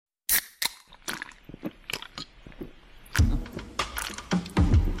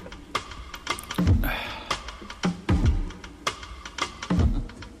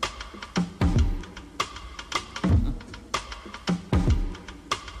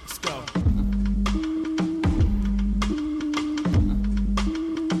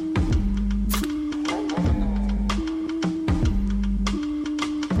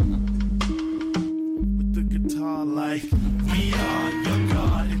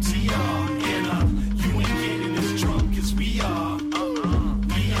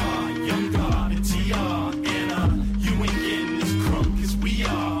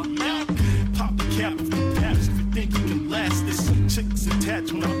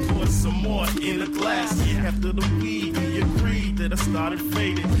pour some more in a glass. After the weed, we agreed that I started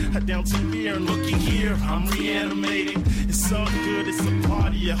fading. I down to beer and looky here, I'm reanimating. It's all good, it's a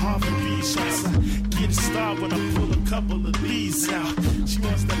party at Harvard Beach. I get a start when I pull a couple of these out. She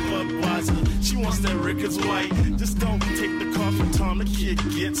wants that Budweiser, she wants that Rickers White. Just don't take the car from Tom, the kid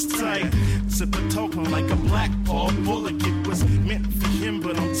gets tight. Sip a token like a black ball bullet. It was meant for him,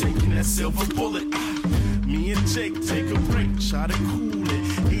 but I'm taking that silver bullet. Me and Jake take a break, try to cool it.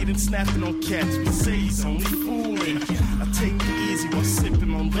 Aiden snapping on cats, we say he's only fooling. I take it easy while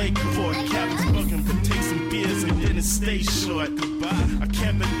sipping on Lakeport. Captain's bugging, but take some beers and then it stays short. I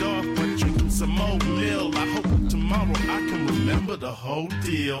camp it off by drinking some oatmeal. I hope tomorrow I can remember the whole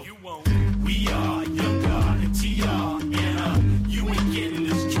deal. We are Young God and TR, and you ain't getting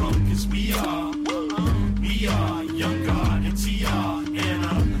as drunk as we are. We are Young God and TR,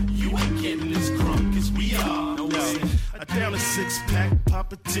 and you ain't getting as drunk as we are. I down a six-pack,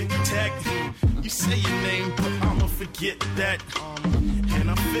 pop a tic-tac. You say your name, but I'ma forget that. And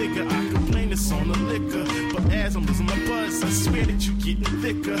I figure I could blame this on the liquor, but as I'm losing my buzz, I swear that you getting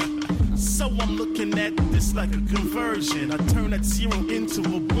thicker. So I'm looking at this like a conversion. I turn that 0 into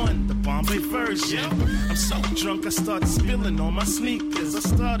a 1, the Bombay version. I'm so drunk I start spilling on my sneakers. I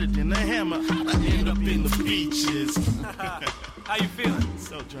started in the Hammer, how'd I end up in the beaches? How you feeling?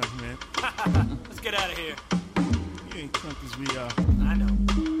 So drunk, man. Let's get out of here. You ain't drunk as we are. I know.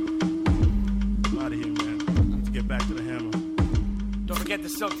 I'm out of here, man. Need to get back to the Hammer. Don't forget the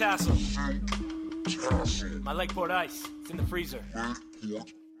silk tassel. My Lakeport ice. It's in the freezer.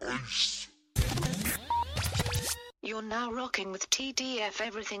 You're now rocking with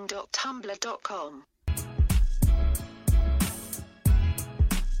tdfeverything.tumblr.com.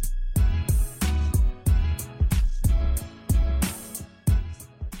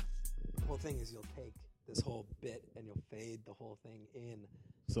 The whole thing is you'll take this whole bit and you'll fade the whole thing in.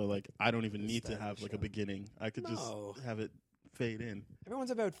 So, like, I don't even need to have, like, a beginning. I could just have it fade in.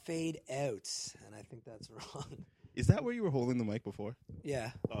 Everyone's about fade outs, and I think that's wrong. Is that where you were holding the mic before?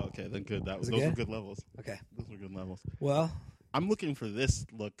 Yeah. Oh, okay, then good. Those good? were good levels. Okay. Those were good levels. Well, I'm looking for this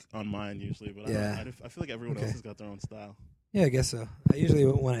look on mine usually, but Yeah. I feel like everyone else has got their own style. yeah, I guess so. I usually,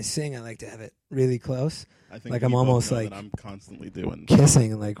 when I sing, I like to have it really close. I think Like we I'm both almost know like that I'm constantly doing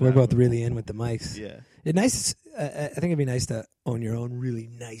kissing. Like we're that. both really in with the mics. Yeah. It's nice. I think it'd be nice to own your own really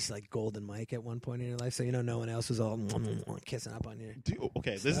nice, like golden mic at one point in your life, so you know no one else was all kissing up on you.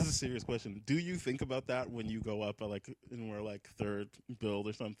 This is a serious question. Do you think about that when you go up at and we're like third build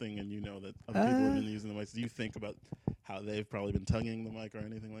or something, and you know that other people have been using the mics? Do you think about how they've probably been tonguing the mic or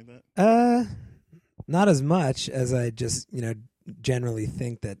anything like that? Not as much as I just generally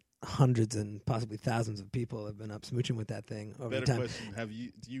think that hundreds and possibly thousands of people have been up smooching with that thing over Better time.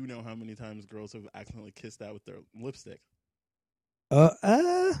 question: do you know how many times girls have accidentally kissed that with their lipstick?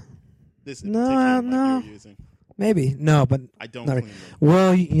 This in particular mic you're using. Maybe no, but I don't. not Clean really.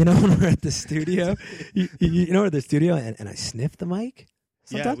 them. Well, when we're at the studio, you know, we're at the studio, and I sniff the mic.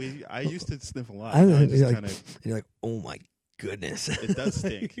 Sometimes. Yeah, I used to sniff a lot. And You're like, oh my goodness, it does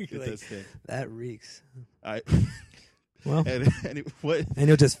stink. It like, does stink. That reeks. Well, and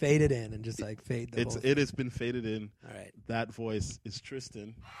you'll just fade it in and just like fade the whole thing. It has been faded in. All right. That voice is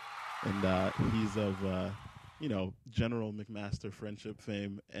Tristan, and he's of General McMaster friendship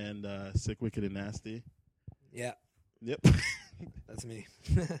fame and Sick, Wicked, and Nasty. Yeah. Yep. That's me.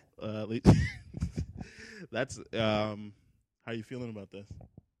 That's how are you feeling about this?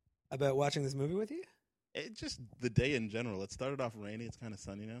 About watching this movie with you? Just the day in general. It started off rainy. It's kind of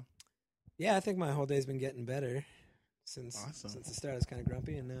sunny now. Yeah, I think my whole day's been getting better since Awesome. the start. I was kind of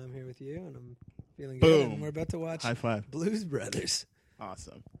grumpy, and now I'm here with you, and I'm feeling Boom. good. And we're about to watch High five. Blues Brothers.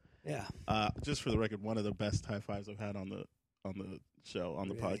 Awesome. Yeah. Just for the record, one of the best high fives I've had on the show, on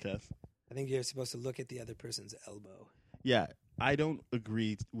the podcast. I think you're supposed to look at the other person's elbow. Yeah, I don't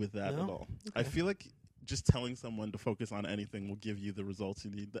agree with that at all. Okay. I feel like just telling someone to focus on anything will give you the results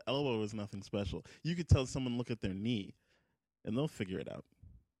you need. The elbow is nothing special. You could tell someone look at their knee, and they'll figure it out.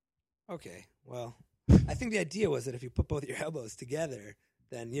 Okay, well, I think the idea was that if you put both your elbows together,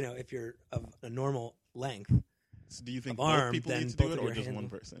 then, if you're of a normal length so do you think of arm, both people then need to do both it of or your just hands one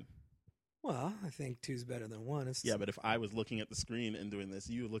person? Well, I think two's better than one. Yeah, but if I was looking at the screen and doing this,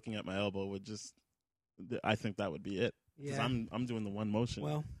 you looking at my elbow would just... I think that would be it. Because I'm doing the one motion.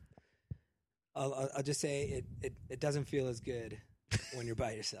 Well, I'll just say it doesn't feel as good when you're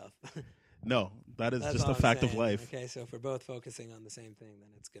by yourself. No, that is That's just all a I'm fact saying. of life. Okay, so if we're both focusing on the same thing, then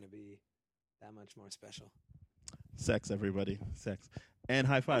it's going to be that much more special. Sex, everybody. Sex. And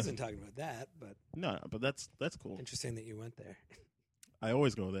high I five. wasn't talking about that, but... No, but that's cool. Interesting that you went there. I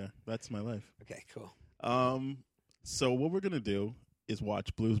always go there. That's my life. Okay, cool. So what we're going to do is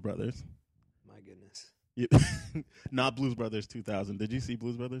watch Blues Brothers. My goodness. You, not Blues Brothers 2000. Did you see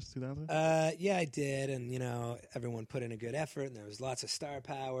Blues Brothers 2000? Yeah, I did, and everyone put in a good effort, and there was lots of star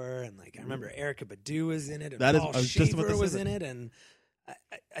power, and I remember Erykah Badu was in it, and That is- Paul I was just about to Schaefer say was that. in it, and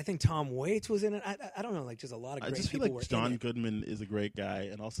I think Tom Waits was in it. I don't know, just a lot of I great just feel people were like in John it. Goodman is a great guy,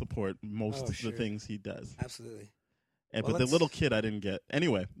 and I'll support most Oh, of sure. the things he does. Absolutely. And, Well, but the let's- little kid I didn't get.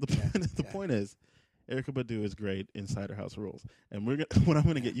 Anyway, the Yeah. point is, Erykah Badu is great in Cider House Rules. And what I'm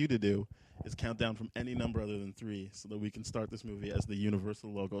going to get you to do is count down from any number other than 3 so that we can start this movie as the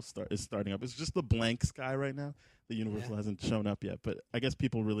Universal logo is starting up. It's just the blank sky right now. The Universal hasn't shown up yet. But I guess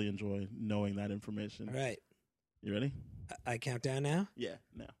people really enjoy knowing that information. All right. You ready? I count down now? Yeah,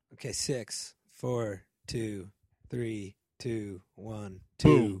 now. Okay, 6, 4, 2, 3, 2, 1, 2.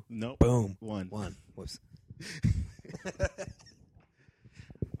 Boom. Nope. Boom. 1. 1. Whoops.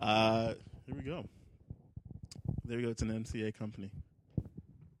 Here we go. There we go. It's an MCA company.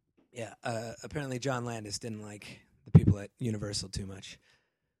 Yeah, apparently John Landis didn't like the people at Universal too much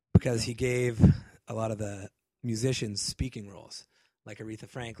because he gave a lot of the musicians speaking roles, like Aretha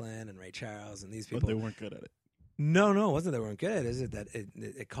Franklin and Ray Charles and these But people. they weren't good at it. No, it wasn't they weren't good. Is it that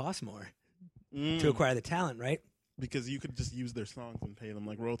it costs more to acquire the talent, right? Because you could just use their songs and pay them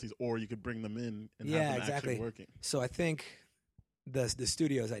like royalties, or you could bring them in and Yeah, have them exactly. actually working. So I think the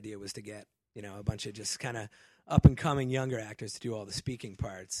studio's idea was to get a bunch of just kind of up and coming younger actors to do all the speaking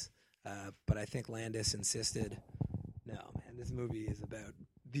parts. But I think Landis insisted, no, man, this movie is about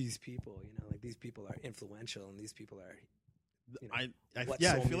these people. These people are influential, and these people are. I what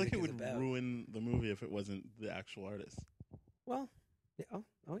yeah, I soul feel like music it is would about. ruin the movie if it wasn't the actual artist. Well, yeah,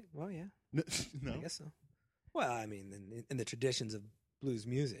 well, yeah, No, I guess so. Well, I mean, in the traditions of blues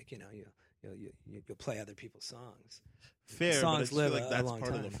music, you'll play other people's songs. fair. songs but I just live feel like a that's long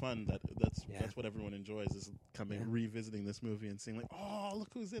part of time. the fun. That's what everyone enjoys is revisiting this movie and seeing like, oh, look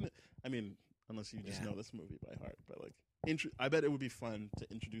who's in it. I mean, unless you just know this movie by heart, but I bet it would be fun to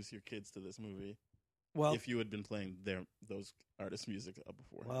introduce your kids to this movie. Well, If you had been playing those artists' music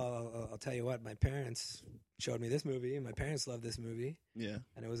before. well, I'll tell you what. My parents showed me this movie, and my parents loved this movie, Yeah.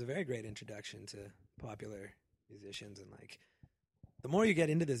 and it was a very great introduction to popular musicians. And the more you get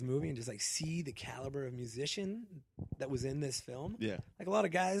into this movie and just see the caliber of musician that was in this film, Yeah. a lot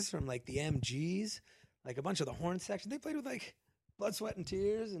of guys from the MGs, a bunch of the horn section, they played with Blood, Sweat, and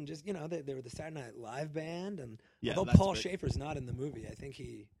Tears, and just they were the Saturday Night Live band. And Yeah, although that's Paul big. Schaefer's not in the movie, I think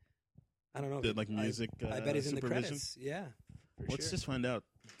I don't know. Did, music I bet he's in the supervision? credits. Yeah, for Let's sure. just find out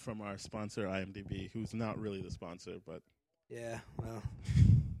from our sponsor, IMDb, who's not really the sponsor, but Yeah, well,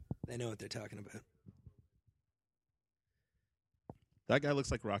 they know what they're talking about. that guy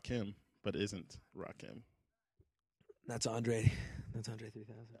looks like Rakim, but isn't Rakim. That's Andre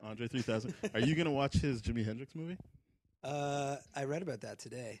 3000. Andre 3000. Are you going to watch his Jimi Hendrix movie? I read about that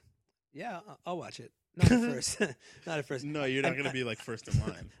today. Yeah, I'll watch it. Not at first. Not at first. No, you're not going to be first in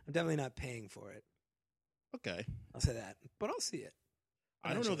line. I'm definitely not paying for it. Okay. I'll say that, but I'll see it. I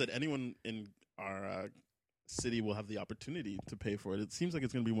don't know Eventually. that anyone in our city will have the opportunity to pay for it. It seems like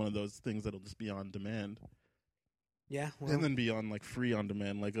it's going to be one of those things that'll just be on demand Yeah, well, and then be on free on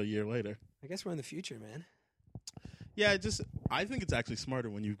demand a year later. I guess we're in the future, man. Yeah, I think it's actually smarter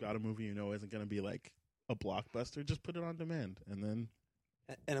when you've got a movie isn't going to be a blockbuster. Just put it on demand, and then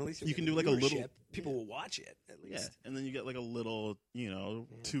And at least You can get do, a little- viewership. People will watch it at least. yeah, and then you get a little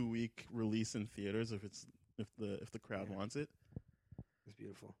 2-week release in theaters if the crowd wants it. It's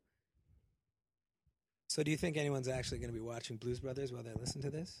beautiful. So, do you think anyone's actually going to be watching Blues Brothers while they listen to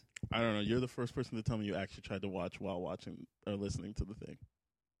this? I don't know. You're the first person to tell me you actually tried to watch while watching or listening to the thing.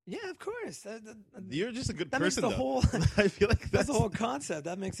 Yeah, of course. You're just a good That makes person, the though. whole. I feel like That's the whole concept.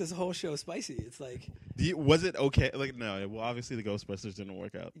 That makes this whole show spicy. It's like, Was it okay? No. Well, obviously the Ghostbusters didn't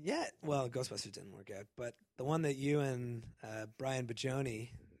work out. yeah, well, Ghostbusters didn't work out, but the one that you and Brian Bajoni,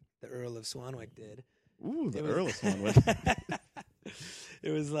 the Earl of Swanwick, did. Ooh, the it was- Earl of Swanwick. It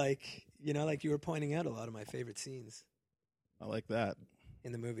was like you were pointing out a lot of my favorite scenes I like that.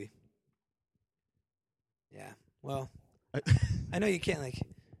 in the movie. Yeah. Well, I know you can't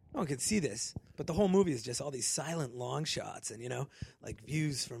no one can see this, but the whole movie is just all these silent long shots and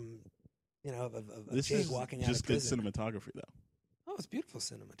views from of This Jake is walking out just of good prison. cinematography, though. Oh, it's beautiful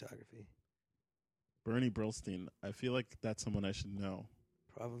cinematography. Bernie Brillstein. I feel like that's someone I should know.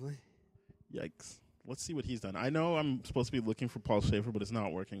 Probably. Yikes. Let's see what he's done. I know I'm supposed to be looking for Paul Schaefer, but it's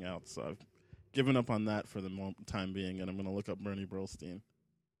not working out, so I've given up on that for the time being, and I'm going to look up Bernie Brillstein.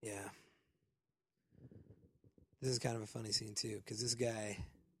 Yeah. This is kind of a funny scene too, because this guy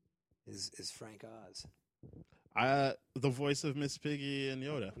is Frank Oz The voice of Miss Piggy and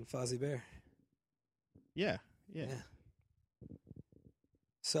Yoda. and Fozzie Bear. Yeah. Yeah.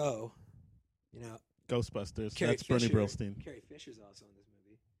 So, you know, Ghostbusters. Carrie That's Bernie Fisher- Brillstein. Carrie Fisher's also in this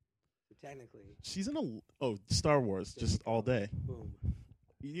movie. So technically, She's in Star Wars, just all day. boom.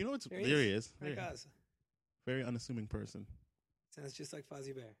 You know what's There there he he is. Frank There. Oz. Very unassuming person. Sounds just like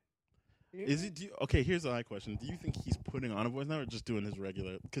Fozzie Bear. Is it? Okay, here's my question. Do you think he's putting on a voice now, or just doing his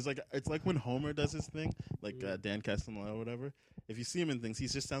regular? Because like it's like when Homer does his thing, like Dan Castellaneta or whatever. If you see him in things, he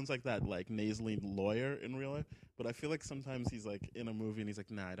just sounds like that like nasally lawyer in real life. But I feel like sometimes he's like in a movie and he's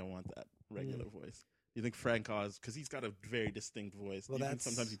like, nah, I don't want that regular voice. You think Frank Oz, because he's got a very distinct voice. Well, do you think that's-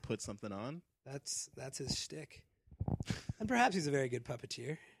 sometimes he puts something on? That's his shtick. And perhaps he's a very good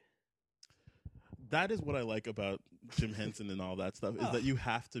puppeteer. That is what I like about Jim Henson and all that stuff, is that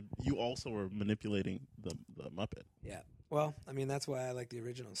you also are manipulating the Muppet. Yeah. Well, I mean, that's why I like the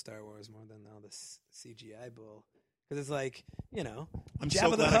original Star Wars more than all this CGI bull. Because it's like, you know, I'm Jabba so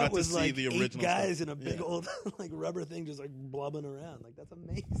the glad I Hutt got to was see like the 8 original guys stuff. in a big Yeah. old like rubber thing just like blubbing around. Like, that's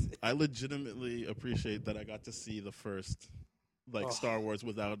amazing. I legitimately appreciate that I got to see the first Star Wars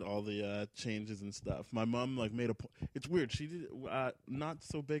without all the changes and stuff. My mom made a point. It's weird. She did not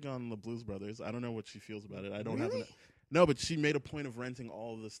so big on the Blues Brothers. I don't know what she feels about it. I don't have Really? no, but she made a point of renting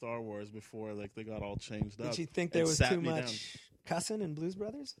all of the Star Wars before they got all changed up. Did she think there and was sat too me down. much cussing in Blues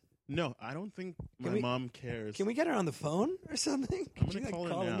Brothers? No, I don't think my we- mom cares. Can we get her on the phone or something? I'm Could you gonna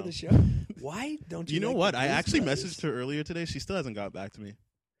like call her into now. the show? Why don't you? You know like what? the I Blues actually Brothers? messaged her earlier today. She still hasn't got back to me.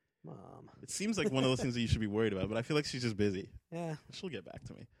 Mom. It seems like one of those things that you should be worried about, but I feel like she's just busy. Yeah. She'll get back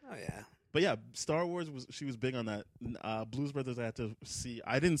to me. Oh yeah. But yeah, Star Wars she was big on that. Blues Brothers I had to see.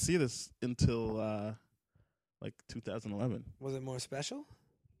 I didn't see this until 2011. Was it more special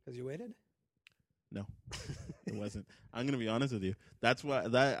because you waited? No, it wasn't. I'm gonna be honest with you. That's why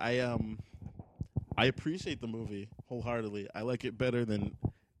I appreciate the movie wholeheartedly. I like it better than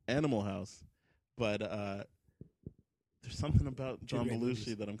Animal House, but there's something about John great movies.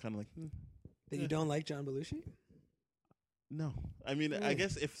 Belushi that I'm kind of like. That Yeah. you don't like John Belushi? No, I mean, I Really?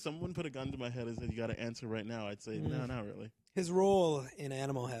 guess if someone put a gun to my head and said you got to answer right now, I'd say no, not really. His role in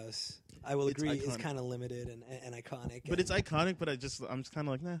Animal House, I will It's agree, is iconic. kind of limited and iconic. But and- it's iconic. But I'm just kind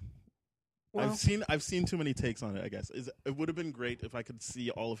of like, nah. well, I've seen too many takes on it. I guess it would have been great if I could see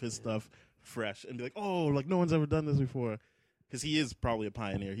all of his stuff fresh and be like, oh, like no one's ever done this before, because he is probably a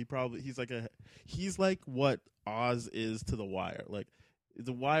pioneer. He's like what Oz is to The Wire. Like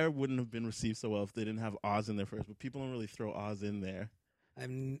The Wire wouldn't have been received so well if they didn't have Oz in there first. But people don't really throw Oz in there. I've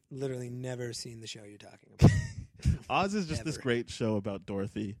literally never seen the show you're talking about. Oz is just this Ever. great show about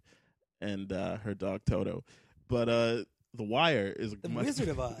Dorothy and her dog Toto. But The Wire is The Wizard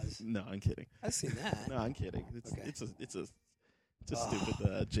of Oz. No, I'm kidding. I've seen that. No, I'm kidding. It's Okay. it's a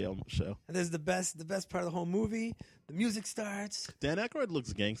stupid jail show. And there's the best part of the whole movie. The music starts. Dan Aykroyd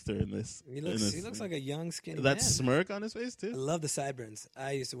looks gangster in this. He looks like a young, skinny that man. smirk on his face I too. love the sideburns.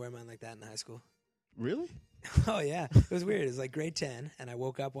 I used to wear mine like that in high school. Really? Oh yeah, it was weird. It was like grade 10, and I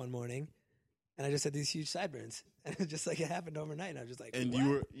woke up one morning, and I just had these huge sideburns, and it was just like it happened overnight. And I was just like, And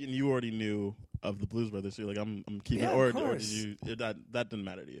what? you already knew of the Blues Brothers, so you're like, I'm keeping Yeah, it, or of did course. you that didn't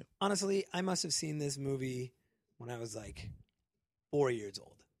matter to you? Honestly, I must have seen this movie when I was like 4 years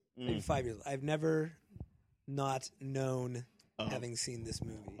old, maybe 5 years old. I've never not known having seen this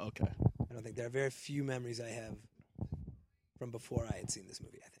movie. Okay. I don't think there are very few memories I have from before I had seen this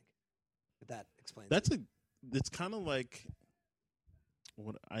movie. I think, but that explains. It's kind of like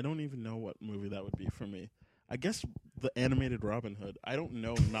what I don't even know what movie that would be for me. I guess the animated Robin Hood. I don't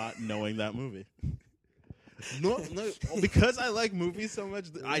know not knowing that movie. No, because I like movies so much.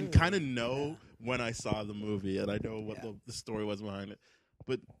 I kind of know when I saw the movie, and I know what the story was behind it.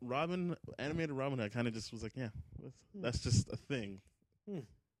 But animated Robin Hood, I kind of just was like, yeah, that's just a thing.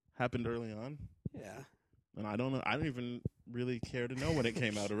 Happened early on. Yeah. And I don't know. I don't even really care to know when it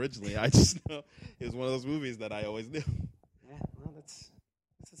came out originally. I just know it was one of those movies that I always knew. Yeah. Well, that's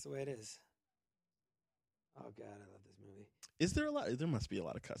just the way it is. Oh God, I love this movie. Is there a lot? There must be a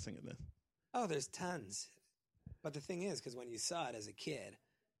lot of cussing in this. Oh, there's tons. But the thing is, because when you saw it as a kid,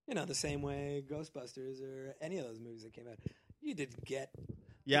 the same way Ghostbusters or any of those movies that came out, you did get.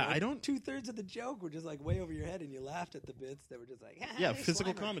 Yeah, I don't. 2/3 of the joke were just like way over your head, and you laughed at the bits that were just like. Yeah, hey,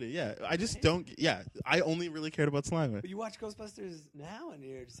 physical Slimer." comedy. Yeah, I just don't. Yeah, I only really cared about Slimer. But you watch Ghostbusters now, and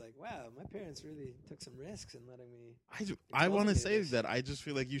you're just like, wow, my parents really took some risks in letting me. I want to exposing me say to this. that I just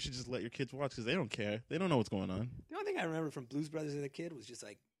feel like you should just let your kids watch because they don't care. They don't know what's going on. The only thing I remember from Blues Brothers as a kid was just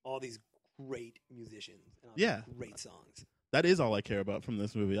like all these great musicians, and all Yeah. these great songs. That is all I care about from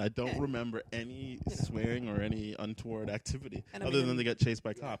this movie. I don't Yeah. remember any swearing or any untoward activity And I other mean- than they get chased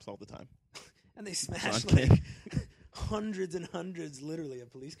by cops all the time. And they John smashed King. like hundreds and hundreds, literally,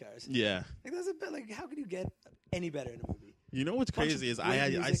 of police cars. Yeah. Like that's a bit like how could you get any better in a movie? You know what's Bunch of crazy is great I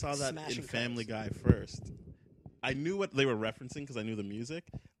music, saw that in smashing Family Guy covers. first. I knew what they were referencing because I knew the music,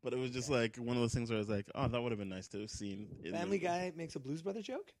 but it was just like one of those things where I was like, oh, that would have been nice to have seen. In Family the, Guy makes a Blues Brothers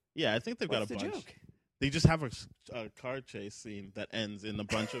joke? Yeah, I think they've What's got a the bunch. joke? They just have a car chase scene that ends in a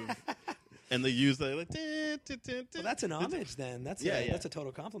bunch of, and they use the like. Well, that's an homage then. That's a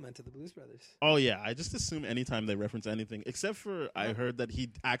total compliment to the Blues Brothers. Oh yeah, I just assume anytime they reference anything, except for I heard that he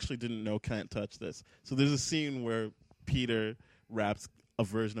actually didn't know "Can't Touch This." So there's a scene where Peter raps a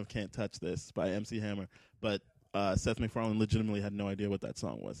version of "Can't Touch This" by MC Hammer, but Seth MacFarlane legitimately had no idea what that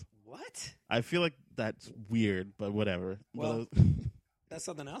song was. What? I feel like that's weird, but whatever. Well, that's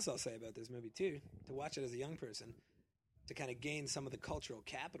something else I'll say about this movie too. To watch it as a young person, to kind of gain some of the cultural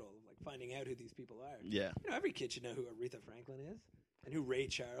capital, like finding out who these people are. yeah. You know, every kid should know who Aretha Franklin is and who Ray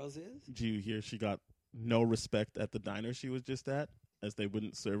Charles is. Did you hear she got no respect at the diner she was just at, as they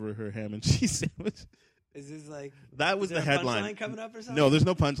wouldn't serve her ham and cheese sandwich? Is this like That was is there the a headline. punchline coming up or something? No, there's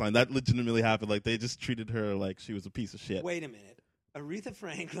no punchline. That legitimately happened. Like they just treated her like she was a piece of shit. Wait a minute. Aretha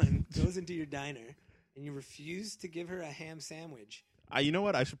Franklin goes into your diner and you refuse to give her a ham sandwich. You know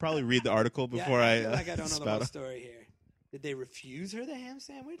what? I should probably read the article before I I. feel like I don't know the spout whole out. story here. Did they refuse her the ham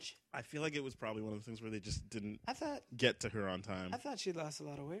sandwich? I feel like it was probably one of the things where they just didn't I thought get to her on time. she lost a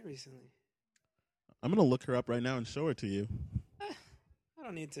lot of weight recently. I'm gonna look her up right now and show her to you. I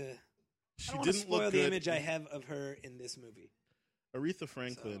don't need to. She I don't want to didn't spoil look the good. image I have of her in this movie. Aretha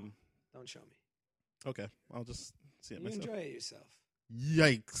Franklin. Don't show me. Okay, I'll just see it You myself. enjoy it yourself.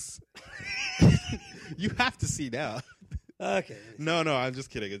 Yikes! You have to see now. Okay. No, I'm just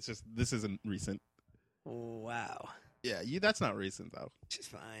kidding. It's just this isn't recent. Wow. Yeah, that's not recent though. She's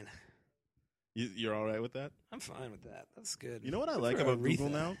fine. You're all right with that? I'm fine with that. That's good. You know what I Good like for about Aretha. Google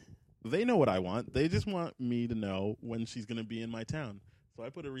now? They know what I want. They just want me to know when she's going to be in my town. So I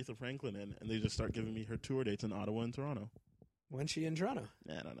put Aretha Franklin in, and they just start giving me her tour dates in Ottawa and Toronto. When's she in Toronto?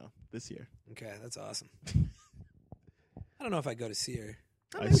 I don't know. This year. Okay, that's awesome. I don't know if I go to see her.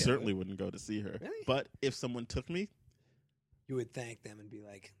 I maybe certainly would. wouldn't go to see her. Really? But if someone took me, You would thank them and be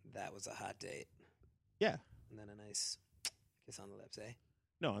like, "That was a hot date," yeah. and then a nice kiss on the lips, eh?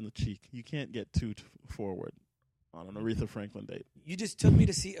 No, on the cheek. You can't get too forward on an Aretha Franklin date. You just took me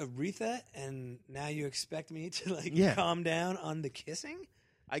to see Aretha, and now you expect me to Yeah. calm down on the kissing,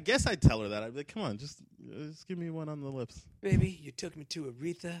 I guess I'd tell her that. I'd be like, come on, just give me one on the lips. baby. You took me to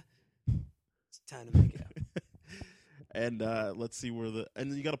Aretha. It's time to make out. And let's see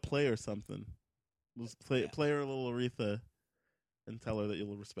and you got to play her something. Let's play her a little Aretha and tell her that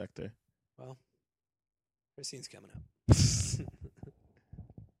you'll respect her. Well, her scene's coming up.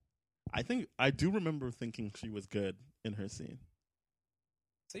 I do remember thinking she was good in her scene.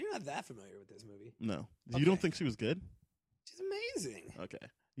 So you're not that familiar with this movie. No. Okay. You don't think she was good? She's amazing. Okay.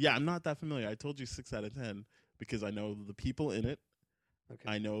 Yeah, I'm not that familiar. I told you 6 out of 10 because I know the people in it. Okay.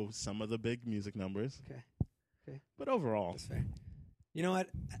 I know some of the big music numbers. Okay. But overall, That's fair. You know what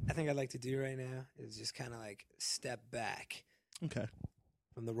I think I'd like to do right now is just kind of like step back okay.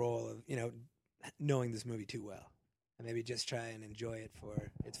 from the role of, knowing this movie too well. And maybe just try and enjoy it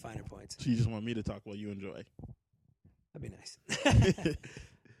for its finer points. So you just want me to talk while you enjoy. That'd be nice.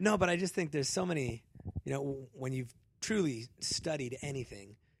 No, but I just think there's so many, when you've truly studied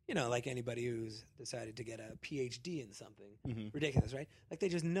anything, like anybody who's decided to get a PhD in something, Mhm. ridiculous, right? Like they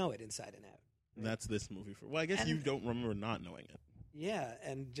just know it inside and out. And that's this movie for. Well, I guess And- you don't remember not knowing it. Yeah,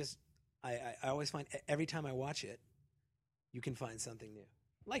 and just I always find every time I watch it, you can find something new.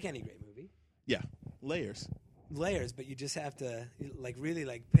 Like any great movie. Yeah. Layers. Layers, but you just have to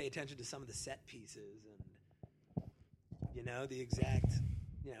really pay attention to some of the set pieces and the exact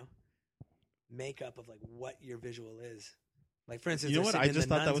makeup of what your visual is. Like for instance, You know they're what? I sitting in just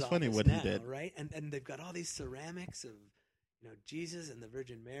the thought that nun's was funny office what he now, did. right? And they've got all these ceramics of Jesus and the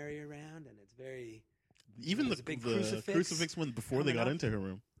Virgin Mary around, and it's very Even There's the a big crucifix one before they coming got up. into her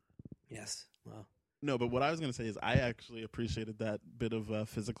room. yes. Well, No, but what I was going to say is I actually appreciated that bit of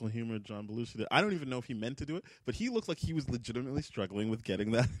physical humor John Belushi did. I don't even know if he meant to do it, but he looked like he was legitimately struggling with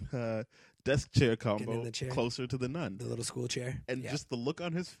getting that desk chair combo the chair. closer to the nun. the little school chair, And yeah. just the look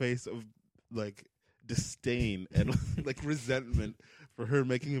on his face of disdain and resentment for her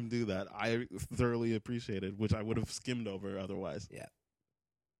making him do that, I thoroughly appreciated, which I would have skimmed over otherwise. Yeah.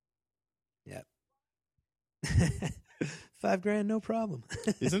 $5,000, no problem.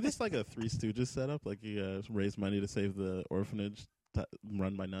 Isn't this like a Three Stooges setup? Like he raised money to save the orphanage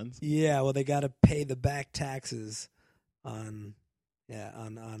run by nuns? Yeah, well, they got to pay the back taxes on.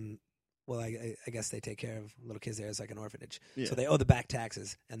 Well, I guess they take care of little kids there. It's like an orphanage, Yeah. so they owe the back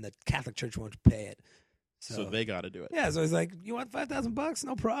taxes, and the Catholic Church won't pay it. So they got to do it. Yeah, so it's like, you want $5,000?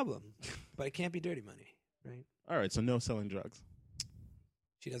 No problem, but it can't be dirty money, right? All right, so no selling drugs.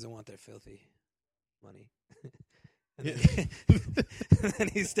 She doesn't want their filthy money. And Yeah. then, and then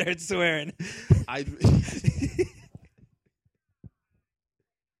he starts swearing. I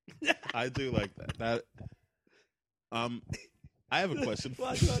do like that. I have a question.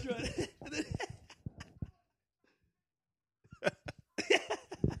 Watch.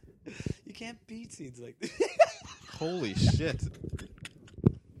 You can't beat scenes like this. Holy shit!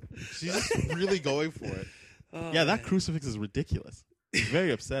 She's just really going for it. Oh, Yeah, that man. crucifix is ridiculous. It's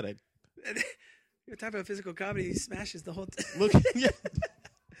very upsetting. You're talking about physical comedy. He smashes the whole time. Look, yeah.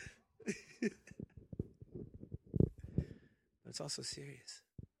 It's also serious.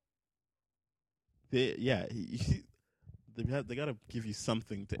 They got to give you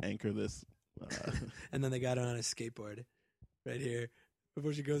something to anchor this. And then they got her on a skateboard right here.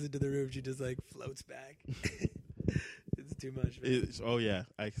 Before she goes into the room, she just like floats back. It's too much. Man. Oh yeah,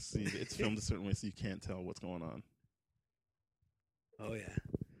 I see. It's filmed a certain way, so you can't tell what's going on. Oh yeah,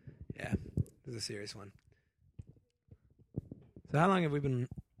 yeah. This is a serious one. So how long have we been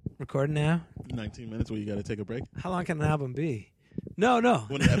recording now? 19 minutes. Where you got to take a break. How long can an album be? No.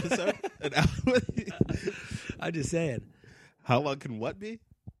 One episode. An hour. I'm just saying. How long can what be?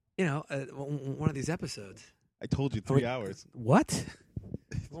 You know, one of these episodes. I told you 3 hours. What?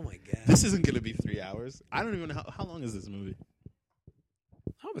 Oh my god. This isn't going to be 3 hours. I don't even know how long is this movie.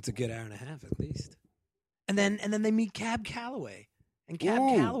 I hope it's a good hour and a half at least. And then they meet Cab Calloway, and Cab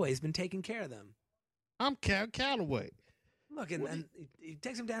Ooh. Calloway's been taking care of them. I'm Cab Calloway. Look, and he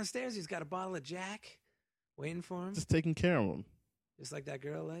takes him downstairs. He's got a bottle of Jack waiting for him, Just taking care of him. just like that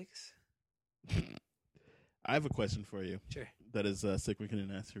girl likes. I have a question for you Sure. that is Sick Weekend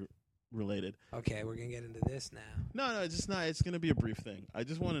and Answer related. Okay, we're gonna get into this now. No, it's just not. It's going to be a brief thing. I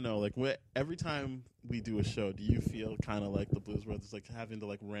just want to know, like, every time we do a show, do you feel kind of like the Blues Brothers, like having to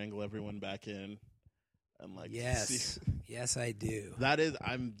like wrangle everyone back in, and like Yes, see- yes, I do. that is.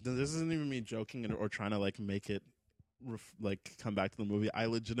 This isn't even me joking or trying to like make it like come back to the movie. I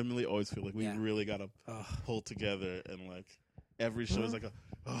legitimately always feel like we Yeah. really got to Oh, pull together, and like every show is like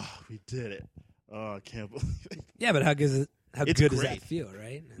we did it. Oh, I can't believe it. yeah, but how good is it? How It's good does great. that feel,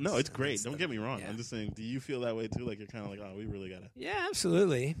 right? No, it's great. it's Don't the- get me wrong. yeah. I'm just saying, do you feel that way too? Like you're kind of like, oh, we really got to. Yeah,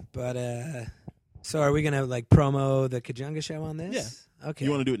 absolutely. But so are we gonna like promo the Kajunga show on this? Yeah. Okay.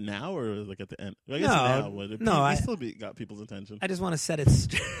 You want to do it now or like at the end? I guess No, now. But no, we I- still got people's attention. I just want to set it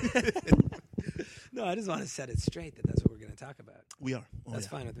straight. No, I just want to set it straight that that's what we're going to talk about. We are. Oh, That's yeah.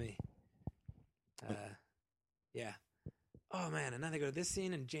 fine with me. Yeah. Oh man, and now they go to this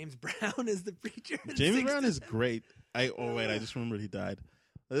scene, and James Brown is the preacher. and James sings Brown to is them. great. I just remembered he died.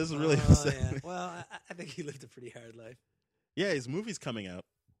 This is really Oh, upsetting. yeah. Well, I think he lived a pretty hard life. Yeah, his movie's coming out.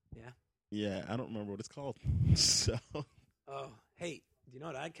 Yeah. Yeah, I don't remember what it's called. So Oh, hey, do you know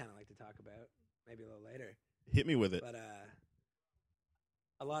what I'd kind of like to talk about? Maybe a little later. hit me with it. But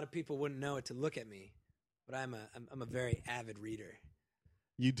a lot of people wouldn't know it to look at me, but I'm a very avid reader.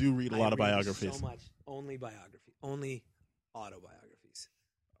 You do read a lot of biographies. So much, only biography, only autobiographies.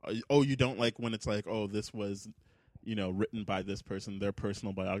 Oh, you don't like when it's like, oh, this was, written by this person, their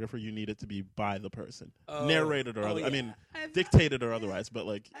personal biographer. You need it to be by the person, narrated or other. yeah. I mean, I've- dictated or otherwise. But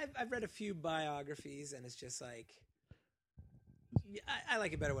like, I've read a few biographies, and it's just like, I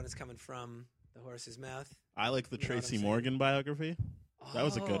like it better when it's coming from the horse's mouth. I like the You know what I'm Tracy saying? Morgan biography. That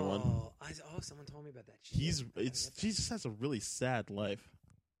was a good one. Someone told me about that. He Shit. just has a really sad life.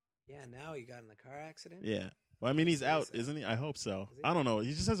 Yeah, now he got in a car accident. Yeah. Well, I mean, he's Really out, sad. isn't he? I hope so. Is he? I don't know.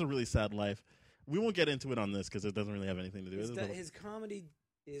 He just has a really sad life. We won't get into it on this because it doesn't really have anything to do with it. His comedy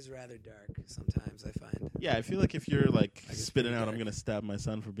is rather dark sometimes, I find. Yeah, I feel like if you're like I guess spitting pretty out, I'm dark. going to stab my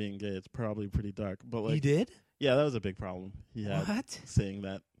son for being gay, it's probably pretty dark. But like, He did? yeah, that was a big problem. He had What? saying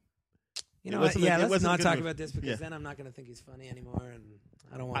that. You It know what? wasn't a- Yeah, it let's wasn't a not good talk move. about this because Yeah. then I'm not going to think he's funny anymore, and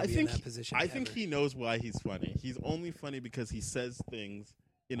I don't want I to be in think that position. I think ever. he knows why he's funny. He's only funny because he says things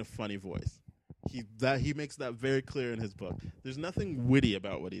in a funny voice. He makes that very clear in his book. There's nothing witty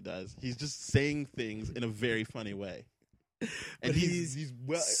about what he does. He's just saying things in a very funny way. And But he's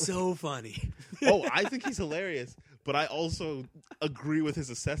well. so funny. Oh, I think he's hilarious, but I also agree with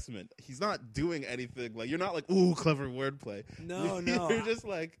his assessment. He's not doing anything like you're not like, ooh, clever wordplay. No, You're just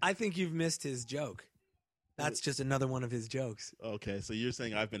like, I think you've missed his joke. That's just another one of his jokes. okay, so you're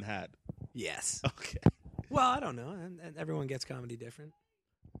saying I've been had. Yes. Okay. Well, I don't know. And everyone gets comedy different.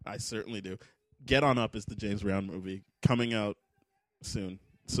 I certainly do. Get On Up is the James Brown movie coming out soon.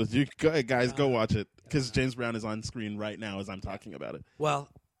 So you guys go watch it because James Brown is on screen right now as I'm talking about it. Well,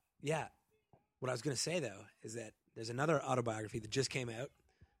 yeah. What I was going to say, though, is that there's another autobiography that just came out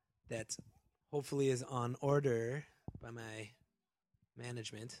that hopefully is on order by my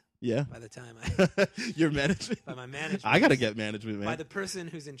management. By the time Your management? by my management. I got to get management, man. By the person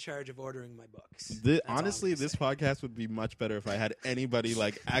who's in charge of ordering my books. Honestly, this podcast would be much better if I had anybody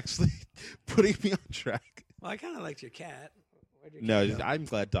like actually putting me on track. Well, I kind of liked your cat. Where'd your No, cat go? I'm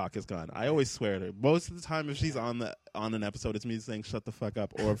glad Doc is gone. I always swear at her. Most of the time, if she's on an episode, it's me saying "shut the fuck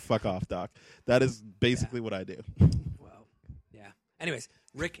up" or "fuck off, Doc." That is basically what I do. Well, yeah. Anyways,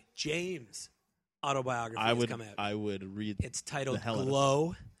 Rick James autobiography has come out. I would read. It's titled the hell out of it.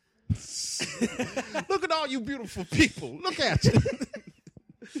 Glow. Look at all you beautiful people. Look at you.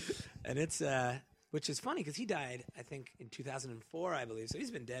 And it's which is funny because he died, I think, in 2004, I believe. So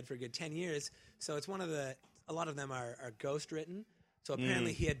he's been dead for a good 10 years. So it's a lot of them are ghost written. So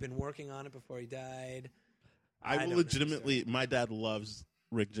apparently he had been working on it before he died. I will don't know legitimately. My dad loves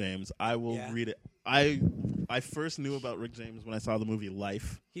Rick James. I will Yeah. read it. I first knew about Rick James when I saw the movie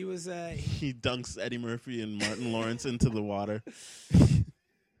Life. He was He dunks Eddie Murphy and Martin Lawrence into the water.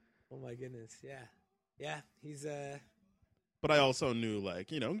 oh my goodness, yeah, he's But I also knew, like,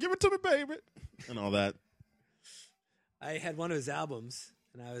 give it to me, baby, and all that. I had one of his albums,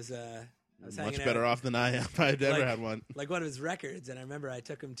 and I was hanging Much better out, off than I am. I've never Like- had one. like one of his records, and I remember I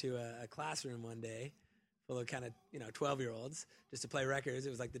took him to a classroom one day full of kind of 12-year-olds just to play records. It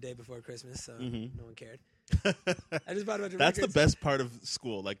was like the day before Christmas, so no one cared. I just bought a bunch of That's records. the best part of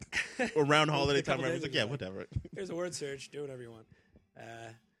school. Like around holiday A couple time, everyone's days like, "Yeah, ago. whatever." Here's a word search. Do whatever you want.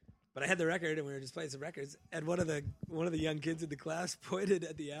 But I had the record, and we were just playing some records. And one of the young kids in the class pointed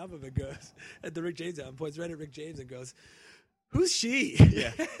at the album and goes, at the Rick James album, points right at Rick James and goes, "Who's she?"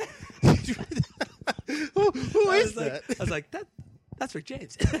 Yeah. Who I is was like, that? I was like, that's Rick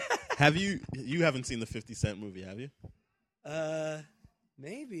James. Have you haven't seen the 50 Cent movie, have you?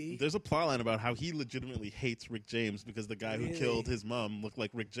 Maybe. There's a plotline about how he legitimately hates Rick James because the guy who Really? killed his mom looked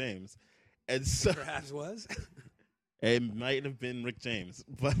like Rick James. And so Perhaps was. it might have been Rick James,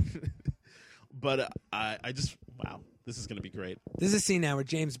 but I just wow, this is going to be great. There's a scene now where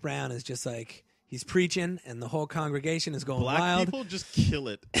James Brown is just like, he's preaching, and the whole congregation is going Black wild. people just kill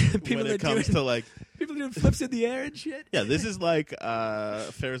it People when are it comes doing- to like People doing flips in the air and shit. yeah, this is like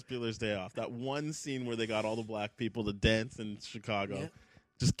Ferris Bueller's Day Off. That one scene where they got all the black people to dance in Chicago, Yeah.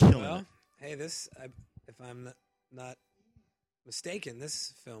 just killing Well, it. hey, if I'm not mistaken,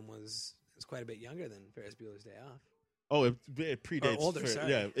 this film was quite a bit younger than Ferris Bueller's Day Off. Oh, it predates. older,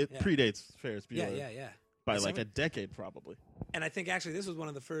 sorry. Yeah, it Yeah. predates Ferris Bueller. Yeah. By So- like a decade, probably. And I think actually this was one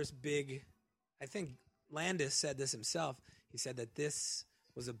of the first big. I think Landis said this himself. He said that this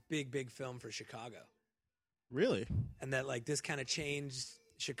was a big film for Chicago, Really? and that like this kind of changed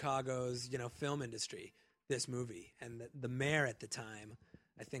Chicago's film industry. This movie, and the mayor at the time,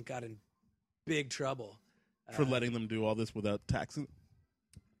 I think, got in big trouble For letting them do all this without taxing?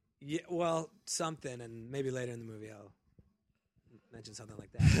 Yeah, well, something, and maybe later in the movie I'll mention something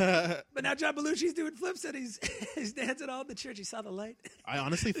like that. But now John Belushi's doing flips and he's dancing all in the church. He saw the light. I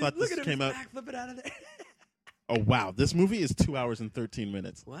honestly thought Look this at him came out. back flipping out of there. Oh, wow. This movie is 2 hours and 13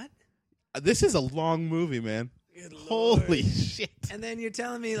 minutes. What? This is a long movie, man. Good Holy Lord. shit. And then you're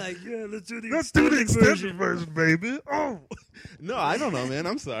telling me like, yeah, let's do the extended version, baby. Oh. No, I don't know, man.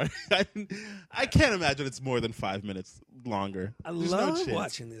 I'm sorry. I can't imagine it's more than 5 minutes longer. I There's love no chance.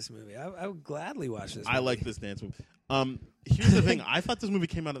 watching this movie. I would gladly watch this movie. I like this dance move. Here's the thing. I thought this movie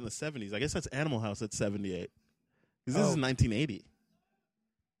came out in the 70s. I guess that's Animal House at 78. Because this is 1980.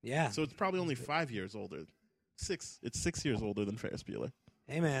 Yeah. So it's probably only 5 years older. It's 6 years older than Ferris Bueller.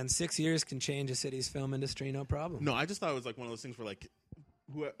 Hey, man, 6 years can change a city's film industry, no problem. No, I just thought it was like one of those things where like,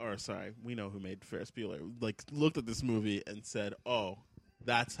 we know who made Ferris Bueller. Like looked at this movie and said, "Oh,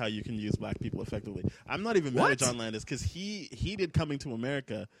 that's how you can use black people effectively." I'm not even mad What? at John Landis because he did Coming to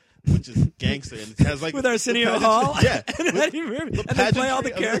America, which is gangster and it has like With Arsenio the Hall? yeah, and with, Eddie Murphy. And they play all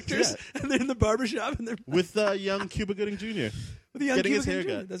the pageantry of characters, and they're in the barbershop, and they're with young Cuba Gooding Jr. with the young getting his Cuban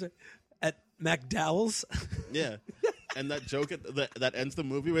hair Jr. cut. That's right. At McDowell's. Yeah. And that joke that ends the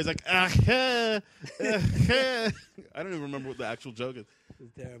movie where he's like, ah, ha, ha. I don't even remember what the actual joke is.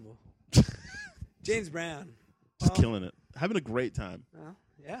 It's terrible. James Brown. Just killing it. Having a great time. Well,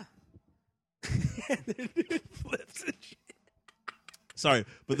 yeah. They're doing flips and shit. Sorry,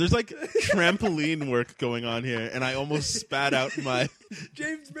 but there's like trampoline work going on here, and I almost spat out my...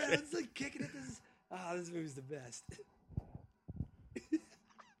 James Brown's like kicking it. This movie's the best.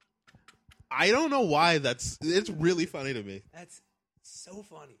 I don't know why it's really funny to me. That's so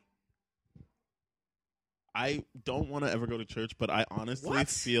funny. I don't want to ever go to church, but I honestly What?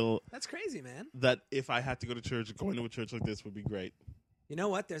 feel That's crazy, man. that if I had to go to church, going to a church like this would be great. You know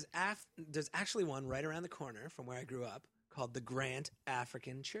what? There's actually one right around the corner from where I grew up called the Grant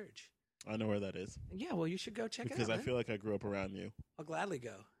African Church. I know where that is Yeah, well, you should go check it out. because I man. feel like I grew up around you. I'll gladly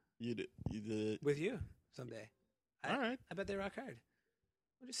go. You did. with you someday. All right. I bet they rock hard.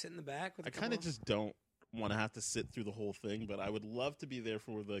 We'll just sit in the back with. I kind of just don't want to have to sit through the whole thing, but I would love to be there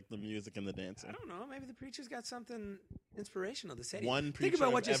for the music and the dancing. I don't know. Maybe the preacher's got something inspirational to say. One Think preacher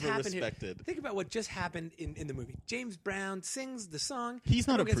about what I've just ever happened respected. here. Think about what just happened in the movie. James Brown sings the song. He's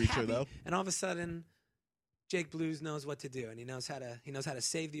not a everyone gets preacher, happy, though. and all of a sudden, Jake Blues knows what to do, and he knows how to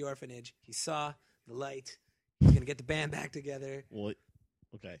save the orphanage. He saw the light. He's gonna get the band back together. Well,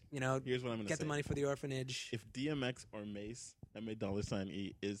 okay. Here's what I'm going to say. Get the money for the orphanage. If DMX or Mace,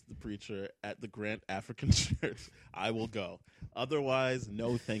 $MA$E, is the preacher at the Grant African Church, I will go. Otherwise,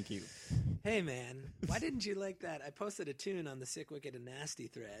 no thank you. Hey, man, why didn't you like that? I posted a tune on the Sick, Wicked, and Nasty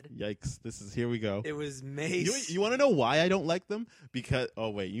thread. Yikes. Here we go. It was Mace. You want to know why I don't like them? Because,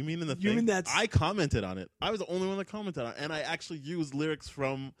 you mean in the thing? You mean that's... I commented on it. I was the only one that commented on it, and I actually used lyrics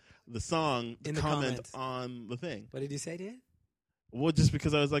from the song to comment on the thing. What did you say to it? Well, just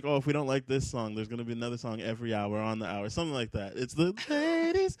because I was like, if we don't like this song, there's going to be another song every hour on the hour. Something like that. It's the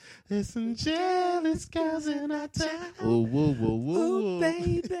ladies, there's some jealous girls in our town. Whoa, whoa, whoa, whoa. Oh,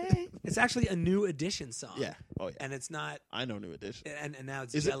 baby. It's actually a New Edition song. Yeah. Oh, yeah. And it's not... I know New Edition. And now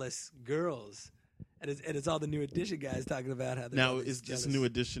it's Jealous Girls. And it's all the New Edition guys talking about how they're now, is this New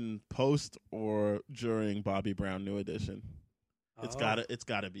Edition post or during Bobby Brown New Edition? It's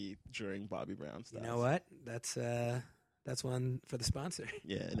gotta be during Bobby Brown stuff. You know what? That's one for the sponsor.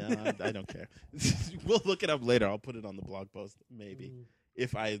 Yeah, no, I don't care. We'll look it up later. I'll put it on the blog post, maybe,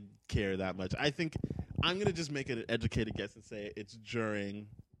 if I care that much. I think I'm going to just make it an educated guess and say it's during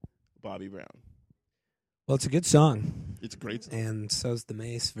Bobby Brown. Well, it's a good song. It's a great song. And so's the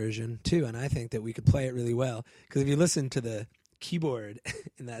Mace version, too. And I think that we could play it really well. Because if you listen to the keyboard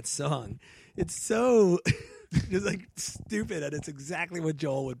in that song, it's so just like stupid, and it's exactly what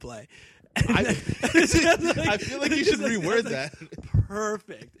Joel would play. I feel like you should reword that.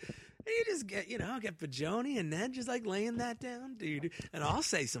 Perfect. And you just get Bajoni and Ned just like laying that down, dude. And I'll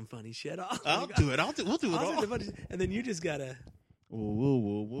say some funny shit. We'll do it all. And then you just gotta woo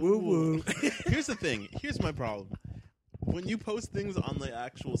woo woo woo. Here's the thing. Here's my problem. When you post things on the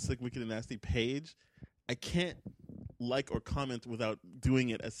actual Sick, Wicked, and Nasty page, I can't like or comment without doing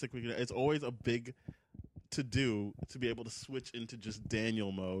it as Sick, Wicked. It's always a big to do to be able to switch into just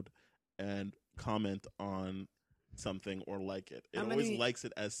Daniel mode and comment on something or like it. It always likes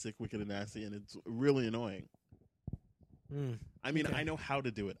it as Sick, Wicked, and Nasty, and it's really annoying. I mean, I know how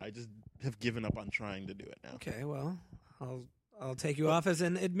to do it. I just have given up on trying to do it now. Okay, well, I'll take you off as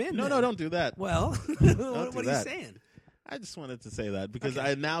an admin. No, don't do that. Well, what are you saying? I just wanted to say that because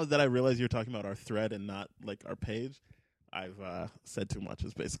now that I realize you're talking about our thread and not like our page, I've said too much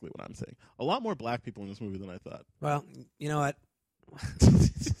is basically what I'm saying. A lot more black people in this movie than I thought. Well, you know what? Why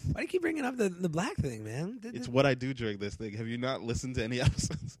do you keep bringing up the black thing, man? It's what I do during this thing. Have you not listened to any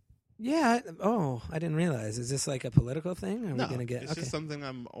episodes? Yeah. I didn't realize. Is this like a political thing? Are we gonna get? It's just something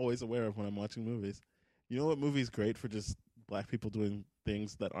I'm always aware of when I'm watching movies. You know what movie's great for just black people doing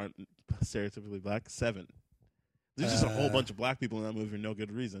things that aren't stereotypically black? Seven. There's just a whole bunch of black people in that movie for no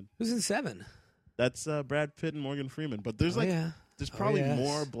good reason. Who's in Seven? That's Brad Pitt and Morgan Freeman. But there's there's probably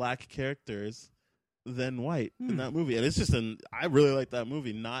more black characters than white in that movie, and it's just I really like that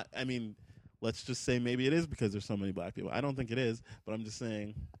movie. Let's just say maybe it is because there's so many black people. I don't think it is, but I'm just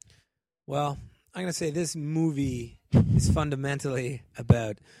saying. Well, I'm gonna say this movie is fundamentally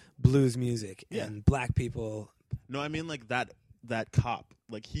about blues music and black people. No, I mean like that cop.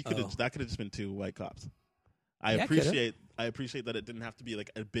 Like he could have that could have just been two white cops. I appreciate that it didn't have to be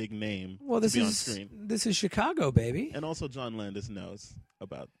like a big name to be on screen. This is Chicago, baby. And also John Landis knows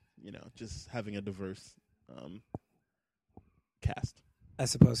about just having a diverse cast. I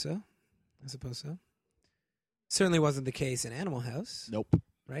suppose so. Certainly wasn't the case in Animal House. Nope.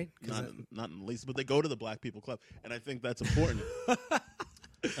 Right? Not in the least. But they go to the Black People Club, and I think that's important.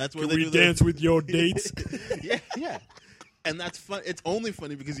 That's where Can we dance with your dates? Yeah. And that's fun. It's only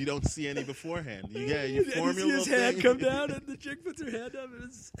funny because you don't see any beforehand. You form your little his hand thing. come down, and the chick puts her hand up. And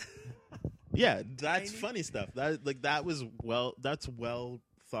it's yeah, that's funny stuff. That's well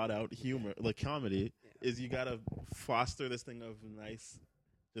thought out humor, like comedy. Is you gotta foster this thing of nice,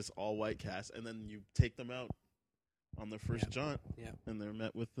 just all white cast, and then you take them out on their first jaunt, and they're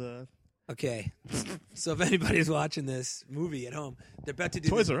met with okay. So if anybody's watching this movie at home, they're about to do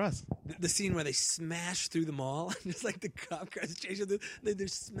Toys R Us. The scene where they smash through the mall, just like the cop cars chasing them. They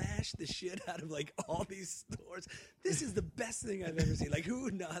smash the shit out of like all these stores. This is the best thing I've ever seen. Like, who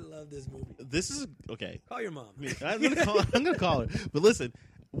would not love this movie? This is okay. Call your mom. I'm gonna call her. But listen,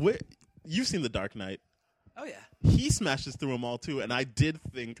 you've seen The Dark Knight. Oh yeah. He smashes through them all too, and I did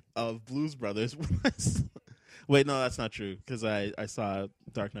think of Blues Brothers. Wait, no, that's not true because I saw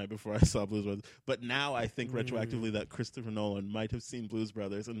Dark Knight before I saw Blues Brothers. But now I think retroactively that Christopher Nolan might have seen Blues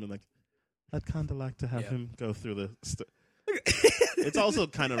Brothers and been like, I'd kind of like to have him go through the. It's also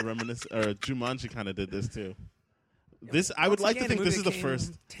kind of reminiscent. Or Jumanji kind of did this too. This I would like to think this is the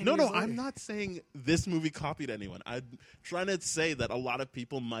first. No, I'm not saying this movie copied anyone. I'm trying to say that a lot of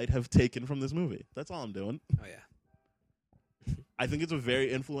people might have taken from this movie. That's all I'm doing. Oh yeah. I think it's a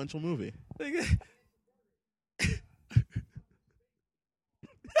very influential movie.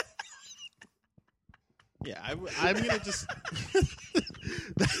 Yeah, I'm gonna just.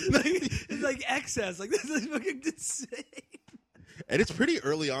 It's like excess. Like this is fucking insane. And it's pretty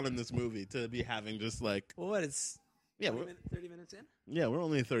early on in this movie to be having just like. Well, what? It's 30 minutes in. Yeah, we're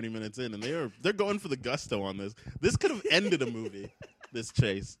only 30 minutes in, and they're going for the gusto on this. This could have ended a movie, this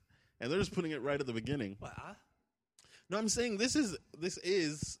chase, and they're just putting it right at the beginning. What? No, I'm saying this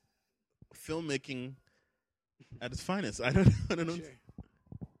is filmmaking at its finest. I don't know. Sure.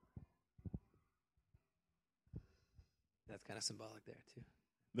 That's kind of symbolic there too.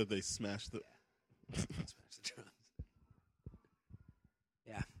 That they smashed the. Smash the drums.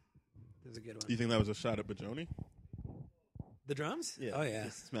 Yeah, that was a good one. Do you think that was a shot at Bajoni? The drums? Yeah. Oh yeah.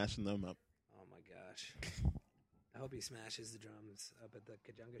 Just smashing them up. Oh my gosh. I hope he smashes the drums up at the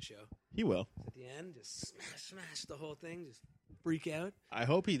Kajunga show. He will. At the end, just smash the whole thing, just freak out. I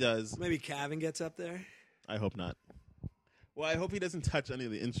hope he does. Maybe Cavan gets up there. I hope not. Well, I hope he doesn't touch any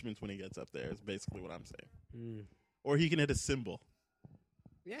of the instruments when he gets up there, is basically what I'm saying. Or he can hit a cymbal.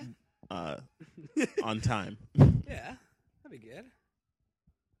 Yeah. On time. Yeah, that'd be good.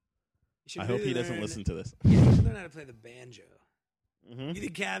 I hope he doesn't listen to this. Yeah, you should learn how to play the banjo. Mm-hmm. You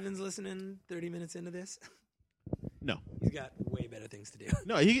think Cavan's listening 30 minutes into this? No. He's got way better things to do.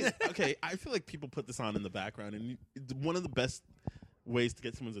 No, okay, I feel like people put this on in the background, and one of the best ways to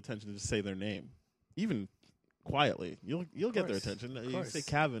get someone's attention is to say their name. Even quietly. You'll get their attention. You say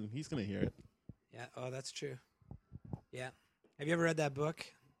Cavan, he's going to hear it. Yeah, oh, that's true. Yeah. Have you ever read that book?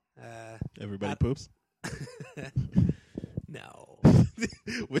 Everybody Poops? No.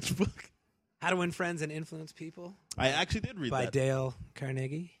 Which book? How to Win Friends and Influence People. I actually did read by that. Dale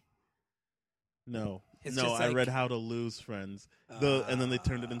Carnegie. No. It's no, just I like, read How to Lose Friends. And then they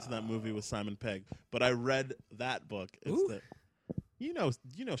turned it into that movie with Simon Pegg. But I read that book. It's you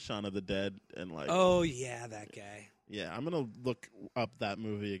know Shaun of the Dead and like. Oh yeah, that guy. Yeah, I'm gonna look up that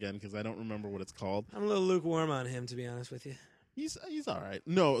movie again because I don't remember what it's called. I'm a little lukewarm on him, to be honest with you. He's all right.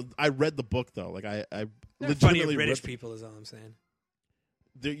 No, I read the book though. Like I legitimately British people is all I'm saying.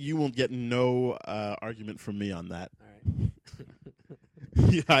 You won't get no argument from me on that. All right.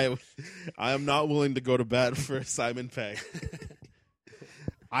 Yeah, I am not willing to go to bat for Simon Pegg.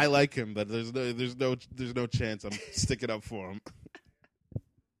 I like him, but there's no chance I'm sticking up for him.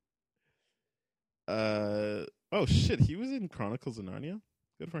 Oh shit, he was in Chronicles of Narnia.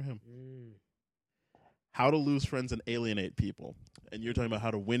 Good for him. How to Lose Friends and Alienate People, and you're talking about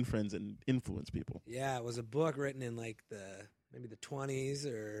how to win friends and influence people. Yeah, it was a book written in like maybe the 20s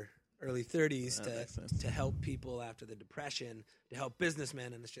or early 30s to help people after the Depression, to help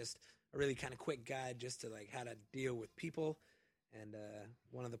businessmen, and it's just a really kind of quick guide just to like how to deal with people. And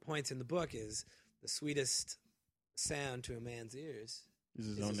one of the points in the book is the sweetest sound to a man's ears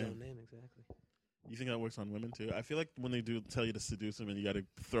is his own name. Exactly. You think that works on women too? I feel like when they do tell you to seduce them, and you got to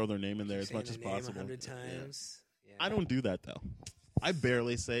throw their name in there as much as possible. 100 times. Yeah. I don't do that though. I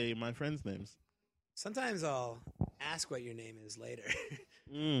barely say my friends' names. Sometimes I'll ask what your name is later,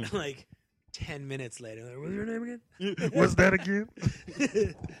 like 10 minutes later. Like, what's your name again? What's that again?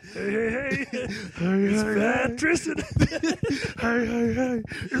 Hey! It's Fat Tristan. Hey!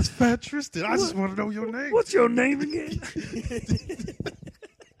 It's Fat Tristan. I just want to know your name. What's your name again?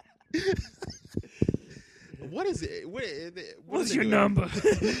 What is it? What's your number?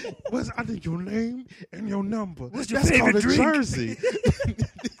 I need your name and your number. What's your favorite drink? Jersey.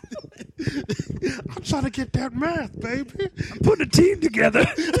 I'm trying to get that math, baby. I'm putting a team together.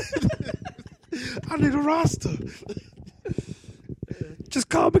 I need a roster. Just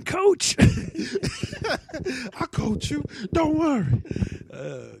call me coach. I'll coach you. Don't worry.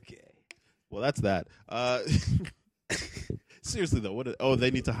 Okay. Well, that's that. Seriously, though,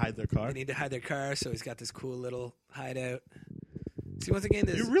 they need to hide their car? They need to hide their car, so he's got this cool little hideout. See, once again,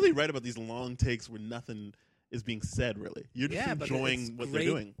 you're really right about these long takes where nothing is being said, really. You're just enjoying what they're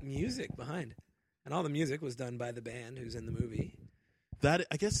doing. Music behind. And all the music was done by the band who's in the movie. That,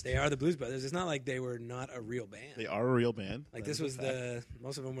 I guess... They are the Blues Brothers. It's not like they were not a real band. They are a real band. Like, this was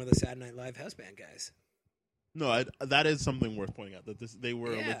most of them were the Saturday Night Live house band guys. No, that is something worth pointing out, that they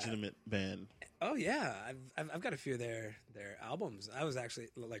were a legitimate band. Oh, yeah. I've got a few of their albums. I was actually,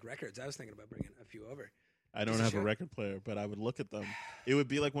 like records, I was thinking about bringing a few over. I don't Just a have a show? record player, but I would look at them. It would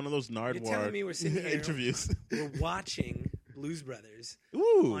be like one of those You're telling Nardwuar me we're sitting here- interviews. We're watching Blues Brothers.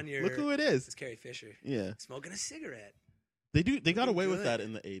 Ooh, On your- look who it is. It's Carrie Fisher Yeah, smoking a cigarette. they do. They got Looking away with good. that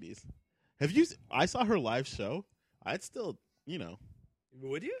in the 80s. Have you? I saw her live show. I'd still,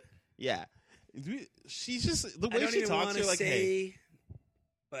 Would you? yeah. She's just the I way don't she even talks. want You're to like, say, hey,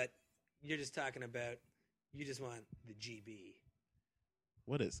 but you're just talking about. You just want the GB.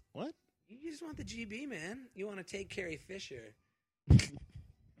 what? You just want the GB, man. You want to take Carrie Fisher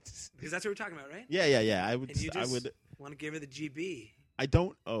because that's what we're talking about, right? Yeah. I would. And you I just would. want to give her the GB. I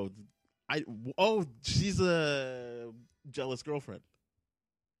don't. She's a jealous girlfriend.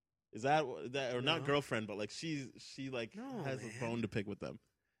 Is that or not No. girlfriend, but like she like No, has man. a bone to pick with them.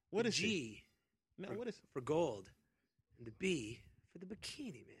 What the is she? G No, for, what is? for gold, and the B for the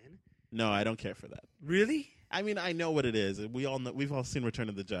bikini, man. No, I don't care for that. Really? I mean, I know what it is. We all know. We've all seen Return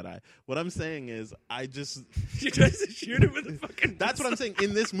of the Jedi. What I'm saying is, I just. You're trying to shoot him with a fucking. That's what I'm saying.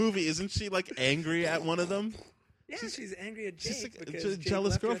 In this movie, isn't she like angry at one of them? Yeah, she's angry at She's Jake like because a Jake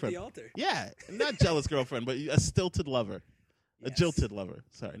jealous left her girlfriend. at the altar. Yeah, not jealous girlfriend, but a stilted lover, a Yes. jilted lover.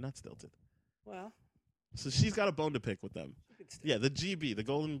 Sorry, not stilted. Well, So she's got a bone to pick with them. you could still- Yeah, the GB, the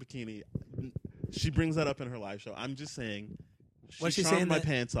golden bikini. She brings that up in her live show. I'm just saying. Was she charmed saying my that-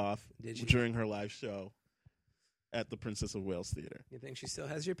 pants off Did she? during her live show at the Princess of Wales Theater. You think she still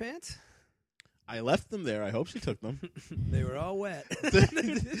has your pants? I left them there. I hope she took them. They were all wet.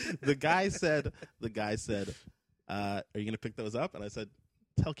 the guy said, are you going to pick those up? And I said,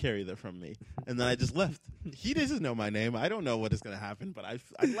 tell Carrie they're from me. And then I just left. He doesn't know my name. I don't know what is going to happen, but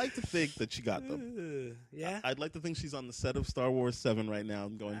I'd like to think that she got them. Yeah? I'd like to think she's on the set of Star Wars 7 right now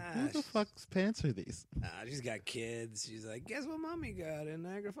and going, who the fuck's pants are these? She's got kids. She's like, guess what mommy got in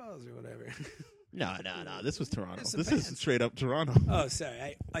Niagara Falls or whatever. No. This was Toronto. There's This some is pants. straight up Toronto. Oh,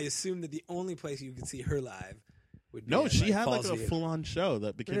 sorry. I assumed that the only place you could see her live would be No, at, she had like Falls a View. full-on show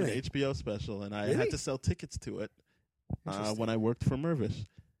that became Really? an HBO special, and I Really? had to sell tickets to it Interesting. when I worked for Mervish.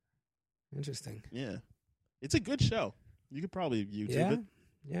 Interesting. Yeah. It's a good show. You could probably YouTube it.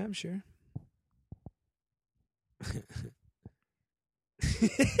 Yeah, I'm sure.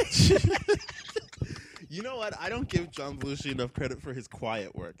 You know what? I don't give John Belushi enough credit for his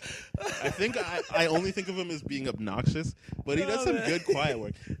quiet work. I think I only think of him as being obnoxious, but he does Oh, some man. good quiet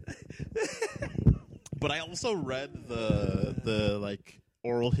work. But I also read the like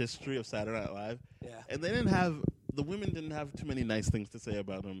oral history of Saturday Night Live, Yeah. and the women didn't have too many nice things to say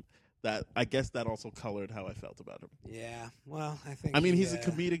about him. That I guess that also colored how I felt about him. Yeah. Well, I think. I mean, he, he's a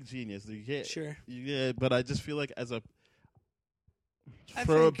comedic genius. Sure. Yeah, but I just feel like I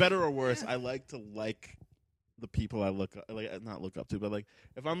for think- better or worse, yeah. I like to like the people I not look up to, but like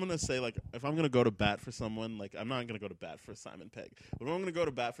if I'm gonna go to bat for someone, like I'm not gonna go to bat for Simon Pegg, but if I'm gonna go to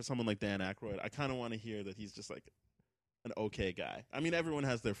bat for someone like Dan Aykroyd, I kind of want to hear that he's just like an okay guy. I mean, everyone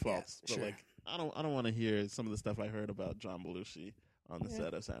has their faults, but sure. like I don't want to hear some of the stuff I heard about John Belushi on the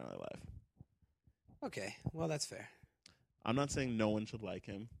set of Saturday Night Live. Okay. Well, that's fair. I'm not saying no one should like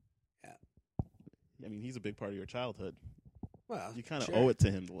him. Yeah. I mean, he's a big part of your childhood. Well, You kind of sure. owe it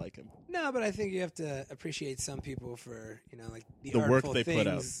to him to like him. No, but I think you have to appreciate some people for like the The work artful they put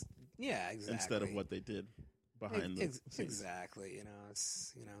out. things. Yeah, exactly. Instead of what they did behind the scenes. Exactly.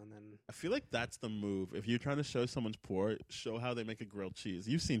 It's and then I feel like that's the move. If you're trying to show someone's poor, show how they make a grilled cheese.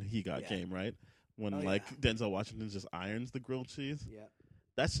 You've seen He Got Yeah. Game, right? When Oh, like yeah. Denzel Washington just irons the grilled cheese. yeah.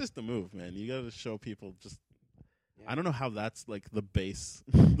 That's just the move, man. You got to show people just. Yeah. I don't know how that's like the base,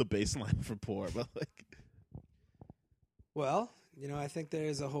 the baseline for poor, but like. Well, I think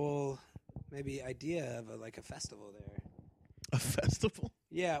there's a whole maybe idea of a festival there. A festival?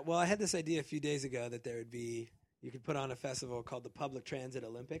 Yeah, well, I had this idea a few days ago that you could put on a festival called the Public Transit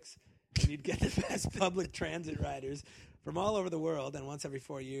Olympics, and you'd get the best public transit riders from all over the world, and once every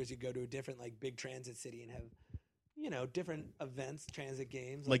 4 years you'd go to a different big transit city and have different events, transit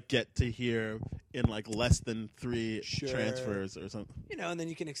games, Like get to hear in like less than 3 Sure. transfers or something. and then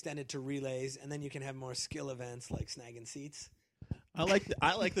you can extend it to relays, and then you can have more skill events like snagging seats. I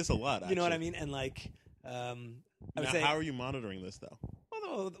like this a lot. You know what I actually. mean? And I would Now, say, how are you monitoring this though?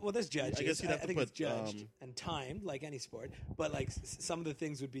 well, there's judges. I guess you'd have to think put, it's judged and timed like any sport. But some of the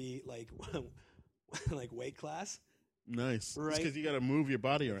things would be like weight class. Nice, Right. because you got to move your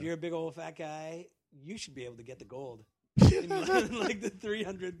body If around. you're a big old fat guy, you should be able to get the gold. In the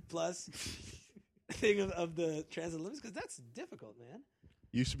 300 plus thing of the transit Olympics, because that's difficult, man.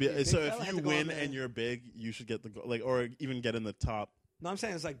 You should You're a be. big So fella, if had you to go on win the- and you're big, you should get the goal, or even get in the top. No, I'm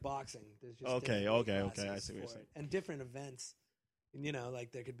saying it's like boxing. There's just Okay, different weight okay, I classes see what you're for saying. it. And different events. And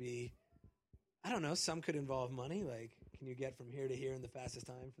there could be, I don't know, some could involve money. Like, can you get from here to here in the fastest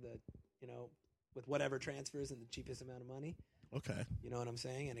time for the, with whatever transfers and the cheapest amount of money. Okay. You know what I'm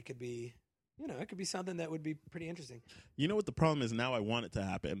saying? And it could be, it could be something that would be pretty interesting. You know what the problem is now? I want it to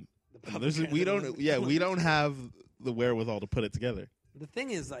happen. The public We transit don't. We don't have the wherewithal to put it together. The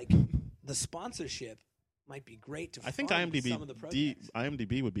thing is, like, the sponsorship might be great to I think fund some of the projects.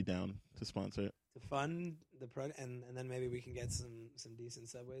 IMDb would be down to sponsor it. To fund the and then maybe we can get some decent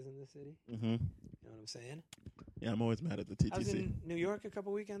subways in the city. Mm-hmm. You know what I'm saying? Yeah, I'm always mad at the TTC. I was in New York a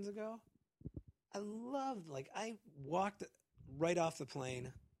couple weekends ago. I walked right off the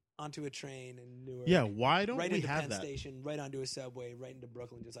plane onto a train in Newark. Yeah, why don't right we into have Penn that? Station, right onto a subway, right into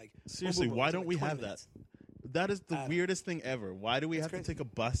Brooklyn, just like Seriously, boom, boom, boom. why It don't took we like 20 have minutes. that? That is the weirdest thing ever. Why do we have crazy. to take a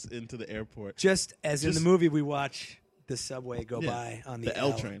bus into the airport? Just as in the movie, we watch the subway go Yeah, by on the the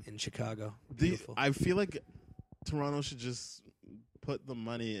L train. in Chicago. Beautiful. I feel like Toronto should just put the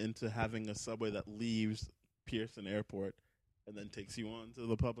money into having a subway that leaves Pearson Airport and then takes you on to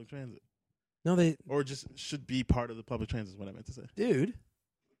the public transit. No, Or just should be part of the public transit is what I meant to say. dude.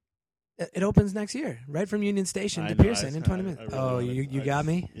 It opens next year, right from Union Station I to know, Pearson in 20 minutes. I really wanted- you got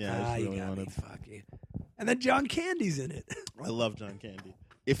me? Yeah, I just you really got me. wanted- Fuck you. And then John Candy's in it. I love John Candy.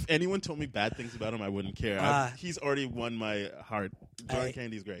 If anyone told me bad things about him, I wouldn't care. He's already won my heart. John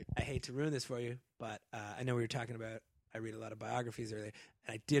Candy's great. I hate to ruin this for you, but I know we were talking about, I read a lot of biographies earlier,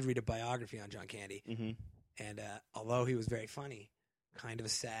 and I did read a biography on John Candy. Mm-hmm. And although he was very funny, kind of a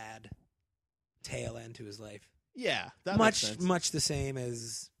sad tail end to his life. Yeah, that makes sense. Much the same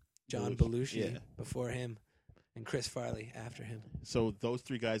as John Belushi, Belushi yeah. before him and Chris Farley after him. So those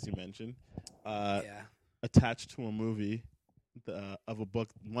three guys you mentioned, Yeah. attached to a movie of a book,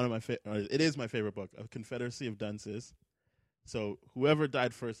 it is my favorite book, A Confederacy of Dunces. So whoever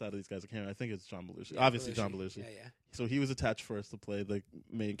died first out of these guys, I think it's John Belushi. Yeah, Obviously John Belushi. Yeah. So he was attached first to play the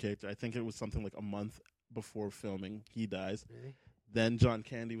main character. I think it was something like a month before filming, he dies. Really? Then John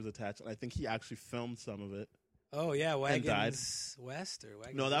Candy was attached, and I think he actually filmed some of it. Oh yeah, And died. Wagons West or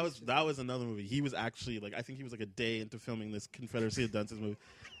Wagons No, East? that was another movie. He was actually I think he was like a day into filming this Confederacy of Dunces movie,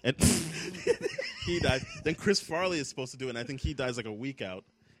 and he died. Then Chris Farley is supposed to do it, and I think he dies like a week out.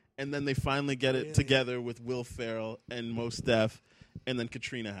 And then they finally get it together with Will Ferrell and Mos Def, and then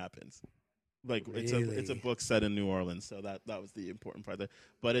Katrina happens. Like it's a book set in New Orleans, so that was the important part there.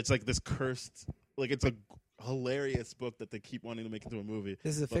 But it's like this cursed, it's a hilarious book that they keep wanting to make into a movie.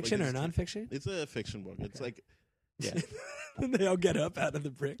 This is a But, fiction or it's- nonfiction? It's a fiction book. It's yeah. And they all get up out of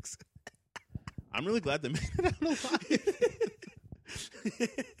the bricks. I'm really glad they made it out alive.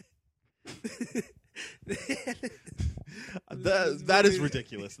 that is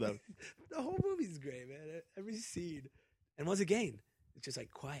ridiculous, though. The whole movie's great, man. Every scene, and once again, it's just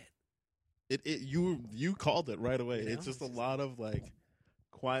like quiet. You called it right away. You know? It's just a lot of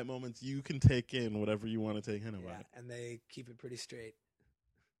quiet moments you can take in whatever you want to take in about Yeah, it. and they keep it pretty straight.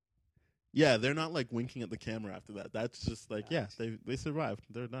 Yeah, they're not winking at the camera after that. That's just they survived.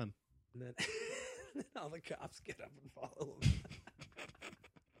 They're done. And then, all the cops get up and follow them.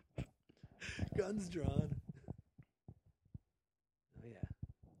 Guns drawn. Oh yeah.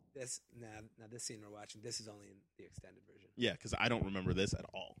 This scene we're watching. This is only in the extended version. Yeah, because I don't remember this at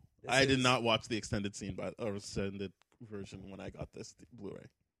all. This I did is- not watch the extended scene or extended version when I got this Blu-ray.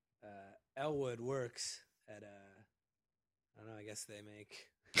 Elwood works at I don't know. I guess they make.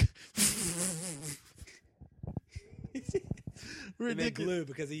 They make glue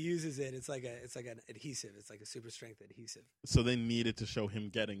because he uses it. It's like an adhesive. It's like a super strength adhesive. So they needed to show him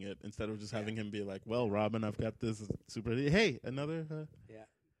getting it instead of just having him be like, "Well, Robin, I've got this super. Hey, another." Yeah,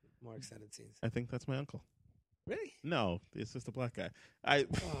 more extended scenes. I think that's my uncle. Really? No, it's just a black guy.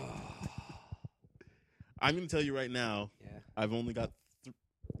 I'm going to tell you right now. Yeah. I've only got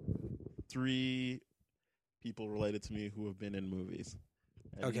 3 people related to me who have been in movies.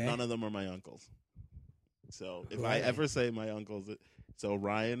 And Okay. None of them are my uncles. So if Who I are they? ever say my uncles, so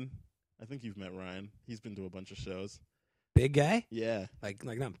Ryan, I think you've met Ryan. He's been to a bunch of shows. Big guy, Yeah, like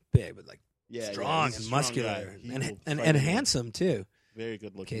not big, but like yeah, strong he's a and strong muscular guy. He will and fight and anyone. handsome too. Very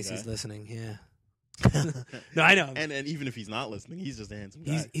good In looking case guy. he's listening, yeah. No, I know. and even if he's not listening, he's just a handsome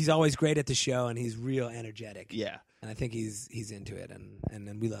guy. He's always great at the show, and he's real energetic. Yeah. And I think he's into it,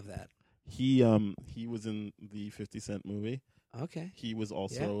 and we love that. He was in the 50 Cent movie. Okay. He was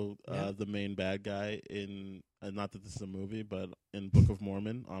also Yeah. the main bad guy in not that this is a movie, but in Book of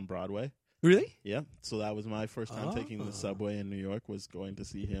Mormon on Broadway. Really? Yeah, so that was my first time taking Oh. the subway in New York. Was going to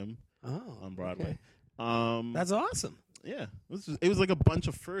see him Oh, on Broadway. okay. That's awesome. Yeah, it was like a bunch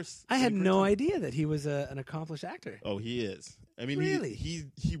of firsts. I had Pretty no first- idea that he was an accomplished actor. Oh, he is. I mean, Really? he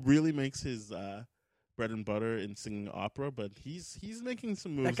really makes his bread and butter in singing opera, but he's making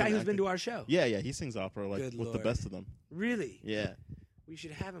some moves. That guy in who's been acting. to our show. Yeah, he sings opera Good with the Lord. best of them. Really? Yeah. We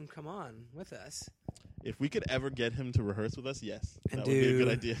should have him come on with us If we could ever get him to rehearse with us, yes, and that would be a good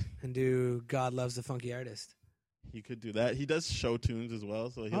idea. And do God Loves the Funky Artist. He could do that. He does show tunes as well,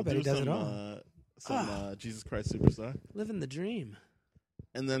 so he'll bet do he does some it all. Jesus Christ Superstar. Living the dream.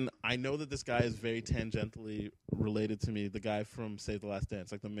 And then I know that this guy is very tangentially related to me, the guy from Save the Last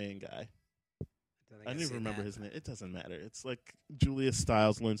Dance, like the main guy. I don't even remember his name. It doesn't matter. It's like Julia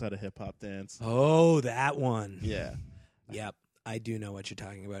Stiles learns how to hip-hop dance. Oh, that one. Yeah. Yep. I do know what you're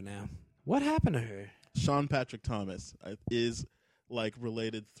talking about now. What happened to her? Sean Patrick Thomas is like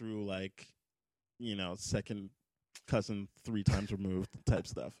related through like, second cousin 3 times removed type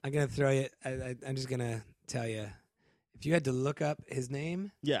stuff. I'm going to throw you. I'm just going to tell you. If you had to look up his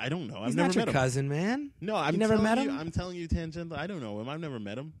name. Yeah, I don't know. He's I've never not your met him. cousin, man. No, I've never met him. I'm telling you tangential. I don't know him. I've never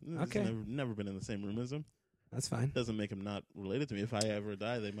met him. Okay. Never been in the same room as him. That's fine. Doesn't make him not related to me. If I ever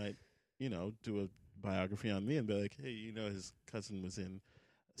die, they might, do a biography on me and be like, hey, his cousin was in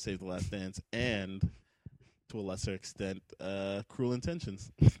Save the Last Dance and, to a lesser extent, Cruel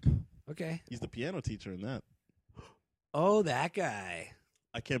Intentions. Okay. He's the piano teacher in that. Oh, that guy.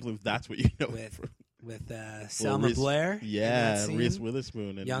 I can't believe that's what you know with Selma Blair. Yeah, Reese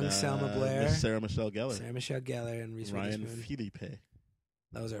Witherspoon and young Selma Blair, Sarah Michelle Gellar, and Reese Ryan Witherspoon. Philippe.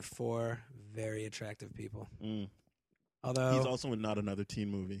 Those are 4 very attractive people. Mm. Although he's also in Not Another Teen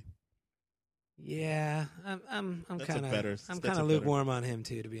Movie. Yeah, I'm kind of lukewarm on him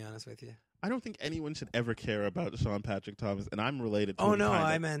too, to be honest with you. I don't think anyone should ever care about Sean Patrick Thomas, and I'm related to him. Oh no,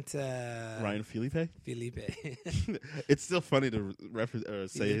 I meant Ryan Philippe. Felipe. It's still funny to reference or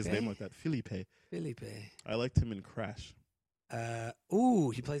say his name like that. Felipe. I liked him in Crash.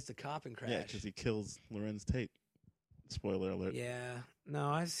 He plays the cop in Crash. Yeah, because he kills Lorenz Tate. Spoiler alert. Yeah, no,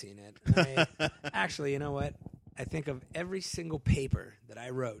 I've seen it. Actually, you know what? I think of every single paper that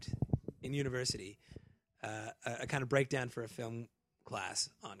I wrote in university, a kind of breakdown for a film class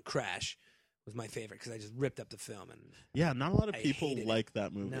on Crash was my favorite because I just ripped up the film. And yeah, not a lot of people like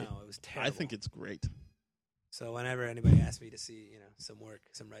that movie. No, it was terrible. I think it's great. So whenever anybody asks me to see, some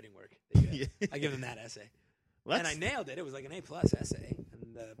writing work, I give them that essay. And I nailed it. It was like an A+ essay.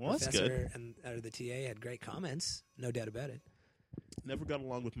 And the professor and the TA had great comments, no doubt about it. Never got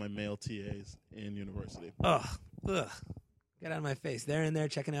along with my male TAs in university. Ugh. Get out of my face. They're in there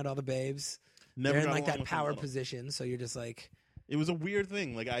checking out all the babes. Never They're in got like along that with power them at all. position, so you're just like... It was a weird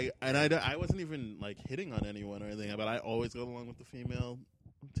thing. Like I wasn't even like hitting on anyone or anything, but I always got along with the female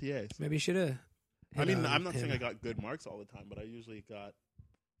TAs. Maybe you should have. I'm not saying I got good marks all the time, but I usually got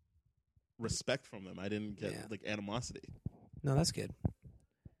respect from them. I didn't get like animosity. No, that's good.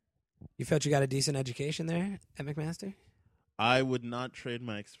 You felt you got a decent education there at McMaster? I would not trade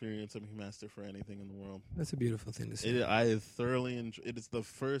my experience at McMaster for anything in the world. That's a beautiful thing to say. I thoroughly enjoy. It is the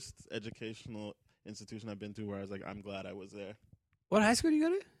first educational institution I've been to where I was like, I'm glad I was there. What high school do you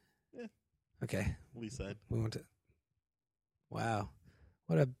go to? Yeah. Okay. Leaside. We went to. Wow.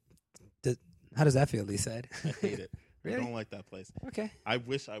 How does that feel, Leaside? I hate it. Really? I don't like that place. Okay. I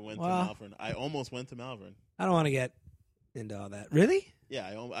wish I went to Malvern. I almost went to Malvern. I don't want to get into all that. Really?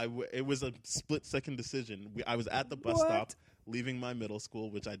 Yeah. It was a split-second decision. I was at the bus stop leaving my middle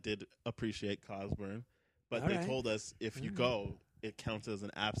school, which I did appreciate, Cosburn. But they told us if you go, it counts as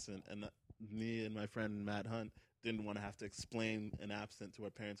an absent. And me and my friend Matt Hunt didn't want to have to explain an absent to our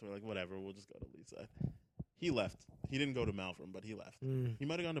parents. We're like, whatever, we'll just go to Leaside. He left. He didn't go to Malvern, but he left. He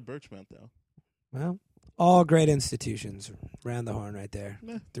might have gone to Birchmount, though. Well, all great institutions. Round the horn right there.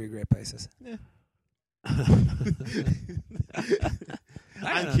 3 great places. Yeah.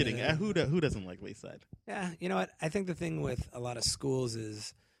 I'm kidding. Who doesn't like Leaside? Yeah, you know what? I think the thing with a lot of schools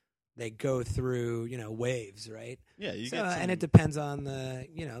is they go through, waves, right? Yeah, and it depends on the,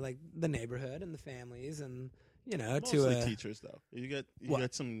 like the neighborhood and the families and, mostly teachers though. You get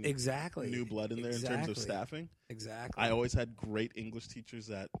some new blood in there in terms of staffing. Exactly. I always had great English teachers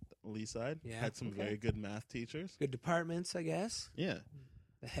at Leaside. Yeah, had some very good math teachers. Good departments, I guess. Yeah.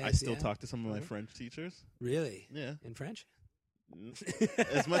 The heads, I still talk to some of my French teachers. Really? Yeah. In French?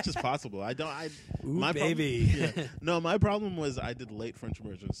 As much as possible. My baby. No, my problem was I did late French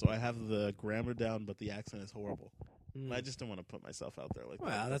immersion, so I have the grammar down, but the accent is horrible. I just don't want to put myself out there like that.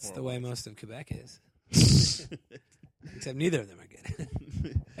 Well, that's the way most of Quebec is. Except neither of them are good.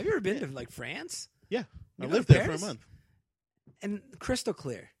 Have you ever been to like France? Yeah, I lived there for a month. And crystal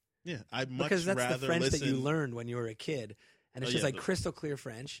clear. Yeah, because that's the French that you learned when you were a kid, and it's just like crystal clear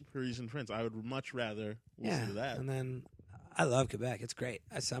French. Parisian French. I would much rather listen to that. And then I love Quebec. It's great.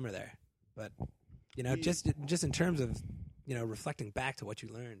 I summer there, but just in terms of reflecting back to what you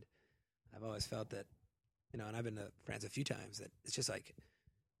learned, I've always felt that and I've been to France a few times, that it's just like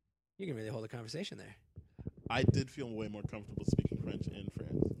you can really hold a conversation there. I did feel way more comfortable speaking French in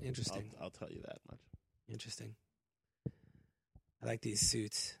France. Interesting. I'll tell you that much. Interesting. I like these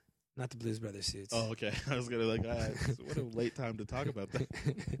suits. Not the Blues Brothers suits. Oh, okay. I was gonna what a late time to talk about that.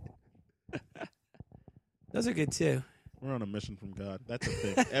 Those are good too. We're on a mission from God. That's a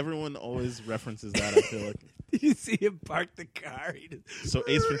thing. Everyone always references that. I feel like. Did you see him park the car? So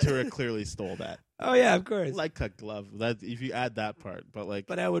Ace Ventura clearly stole that. Oh yeah, of course. Like a glove. That if you add that part,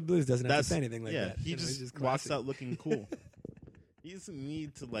 but Elwood Blues doesn't have to say anything like that. He You know, just he's walks classy. out looking cool. He doesn't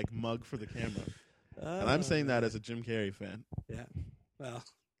need to mug for the camera. And I'm saying that as a Jim Carrey fan. Yeah. Well,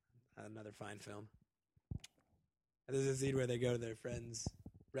 another fine film. There's a scene where they go to their friend's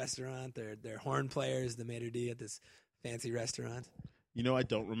restaurant. They're horn players, the maitre d' at this fancy restaurant. You know, I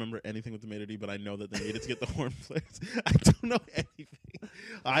don't remember anything with the maitre d', but I know that they needed to get the horn players. I don't know anything.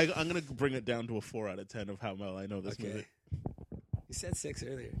 I'm going to bring it down to a 4 out of 10 of how well I know this movie. You said 6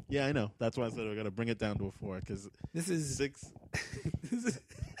 earlier. Yeah, I know. That's why I said we're going to bring it down to a 4 because This is 6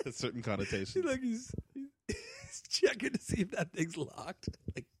 has certain connotations. Like he's checking to see if that thing's locked.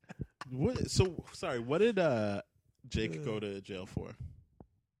 Like, What? So sorry. What did Jake go to jail for?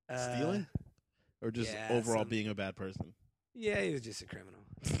 Stealing, or just overall being a bad person? Yeah, he was just a criminal.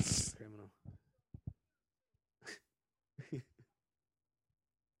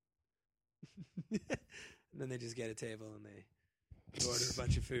 And then they just get a table and they order a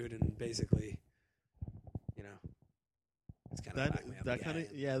bunch of food and basically, you know, it's kind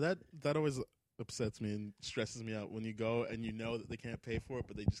of that always upsets me and stresses me out when you go and you know that they can't pay for it,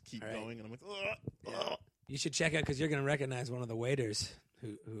 but they just keep going, and I'm like, ugh. You should check out because you're going to recognize one of the waiters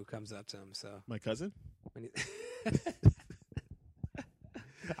who comes up to him. So My cousin. when you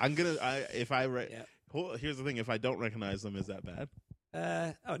I'm gonna. Here's the thing: if I don't recognize them, is that bad?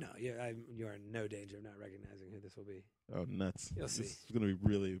 oh no, you are in no danger of not recognizing who this will be. Oh, nuts! You'll see. This is gonna be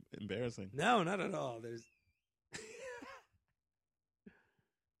really embarrassing. No, not at all. There's.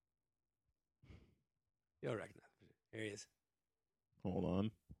 You'll recognize him. Here he is. Hold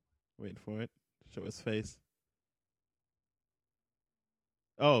on, wait for it. Show his face.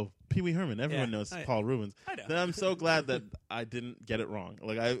 Oh, Pee Wee Herman. Everyone knows Paul Rubens. I know. Then I'm so glad that I didn't get it wrong.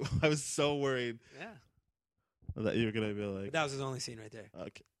 Like I was so worried. Yeah. That you were gonna be like, But that was his only scene right there.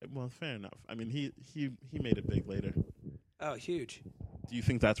 okay, well, fair enough. I mean, he made it big later. Oh, huge. Do you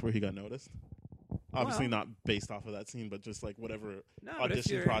think that's where he got noticed? Obviously Well, not based off of that scene, but just like whatever No, but if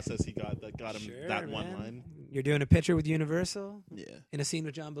audition you're- process he got that got him Sure, that one man. line. You're doing a picture with Universal Yeah. in a scene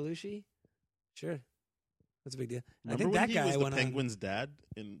with John Belushi? Sure. That's a big deal. Remember I think when that he guy was the went Penguin's dad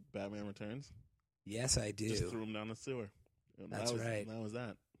in Batman Returns? Yes, I do. Just threw him down the sewer. And That's right. That was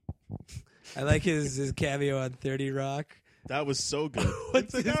that. I like his cameo on 30 Rock. That was so good.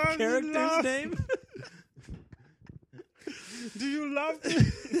 What's It's his like, "I'm in character's love." name? Do you love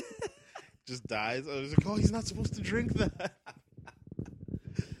me? Just dies. I was like, oh, he's not supposed to drink that.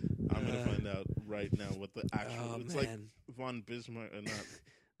 I'm gonna find out right now what the actual. Oh, it's man. like Von Bismarck or not.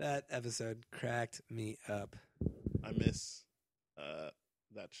 That episode cracked me up. I miss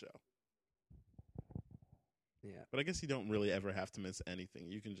that show. Yeah. But I guess you don't really ever have to miss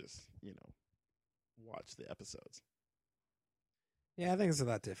anything. You can just, watch the episodes. Yeah, I think it's a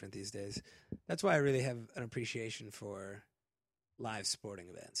lot different these days. That's why I really have an appreciation for live sporting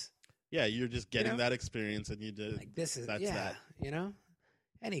events. Yeah, you're just getting know? that experience, and you did. Like this is That's that.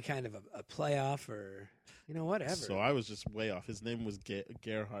 any kind of a playoff or whatever. So I was just way off. His name was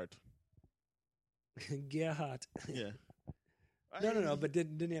Gerhardt. Gerhardt. Yeah. No. But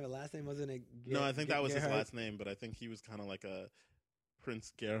didn't he have a last name? Wasn't it? No, I think that was his Gerhardt? last name, but I think he was kind of like a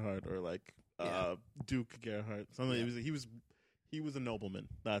Prince Gerhardt or like Yeah. Duke Gerhardt. Something. Yeah. He was a nobleman.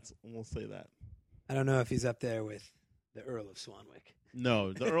 We'll say that. I don't know if he's up there with the Earl of Swanwick.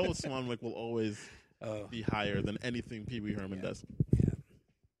 No, the Earl of Swanwick will always Oh, be higher than anything Pee Wee Herman Yeah. does. yeah.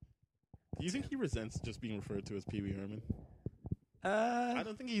 Do you think he resents just being referred to as Pee Wee Herman? I I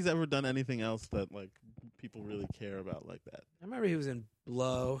don't think he's ever done anything else that like people really care about like that. remember he was in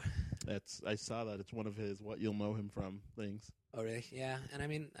Blow. I saw that. It's one of his "What You'll Know Him From" things. Oh, really? Yeah. And I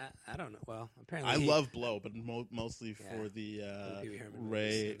mean, I don't know. Well, apparently I he- love Blow, but mostly Yeah. for the Pee Wee Herman Ray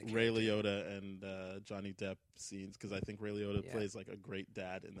movies and the Ray character. Liotta and Johnny Depp scenes because I think Ray Liotta Yeah. plays like a great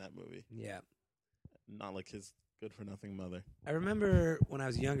dad in that movie, Yeah. not like his good for nothing mother. I remember when I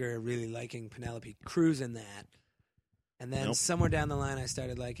was younger really liking Penelope Cruz in that. And then Nope. somewhere down the line, I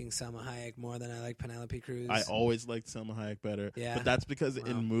started liking Salma Hayek more than I like Penelope Cruz. I always liked Selma Hayek better, Yeah. but that's because Wow.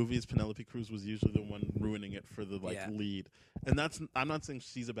 in movies Penelope Cruz was usually the one ruining it for the Yeah. lead, and I'm not saying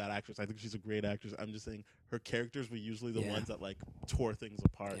she's a bad actress. I think she's a great actress. I'm just saying her characters were usually the Yeah. ones that like tore things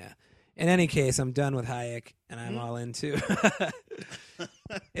apart. Yeah. In any case, I'm done with Hayek, and I'm all into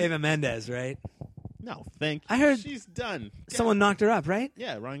Eva Mendes, right? No, thank you. I heard she's done. Someone knocked her up, right?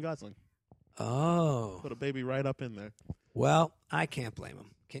 Yeah, Ryan Gosling. Oh. Put a baby right up in there. Well, I can't blame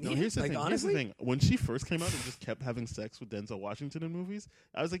him. Can No, you? here's the thing. Honestly? Here's the thing. When she first came out and just kept having sex with Denzel Washington in movies,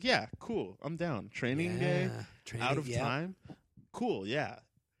 I was like, yeah, cool. I'm down. Training Day, Out of Time. Cool, yeah.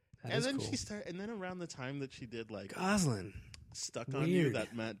 That and is then cool. she started, and then around the time that she did like Gosling. Stuck on You, Weird.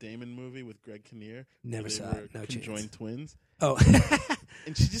 that Matt Damon movie with Greg Kinnear. Never where they saw were it. No conjoined chance. twins. Oh.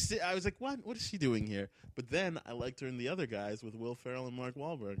 And she just, I was like, what? What is she doing here? But then I liked her in The Other Guys with Will Ferrell and Mark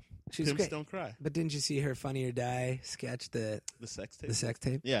Wahlberg. She's Pimps great. Don't Cry. But didn't you see her Funny or Die sketch, the sex tape. the sex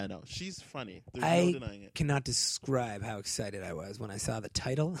tape? Yeah, no, she's funny. There's I no denying it. cannot describe how excited I was when I saw the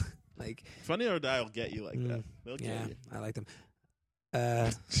title. Like, Funny or Die will get you like that. They'll get yeah, you. I like them.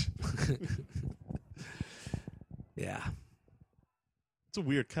 Yeah, It's a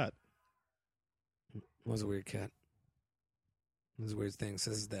weird cut. it was a weird cut. It was a weird thing. So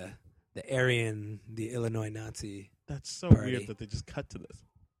this is the Aryan, the Illinois Nazi. That's so Party. weird that they just cut to this.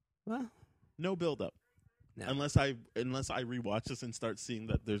 Well, No build up. no. Unless I rewatch this and start seeing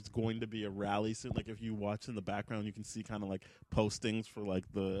that there's going to be a rally soon. Like if you watch in the background, you can see kind of like postings for like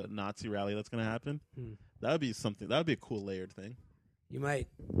the Nazi rally that's going to happen. That would be something. That would be a cool layered thing. You might.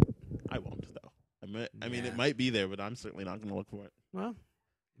 I won't though. I mean, Yeah. it might be there, but I'm certainly not going to look for it. Well,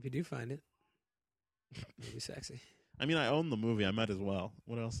 if you do find it, it'll be sexy. I mean, I own the movie. I might as well.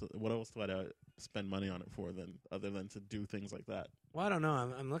 What else? What else do I spend money on it for other than to do things like that? Well, I don't know.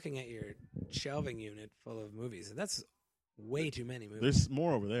 I'm looking at your shelving unit full of movies. That's way too many movies. There's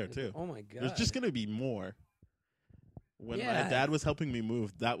more over there too. Oh my god. There's just going to be more. When Yeah. my dad was helping me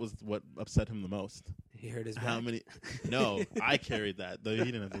move, that was what upset him the most. He hurt his How back. many? No, I carried that. He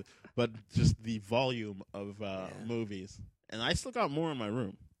didn't have to. But just the volume of movies, and I still got more in my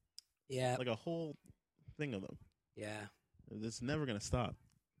room, Yeah. like a whole thing of them. Yeah. It's never going to stop.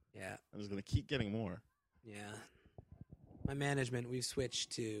 Yeah. I'm just going to keep getting more. Yeah. My management, we've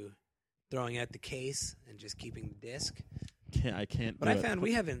switched to throwing out the case and just keeping the disc. I can't. But do I it. found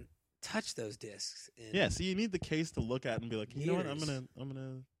we haven't touched those discs. Yeah, so you need the case to look at and be like, you know what? I'm Years.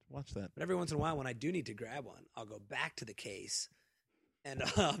 gonna watch that. But every once in a while, when I do need to grab one, I'll go back to the case, and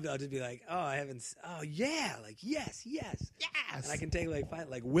I'll just be like, "Oh, I haven't. Oh, yeah, like yes, yes, Yes. And I can take like five,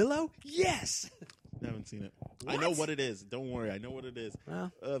 like Willow, yes. I haven't seen it. I know what it is. Don't worry. I know what it is.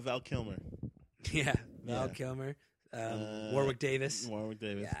 Well, Val Kilmer. yeah, Val Yeah. Kilmer, Warwick Davis. Warwick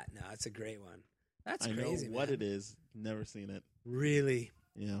Davis. Yeah, no, it's a great one. That's I crazy. know what man. it is. Never seen it. Really?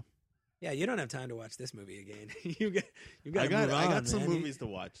 Yeah. Yeah, you don't have time to watch this movie again. you got I to move on. got man. some movies to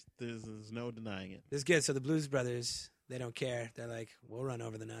watch. There's no denying it. This is good. So the Blues Brothers, they don't care. They're like, we'll run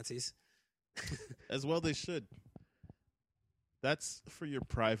over the Nazis. As well, they should. That's for your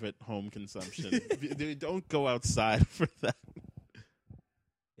private home consumption. Don't go outside for that.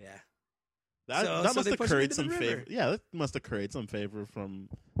 Yeah. That So must they have push them created into some the favor. river. Yeah, that must have created some favor from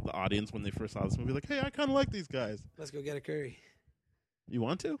the audience when they first saw this movie. Like, hey, I kind of like these guys. Let's go get a curry. You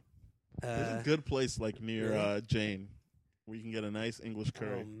want to? There's a good place like near really? Jane where you can get a nice English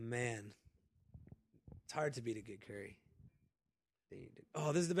curry. Oh, man. It's hard to beat a good curry.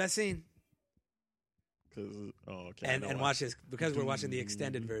 Oh, this is the best scene. Okay. And watch this. Because we're watching the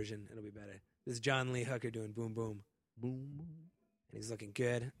extended version, it'll be better. This is John Lee Hooker doing Boom Boom. Boom. And he's looking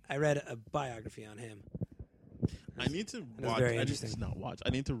good. I read a biography on him. I need to was watch. very I need interesting. to not watch. I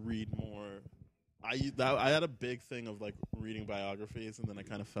need to read more. I had a big thing of like reading biographies, and then I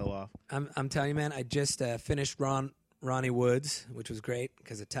kind of fell off. I'm telling you, man, I just finished Ronnie Woods, which was great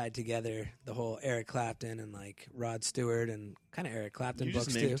because it tied together the whole Eric Clapton and like Rod Stewart and kind of Eric Clapton You books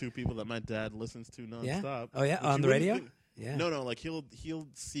just named too. 2 people that my dad listens to nonstop. Yeah. Oh yeah, which on you the wouldn't radio. think- Yeah. No, like he'll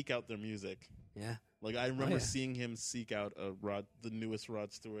seek out their music. Yeah. Like I remember yeah. seeing him seek out the newest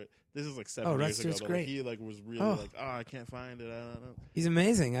Rod Stewart. This is like 7 Oh, Rod years Stewart's ago. great. He like was really Oh. like, I can't find it. I don't know. He's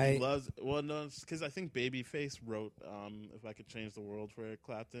amazing. He loves. Well, no, because I think Babyface wrote "If I Could Change the World" for Eric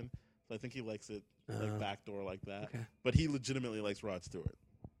Clapton. So I think he likes it like backdoor like that. Okay. But he legitimately likes Rod Stewart.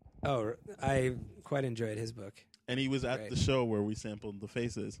 Oh, I quite enjoyed his book. And he was at Great. the show where we sampled the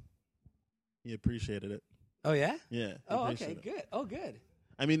faces. He appreciated it. Oh yeah. Yeah. he Oh okay, appreciated it. good. Oh good.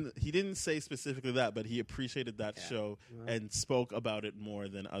 I mean, he didn't say specifically that, but he appreciated that Yeah. show Well. and spoke about it more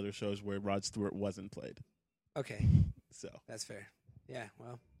than other shows where Rod Stewart wasn't played. Okay, So that's fair. Yeah.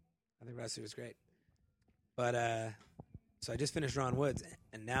 Well, I think Rod Stewart was great. But so I just finished Ron Woods,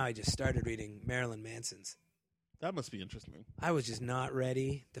 and now I just started reading Marilyn Manson's. that must be interesting. I was just not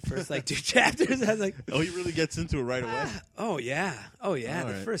ready. The first like 2 chapters, I was like, Oh, he really gets into it right away. oh yeah, oh yeah. All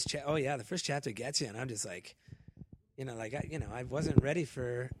The right. first chapter gets you, and I'm just like, I wasn't ready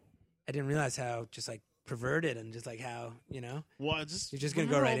for. I didn't realize how just like perverted and just like how, you know. Well, I just You're just gonna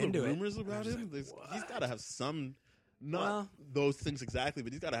go remember right all the into it. rumors about I'm him. just like, He's got to have some, not Well- those things exactly,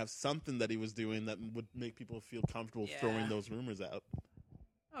 but he's got to have something that he was doing that would make people feel comfortable Yeah. throwing those rumors out.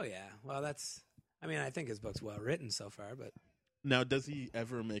 Oh yeah. Well, I think his book's well written so far, but Now, does he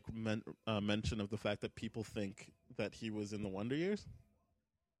ever make mention of the fact that people think that he was in the Wonder Years?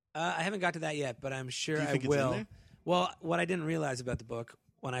 I haven't got to that yet, but I'm sure Do you I think it's in will. there? Well, what I didn't realize about the book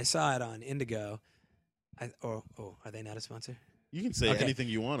when I saw it on Indigo, are they not a sponsor? You can say Okay. anything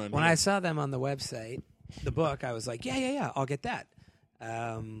you want on When here. I saw them on the website, the book, I was like, yeah, I'll get that.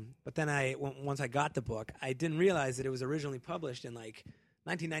 But then once I got the book, I didn't realize that it was originally published in like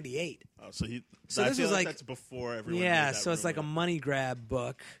 1998. Oh, so So I this feel was like like- that's before everyone. Yeah, made that so it's like a rumor. money grab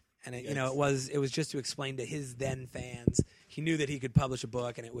book, and it was just to explain to his then fans. He knew that he could publish a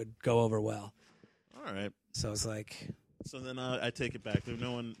book and it would go over well. All right. So it's like, So then I take it back. There's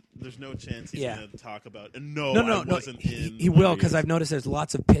no chance he's Yeah. going to talk about. And no, no, I wasn't in. he Wonder will, because Years. I've noticed there's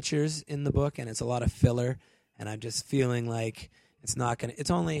lots of pictures in the book and it's a lot of filler, and I'm just feeling like it's not gonna.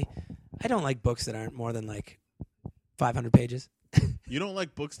 It's only. I don't like books that aren't more than like 500 pages. You don't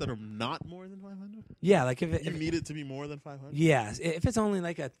like books that are not more than 500. Yeah, like if You need it to be more than 500. yeah, if it's only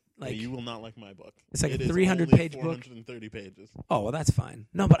like a like. You will not like my book. It's like a It is 300-page only book. 430 pages. Oh well, that's fine.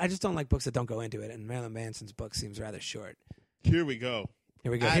 No, but I just don't like books that don't go into it, and Marilyn Manson's book seems rather short. Here we go.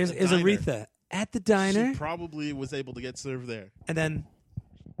 Here we go. At Here's the here's diner. Aretha at the diner, She probably was able to get served there. and then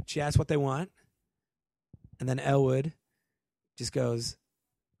she asks what they want, and then Elwood just goes,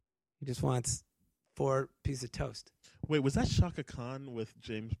 he just wants 4 pieces of toast. Wait, was that Shaka Khan with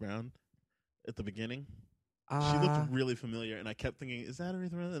James Brown at the beginning? She Uh, looked really familiar, and I kept thinking, "Is that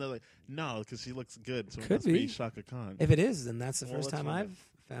Aretha?" And I was like, "No, because she looks good, so it Could must be. be Shaka Khan." If it is, then that's the Well, first let's time find I've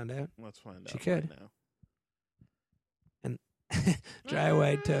found out. Let's find She out could. right now. Dry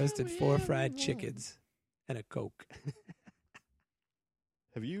white toast and 4 fried chickens and a Coke.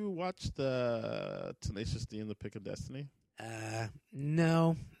 Have you watched Tenacious D and the Pick of Destiny?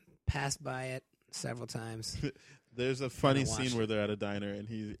 No, passed by it several times. There's a funny watched scene it. where they're at a diner and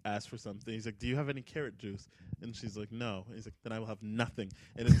he asks for something. He's like, "Do you have any carrot juice?" And she's like, "No." And he's like, "Then I will have nothing."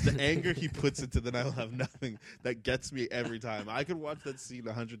 And it's the anger he puts into "then I will have nothing" that gets me every time. I could watch that scene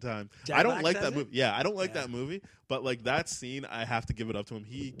 100 times. Jack I don't Black like does that it? movie. Yeah, I don't like Yeah. that movie. But like that scene, I have to give it up to him.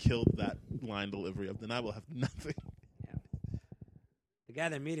 He killed that line delivery of "then I will have nothing." The guy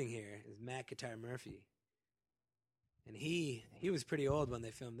they're meeting here is Matt Guitar Murphy, and he was pretty old when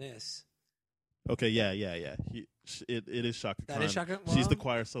they filmed this. Okay, yeah. It is Shaka Khan. That is Shaka- She's the well-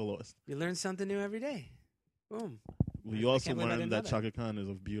 choir soloist. You learn something new every day. Boom. We I also can't believe I learned didn't know that that. Shaka Khan is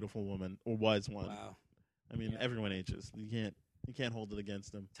a beautiful woman, or was one. Wow. I mean, Yeah. everyone ages. You can't hold it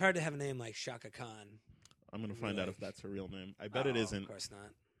against them. It's hard to have a name like Shaka Khan. I'm gonna find out if Like- that's her real name. I bet it Oh, isn't. Of course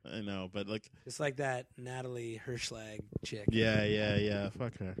not. I know, but like, Just like that Natalie Hirschlag chick. yeah.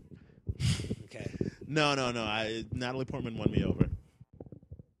 Fuck her. Okay. No. Natalie Portman won me over,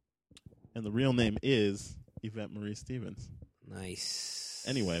 and the real name is Yvette Marie Stevens. Nice.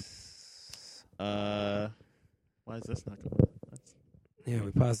 Anyway. Why is this not going? Yeah,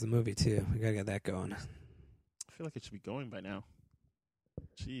 we paused the movie too. We gotta get that going. I feel like it should be going by now.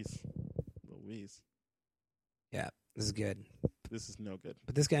 Jeez, Louise, Yeah, this is good. this is no good.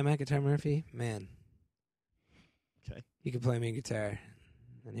 But this guy, Matt Guitar Murphy, man, Okay. he could play me guitar.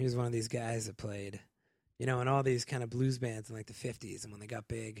 And he was one of these guys that played, in all these kind of blues bands in like the 50s. And when they got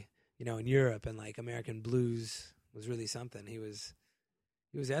big, in Europe, and like American blues was really something. He was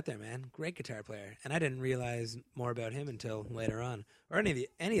out there, man. Great guitar player. And I didn't realize more about him until later on, or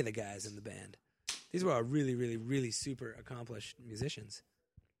any of the guys in the band. These were all really, really, really super accomplished musicians.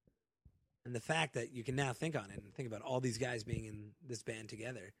 And the fact that you can now think on it and think about all these guys being in this band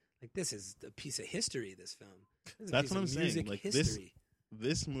together, like this is a piece of history. This film. This is a That's piece what of I'm saying. music Like, history.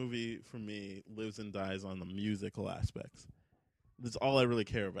 This movie for me lives and dies on the musical aspects. That's all I really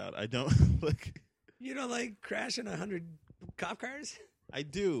care about. I don't like. You don't like crashing 100 cop cars? I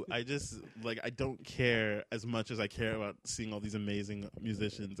do. I just I don't care as much as I care about seeing all these amazing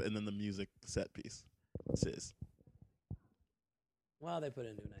musicians and then the music set piece. This is. Well, they put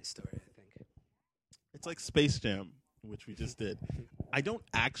into a nice story, I think. It's like Space Jam, which we just did. I don't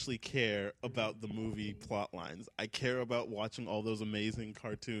actually care about the movie plot lines. I care about watching all those amazing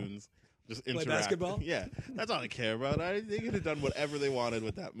cartoons just Play interact. basketball? Yeah, that's all I care about. They could have done whatever they wanted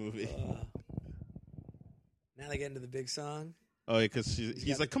with that movie. Now they get into the big song. Oh, yeah, because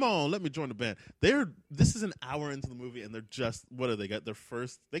he's like, "Come on, let me join the band." This is an hour into the movie, and they're just what do they got?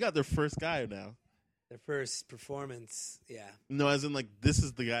 They got their first guy now. Their first performance, yeah. No, as in like this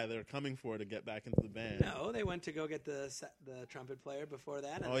is the guy they're coming for to get back into the band. No, they went to go get the trumpet player before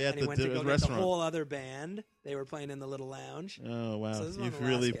that. And Oh, yeah, then he the went to go restaurant. get the whole other band. They were playing in the little lounge. Oh wow, So this is one of you've the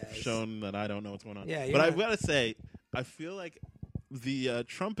really last guys. shown that I don't know what's going on. Yeah, but I've got to say, I feel like the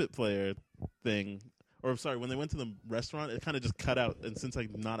trumpet player thing, or sorry, when they went to the restaurant, it kind of just cut out. And since I'm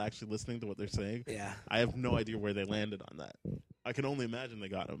not actually listening to what they're saying, Yeah. I have no idea where they landed on that. I can only imagine they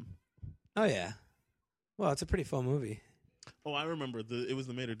got him. Oh, yeah. Well, it's a pretty full movie. Oh, I remember. It was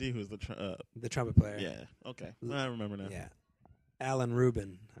the Mater D who was the The trumpet player. yeah. Okay, I remember now. Yeah. Alan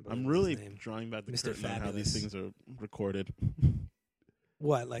Rubin. I believe I'm is really his name. drawing back the Mr. curtain on how these Fabulous. things are recorded.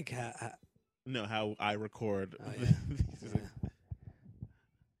 What? Like, No, how I record. Oh, yeah. Yeah.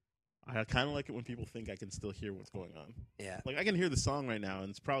 I kind of like it when people think I can still hear what's going on. Yeah. Like, I can hear the song right now, and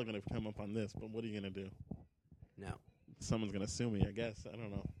it's probably going to come up on this, but what are you going to do? No. Someone's going to sue me, I guess. I don't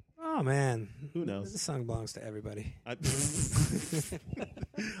know. Oh, man. Who knows? This song belongs to everybody.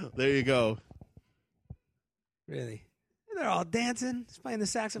 There you go. Really. They're all dancing. He's playing the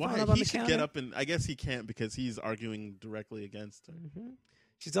saxophone Why? up on He the should counter. get up and... I guess he can't because he's arguing directly against her.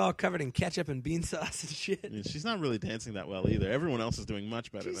 She's all covered in ketchup and bean sauce and shit. I mean, she's not really dancing that well either. Everyone else is doing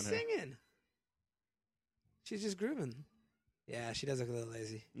much better She's than her. singing. She's just grooving. Yeah, she does look a little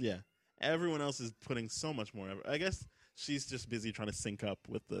lazy. Yeah. Everyone else is putting so much more effort. I guess she's just busy trying to sync up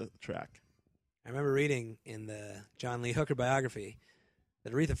with the track. I remember reading in the John Lee Hooker biography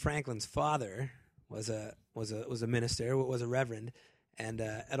that Aretha Franklin's father was a minister, was a reverend, and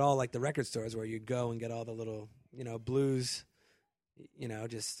at all like the record stores where you'd go and get all the little blues,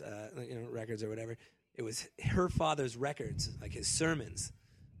 records or whatever. It was her father's records, like his sermons,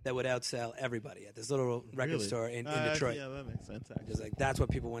 that would outsell everybody at this little record Really? store in Detroit. Yeah, that makes sense, actually. Just like that's what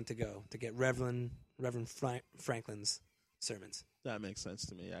people went to go to get Reverend Franklin's sermons. That makes sense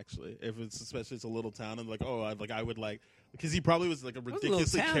to me, actually. If especially it's a little town and I would like because he probably was like a It was a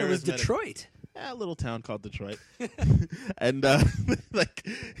ridiculously little town. charismatic. It was Detroit. Yeah, a little town called Detroit, and like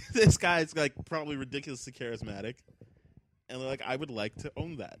this guy's like probably ridiculously charismatic, and like I would like to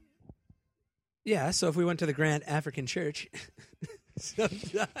own that. Yeah, so if we went to the Grand African Church,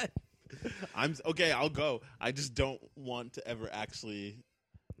 I'm okay. I'll go. I just don't want to ever actually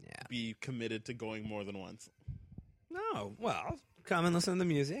yeah. be committed to going more than once. No, well, come and listen to the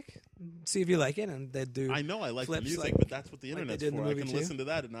music, see if you like it, and they do. I know I like the flips music, like- but that's what the like they internet's did in for. the I movie can too. listen to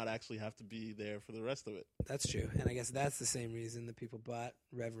that and not actually have to be there for the rest of it. That's true, and I guess that's the same reason that people bought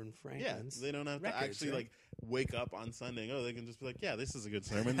Reverend Yeah, Franklin's. they don't have to records, actually right? like wake up on Sunday. Oh, they can just be like, "Yeah, this is a good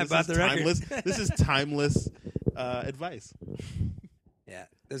sermon. I This bought is the record." timeless. This is timeless advice." Yeah,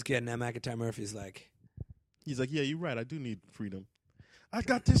 this kid now McIntyre Murphy's like, He's like, "Yeah, you're right. I do need freedom. I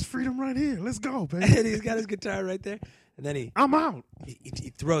got this freedom right here. Let's go, baby. and he's got his guitar right there, and then he I'm out.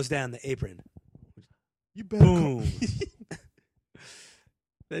 throws down the apron. You better Boom. go."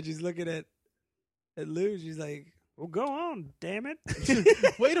 Then she's looking at Lou. She's like, "Well, go on, damn it."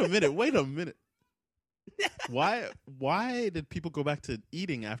 Wait a minute. Why did people go back to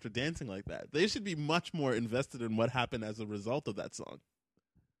eating after dancing like that? They should be much more invested in what happened as a result of that song.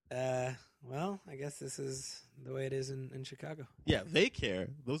 Well, I guess this is the way it is in Chicago. Yeah, they care.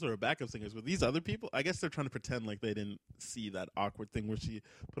 Those are our backup singers. But these other people, I guess they're trying to pretend like they didn't see that awkward thing where she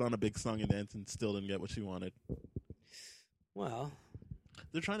put on a big song and dance and still didn't get what she wanted. Well,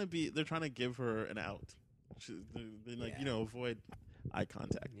 They're trying to give her an out. They're like, Yeah. avoid eye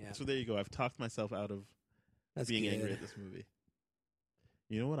contact. Yeah. So there you go. I've talked myself out of that's being good. angry at this movie.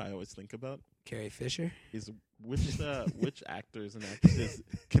 You know what I always think about Carrie Fisher. is which actors and actresses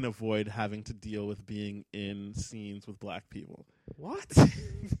can avoid having to deal with being in scenes with black people. What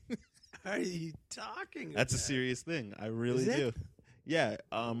are you talking That's a about? serious thing. I really Is it? do. Yeah.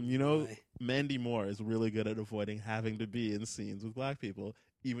 Why? Mandy Moore is really good at avoiding having to be in scenes with black people,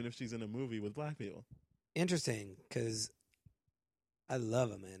 even if she's in a movie with black people. Interesting, because I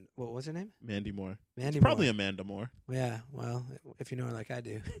love Amanda. What was her name? Mandy Moore. Mandy It's probably Moore. Amanda Moore. Yeah, well, if you know her like I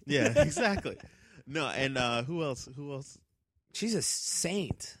do. Yeah, exactly. No, and who else? She's a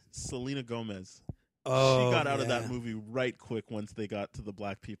saint. Selena Gomez. Oh, She got out of yeah. that movie right quick once they got to the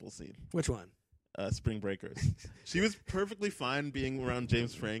black people scene. Which one? Spring Breakers. She was perfectly fine being around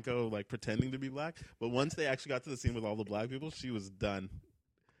James Franco, like pretending to be black. But once they actually got to the scene with all the black people, she was done.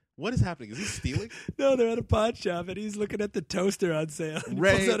 What is happening? Is he stealing? No, they're at a pawn shop, and he's looking at the toaster on sale. And he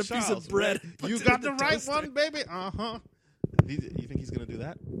Ray pulls out a Charles, piece of bread. Ray, puts you it got in the right toaster. one, baby. Uh-huh. You think he's going to do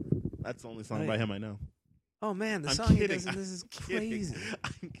that? That's the only song Oh, by yeah. him I know. Oh, man, the I'm song he kidding. does in this is I'm kidding. crazy.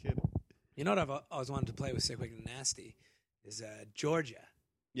 I'm kidding. You know what I've always wanted to play with Sick, Wicked, and Nasty is Georgia.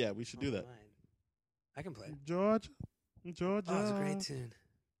 Yeah, we should do that. Online. I can play it. Georgia. Oh, it's a great tune.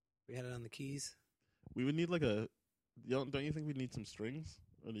 We had it on the keys. We would need like a. Don't you think we'd need some strings,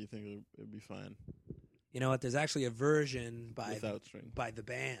 or do you think it'd be fine You know what? There's actually a version without strings? by the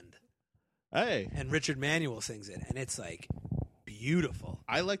band, Hey, and Richard Manuel sings it, and it's like beautiful.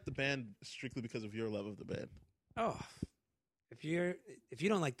 I like the band strictly because of your love of the band. Oh, if you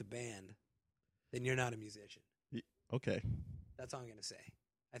don't like the band, then you're not a musician. Okay. That's all I'm gonna say.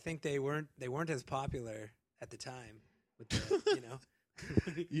 I think they weren't as popular at the time with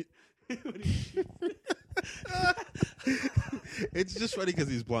the, It's just funny because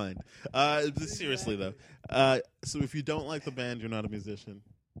he's blind. Seriously though, so if you don't like the band, you're not a musician.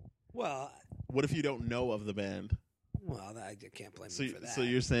 Well, What if you don't know of the band? I can't blame So, you for that. so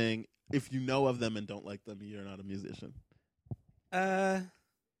you're saying if you know of them and don't like them, you're not a musician.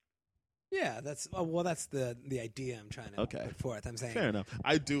 Yeah, that's the idea I'm trying to put forth. I'm saying Fair enough.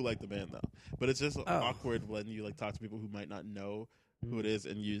 I do like the band though, but it's just awkward when you like talk to people who might not know who it is,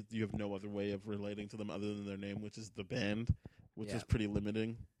 and you have no other way of relating to them other than their name, which is the band, which is pretty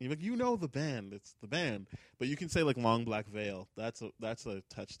limiting. You're like, the band, it's the band, but you can say like Long Black Veil. That's a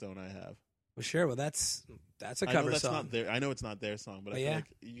touchstone I have. Well, sure. Well, that's a I know cover that's song. Not I know it's not their song, but I feel like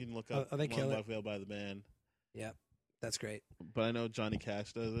you can look up they Long kill Black Veil by the band. Yep, that's great. But I know Johnny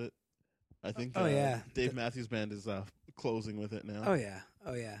Cash does it. I think Dave Matthews Band is closing with it now. Oh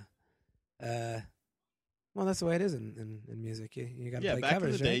yeah. Well, that's the way it is in music. You got to play back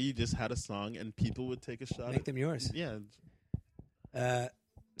covers, in the day, right? you just had a song and people would take a shot. Make them yours. Yeah.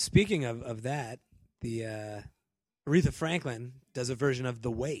 Speaking of that, the Aretha Franklin does a version of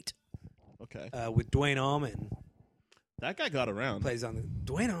 "The Weight." Okay. With Duane Allman. That guy got around. Plays on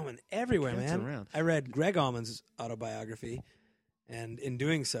Duane Allman everywhere, Gets man. around. I read Greg Allman's autobiography, and in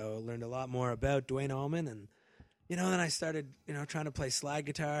doing so, learned a lot more about Duane Allman. And then I started trying to play slide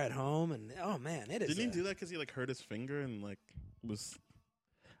guitar at home, and oh man, it is. Didn't he do that because he like hurt his finger and like was?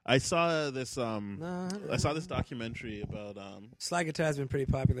 I saw this. I saw this documentary about slide guitar has been pretty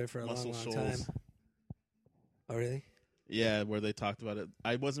popular for a Muscle long Shoals. time. Oh really? Yeah, where they talked about it.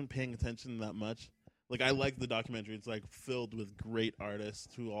 I wasn't paying attention that much. Like, I like the documentary. It's like filled with great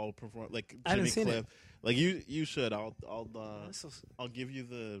artists who all perform. Like I haven't Jimmy seen Cliff. it. Like you should. I'll give you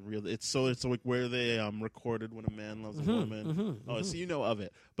the real. It's like where they recorded When a Man Loves a Woman. So you know of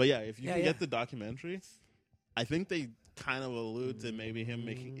it. But yeah, if you can get the documentary, I think they kind of allude to maybe him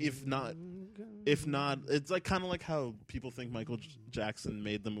making. If not, it's like kind of like how people think Michael Jackson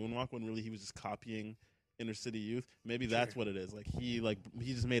made the moonwalk when really he was just copying Inner City Youth. Maybe that's what it is. Like he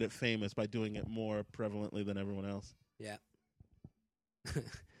just made it famous by doing it more prevalently than everyone else. Yeah.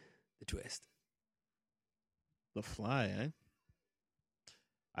 The twist. The Fly, eh?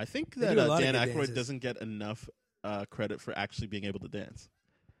 I think They that do a lot of Dan good Aykroyd dances. doesn't get enough credit for actually being able to dance.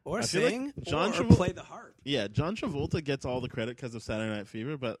 Or I feel like sing, John or Travolta- play the harp. Yeah, John Travolta gets all the credit because of Saturday Night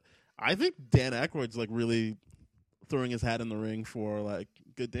Fever, but I think Dan Aykroyd's like really throwing his hat in the ring for like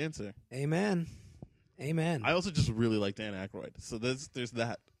good dancer. Amen. I also just really like Dan Aykroyd, so there's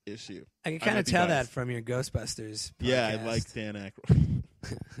that issue. I can kind might of be tell biased. that from your Ghostbusters podcast. Yeah, I like Dan Aykroyd.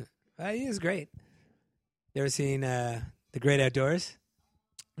 He is great. You ever seen The Great Outdoors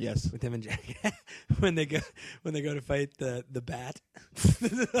Yes. with him and Jack? when they go to fight the bat.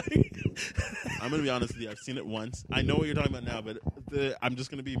 I'm gonna be honest with you. I've seen it once. I know what you're talking about now, but I'm just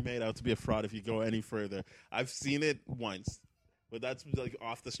gonna be made out to be a fraud if you go any further. I've seen it once, but that's like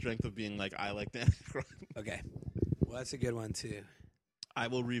off the strength of being like I like Dan Aykroyd. Okay. Well, that's a good one too. I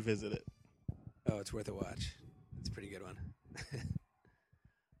will revisit it. Oh, it's worth a watch. It's a pretty good one.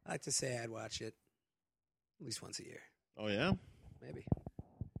 I like to say I'd watch it at least once a year, Oh yeah. maybe.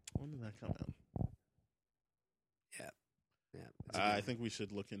 When did that come out? Yeah. That's a good I one. think we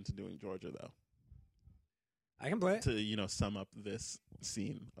should look into doing Georgia though I can play it. to sum up this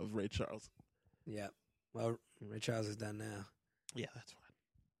scene of Ray Charles. Yeah. Well, Ray Charles is done now. Yeah, that's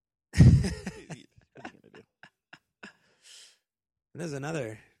fine. What are you gonna do? And there's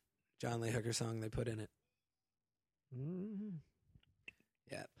another John Lee Hooker song they put in it.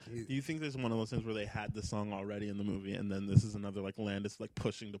 Yeah. Do you think there's one of those things where they had the song already in the movie, and then this is another like Landis like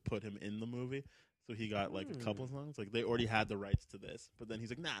pushing to put him in the movie, so he got like a couple of songs? Like they already had the rights to this, but then he's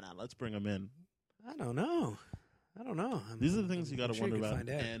like, nah, let's bring him in. I don't know. These are the things you got to sure you wonder could about, find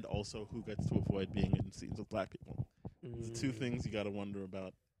out. and also who gets to avoid being in scenes with black people. The two things you got to wonder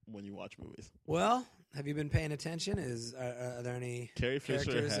about when you watch movies. Well, have you been paying attention? Are there any Carrie Fisher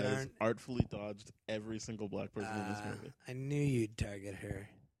characters that has aren't? artfully dodged every single black person in this movie. I knew you'd target her.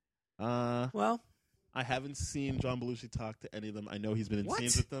 Well, I haven't seen John Belushi talk to any of them. I know he's been in What?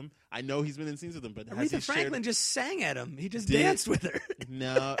 scenes with them. But has he Aretha Franklin shared? just sang at him. He just Did- danced with her.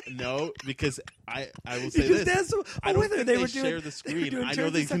 No, because I will He say just this. danced I don't with her. think They they were share doing. the They were screen. doing I know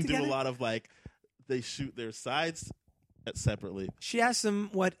turns they and stuff can do a together. lot of like they shoot their sides separately. She asked him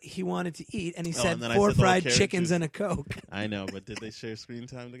what he wanted to eat, and he said and then I 4 said the fried carrot chickens juice. and a Coke. I know, but did they share screen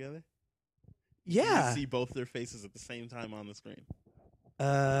time together? Yeah. You see both their faces at the same time on the screen.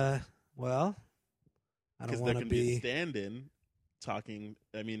 Well, I Because don't there want to can be a be. stand-in talking.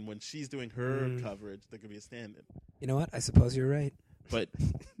 I mean, when she's doing her coverage, there could be a stand-in. You know what? I suppose you're right. But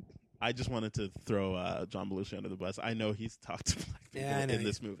I just wanted to throw John Belushi under the bus. I know he's talked to black people Yeah, I know in you-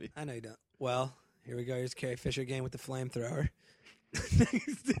 this movie. I know you don't. Well, here we go. Here's Carrie Fisher again with the flamethrower. Next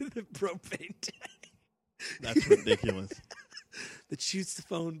to the propane tank That's ridiculous. that shoots the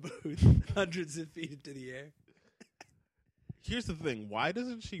phone booth hundreds of feet into the air. Here's the thing. Why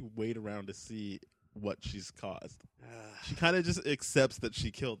doesn't she wait around to see what she's caused? She kind of just accepts that she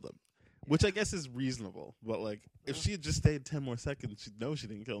killed them, which I guess is reasonable. But, like, if she had just stayed 10 more seconds, she'd know she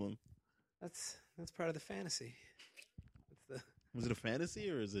didn't kill them. That's part of the fantasy. Was it a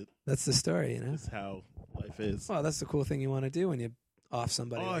fantasy or is it That's the story, you know. just how life is? Well, that's the cool thing you want to do when you off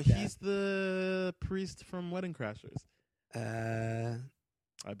somebody Oh, like he's the priest from Wedding Crashers. that.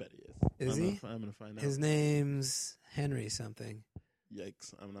 I bet he Is I'm he? I'm going to find out. His name's Henry something.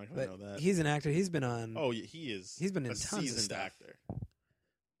 Yikes. I'm not going But to know that. he's an actor. He's been on. Oh, yeah, he is. He's been in a tons of seasoned stuff. actor.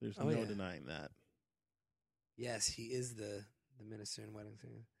 There's Oh, no yeah. denying that. Yes, he is the minister in Wedding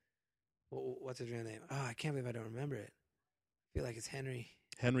Singer. What's his real name? Oh, I can't believe I don't remember it. I feel like it's Henry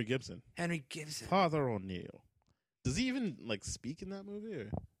Gibson. Henry Gibson. Father O'Neill. Does he even like speak in that movie?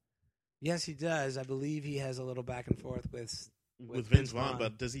 Or? Yes, he does. I believe he has a little back and forth with With Vince Vince Vaughn, Vaughn.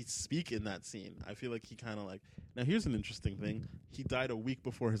 but does he speak in that scene? I feel like he kind of like. Now, here's an interesting thing. He died a week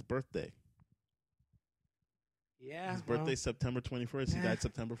before his birthday. Yeah. His well, birthday's September 21st. He yeah. died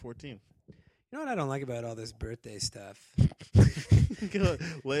September 14th. you know what I don't like about all this birthday stuff? Go,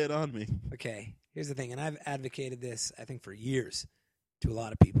 lay it on me. Okay, here's the thing, and I've advocated this, I think, for years to a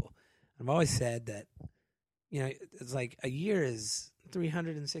lot of people. I've always said that, you know, it's like a year is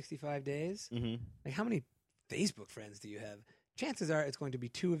 365 days. Mm-hmm. Like, how many Facebook friends do you have? Chances are it's going to be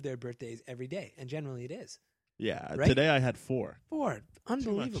 2 of their birthdays every day, and generally it is. Yeah, Right? today I had 4. 4.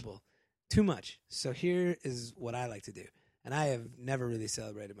 Unbelievable. Too much. So here is what I like to do. And I have never really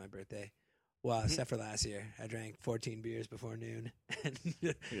celebrated my birthday. Well, except for last year. I drank 14 beers before noon. And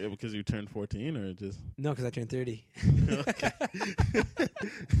Yeah, because you turned 14 or just. no, because I turned 30. Okay.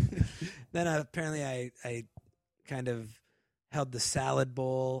 Then apparently I kind of held the salad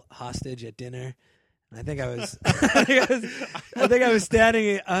bowl hostage at dinner. And I think I was I think I was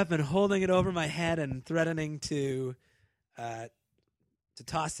standing up and holding it over my head and threatening to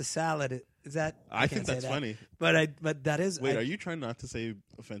toss the salad. Is that I can't think say that's that. funny. But that is Wait, are you trying not to say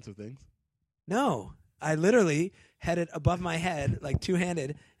offensive things? No, I literally had it above my head, like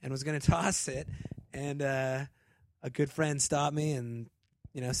two-handed, and was going to toss it. And a good friend stopped me and,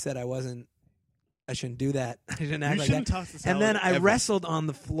 you know, said I shouldn't do that. I shouldn't act You like shouldn't that. toss the salad And then I ever. wrestled on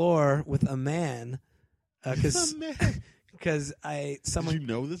the floor with a man because Oh, man. someone. Did you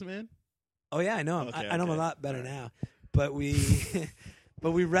know this man? Oh yeah, I know him. Okay, I know him a okay. lot better All right. now. But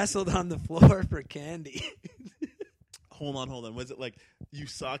we wrestled on the floor for candy. Hold on. Was it like you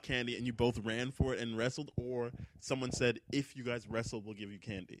saw candy and you both ran for it and wrestled, or someone said, if you guys wrestle, we'll give you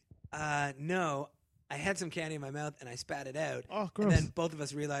candy? No, I had some candy in my mouth and I spat it out. Oh, And gross. then both of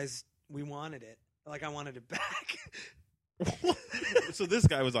us realized we wanted it. Like I wanted it back. So this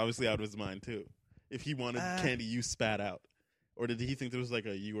guy was obviously out of his mind, too. If he wanted candy you spat out. Or did he think there was like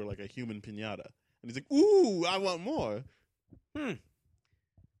you were like a human piñata? And he's like, ooh, I want more.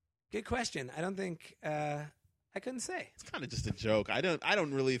 Good question. I don't think I couldn't say. It's kind of just a joke. I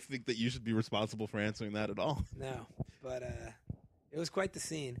don't really think that you should be responsible for answering that at all. No, but it was quite the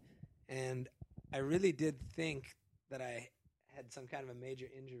scene, and I really did think that I had some kind of a major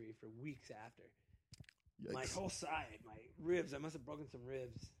injury for weeks after. My Yikes. whole side, my ribs. I must have broken some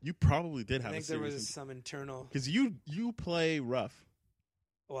ribs. You probably did I have a think there serious was some internal. because you play rough.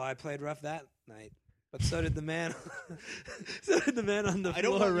 Well, I played rough that night, but so did the man. So did the man on the I floor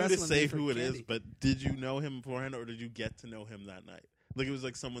don't want you to wrestling say me for who it is, candy. but did you know him beforehand, or did you get to know him that night? Like it was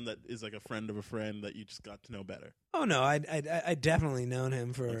like someone that is like a friend of a friend that you just got to know better. Oh no, I definitely known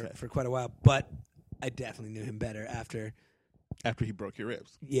him Okay. for quite a while, but I definitely knew him better after. After he broke your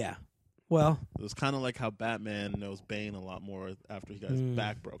ribs, Yeah, well, it was kind of like how Batman knows Bane a lot more after he got his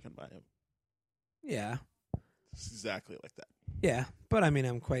back broken by him. yeah, It's exactly like that. yeah. But I mean,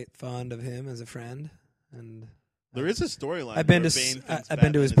 I'm quite fond of him as a friend, and There is a storyline. I've been where to Bane thinks I've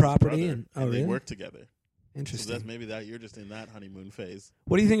been to Batman his is property, brother, and they really work together. So interesting. that's maybe that you're just in that honeymoon phase.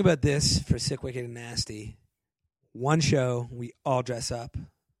 What do you think about this for Sick, Wicked, and Nasty? One show, we all dress up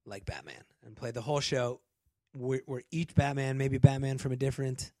like Batman and play the whole show. We're each Batman, maybe Batman from a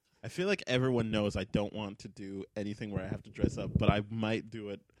different I feel like everyone knows I don't want to do anything where I have to dress up, but I might do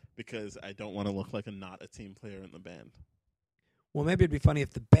it because I don't want to look like not a team player in the band. Well, maybe it'd be funny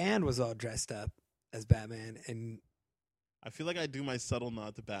if the band was all dressed up as Batman, and I feel like I do my subtle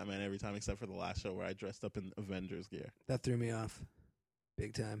nod to Batman every time, except for the last show where I dressed up in Avengers gear. that threw me off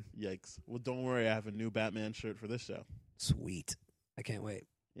big time. Yikes. Well, don't worry. I have a new Batman shirt for this show. Sweet. I can't wait.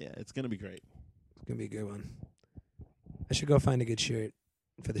 Yeah, it's going to be great. It's going to be a good one. I should go find a good shirt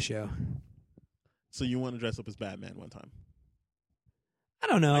for the show. So you want to dress up as Batman one time? I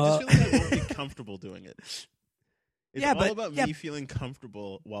don't know. I just feel like I won't be comfortable doing it. It's Yeah, all but- about yeah. me feeling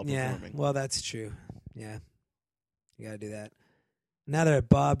comfortable while Yeah, performing. well, that's true. Yeah. You got to do that. Now they're at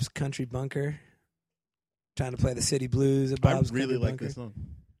Bob's Country Bunker, trying to play the City Blues at I Bob's really Country like Bunker. this song.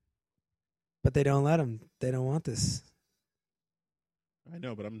 But they don't let them. They don't want this. I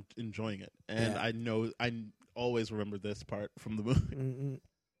know, but I'm enjoying it. And Yeah. I know, I always remember this part from the movie. Mm-mm.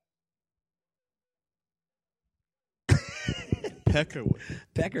 Peckerwood.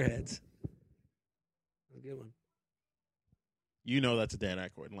 Peckerheads. That's a good one. You know that's a Dan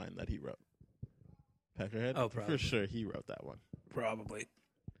Aykroyd line that he wrote. Peckerhead? Oh, probably. For sure he wrote that one. Probably.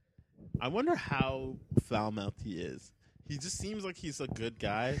 I wonder how foul-mouthed he is. He just seems like he's a good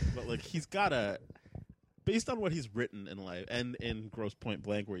guy, but like he's got a... Based on what he's written in life, and in Gross Point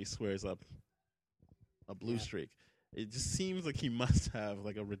Blank where he swears up a blue streak, it just seems like he must have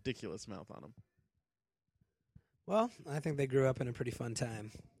like a ridiculous mouth on him. Well, I think they grew up in a pretty fun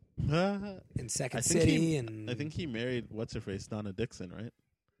time. In Second I think City. he- and I think he married what's-her-face, Donna Dixon, right?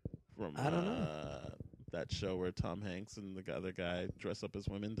 From I don't know. that show where Tom Hanks and the other guy dress up as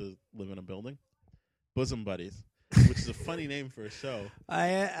women to live in a building. Bosom Buddies, which is a funny name for a show. I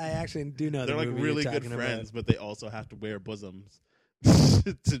actually do know They're the like movie really you're good talking friends, about. but they also have to wear bosoms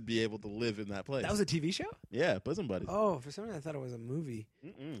to be able to live in that place. That was a TV show? Yeah, Bosom Buddies. Oh, for some reason I thought it was a movie.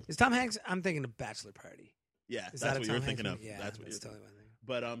 Mm-mm. Is Tom Hanks? I'm thinking of Bachelor Party. Yeah, Is that's that what a you're Tom thinking Hanks of. movie? Yeah, That's what you're totally thinking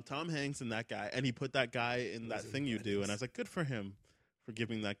what I'm thinking. But Tom Hanks and that guy, and he put that guy in that Bosom thing you do, Buddies. and I was like, good for him for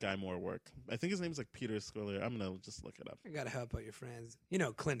giving that guy more work. I think his name's like Peter Scolari. I'm gonna just look it up. You got to help out your friends. You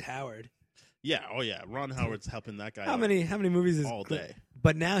know Clint Howard. Yeah, oh yeah, Ron Howard's helping that guy How out many movies is all day.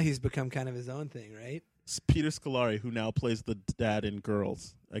 But now he's become kind of his own thing, right? Peter Scolari, who now plays the dad in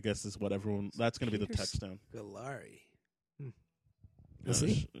Girls, I guess is what everyone. That's going to be the Peter touchdown. Galari. Uh, Is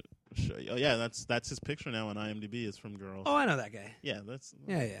he? show you. Oh yeah, that's his picture now on IMDb. Is from Girls. Oh, I know that guy. Yeah, that's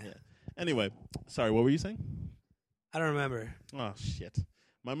Yeah. Anyway, sorry, what were you saying? I don't remember. Oh shit,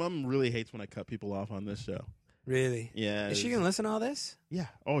 my mom really hates when I cut people off on this show. Really? Yeah, Is she going to listen to all this? Yeah.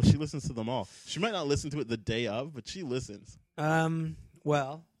 Oh, she listens to them all. She might not listen to it the day of, but she listens.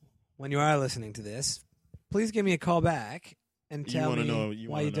 Well, when you are listening to this, please give me a call back and You tell wanna me know- you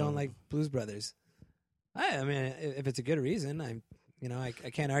why wanna you don't know. like Blues Brothers. I mean, if it's a good reason, I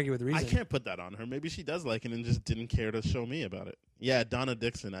can't argue with the reason. I can't put that on her. Maybe she does like it and just didn't care to show me about it. Yeah, Donna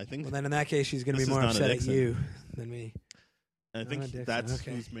Dixon. I think. Well, then in that case, she's going to This be is more Donna upset Dixon. at you than me. I Donna think Dixon, that's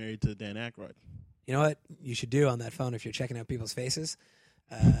okay. who's married to Dan Aykroyd. You know what you should do on that phone if you're checking out people's faces?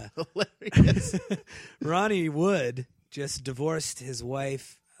 Hilarious. Ronnie Wood just divorced his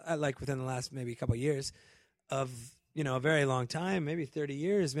wife, like within the last maybe couple of years, of a very long time, maybe 30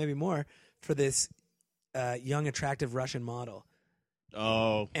 years, maybe more, for this young, attractive Russian model.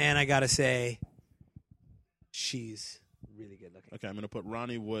 Oh, And I gotta say, she's really good looking. okay. I'm gonna put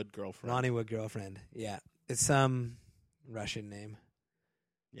Ronnie Wood girlfriend. Ronnie Wood girlfriend. Yeah, it's some Russian name,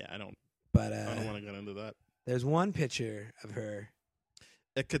 Yeah, I don't but want to get into that. there's one picture of her.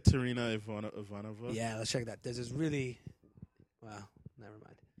 Ekaterina Ivanova. Yeah, let's check that. There's this really, wow, never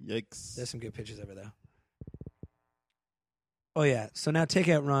mind. Yikes. There's some good pictures of her though. Oh yeah, so now take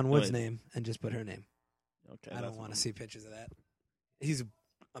out Ron Wood's Wait. name and just put her name. Okay. I don't want to see pictures of that. He's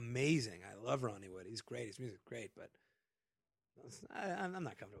amazing. I love Ronnie Wood. He's great. His music's great, but I'm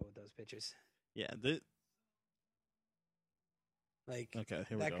not comfortable with those pictures. Yeah. Like Okay.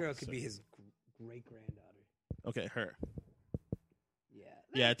 Here we that go. girl could So- be his great granddaughter. Okay, her. Yeah.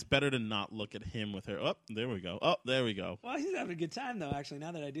 Yeah, it's better to not look at him with her. Oh, there we go. Oh, there we go. Well, he's having a good time though. Actually,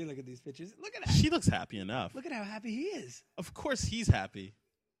 now that I do look at these pictures, look at that. She looks happy enough. Look at how happy he is. Of course he's happy.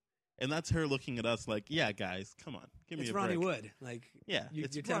 And that's her looking at us like, yeah, guys, come on. Give me It's a Ronnie break. Wood. Like, Yeah, you're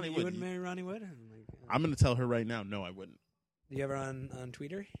it's telling Ronnie me Wood. you wouldn't marry Ronnie Wood? I'm like, I'm going to tell her right now, no, I wouldn't. you ever on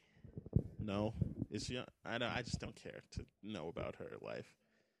Twitter? No. Is she? I just don't care to know about her life.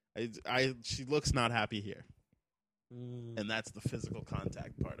 She looks not happy here. And that's the physical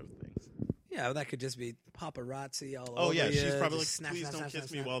contact part of things. Yeah, well, that could just be paparazzi all over. Oh, yeah, you, she's probably like, just snap, please snap, don't snap, kiss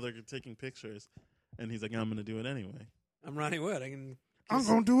snap, me snap. while they're taking pictures. And he's like, I'm going to do it anyway. I'm Ronnie Wood. I can. I'm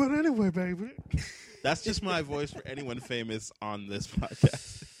going to do it anyway, baby. That's just my voice for anyone famous on this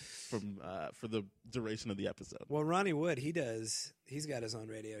podcast. from for the duration of the episode. Well, Ronnie Wood, he's got his own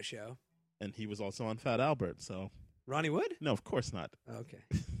radio show. And he was also on Fat Albert, so... Ronnie Wood? No, of course not. Oh, okay.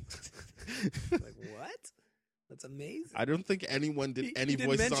 Like, what? That's amazing. I don't think anyone did any didn't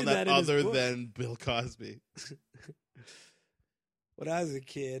voices mention on that that in his other book. than Bill Cosby. When I was a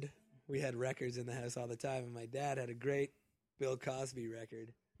kid, we had records in the house all the time, and my dad had a great Bill Cosby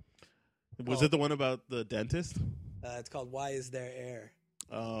record. Was it the one about the dentist? It's called Why Is There Air?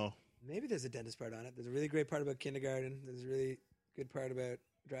 Oh. Maybe there's a dentist part on it. There's a really great part about kindergarten. There's a really good part about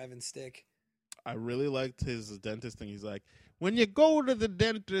driving stick. I really liked his dentist thing. He's like, when you go to the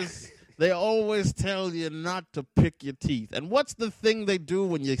dentist, they always tell you not to pick your teeth. And what's the thing they do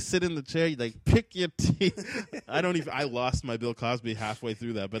when you sit in the chair? They pick your teeth. I lost my Bill Cosby halfway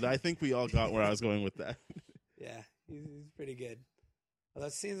through that, but I think we all got where I was going with that. Yeah, he's pretty good. Although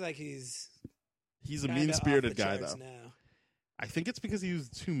it seems like he's a kinda mean-spirited off the guy, charts though. now. I think it's because he was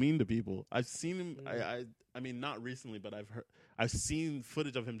too mean to people. I've seen him. I mean, not recently, but I've seen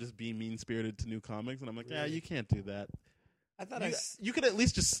footage of him just being mean-spirited to new comics, and I'm like, yeah, Really? you can't do that. I thought You could at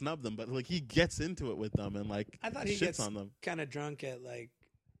least just snub them, but like he gets into it with them and like I thought he shits gets on them. kind of drunk at like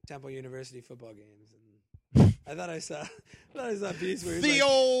Temple University football games. And I thought I saw a piece where he's like,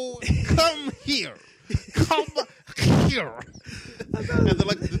 Theo, come here. Come here. And they're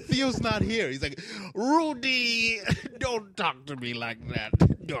like, Theo's not here. He's like, Rudy, don't talk to me like that.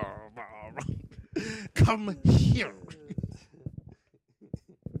 Come here.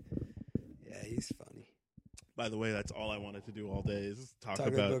 yeah, he's funny. By the way, that's all I wanted to do all day is talk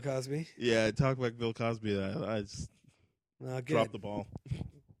Talking about Bill Cosby. Yeah, talk about Bill Cosby. I just Good. dropped the ball.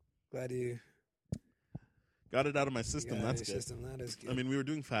 Glad you Got it out of my system. got it out of That's your good. system. That is good. I mean, we were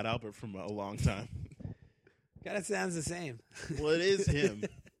doing Fat Albert for a long time. kind of sounds the same. Well, it is him.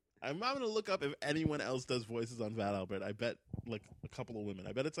 I'm going to look up if anyone else does voices on Fat Albert. I bet like a couple of women.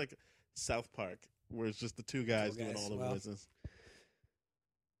 I bet it's like South Park, where it's just the two guys doing all the Well, voices.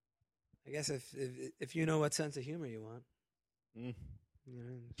 I guess if you know what sense of humor you want, Mm. you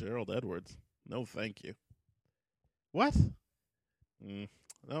know, Gerald Edwards. No, thank you. What?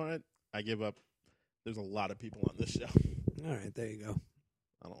 All right. I give up. There's a lot of people on this show. all right, there you go.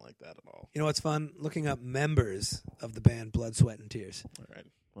 I don't like that at all. You know what's fun? Looking up members of the band Blood, Sweat, and Tears. All right.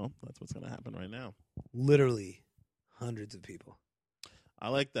 Well, that's what's going to happen right now. Literally hundreds of people. I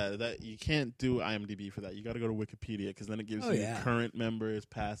like that. That you can't do IMDb for that. You got to go to Wikipedia because then it gives you yeah. current members,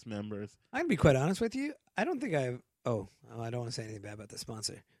 past members. I can be quite honest with you. I don't think I've. Oh, I don't want to say anything bad about the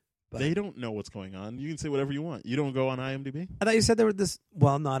sponsor. But They don't know what's going on. You can say whatever you want. You don't go on IMDb? I thought you said they were this.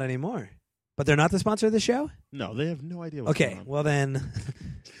 Well, not anymore. But they're not the sponsor of the show? No, they have no idea what's going Okay, on. well then.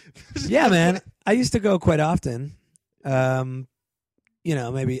 Yeah, man. I used to go quite often.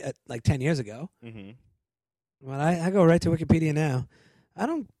 Maybe like 10 years ago. Mm-hmm. Well, I go right to Wikipedia now.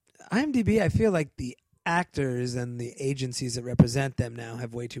 IMDb, I feel like the actors and the agencies that represent them now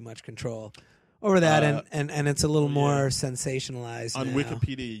have way too much control over that, and it's a little more sensationalized On now.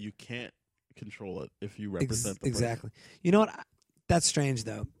 Wikipedia, you can't control it if you represent the person. Exactly. You know what? That's strange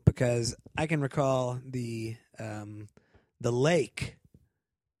though, because I can recall the lake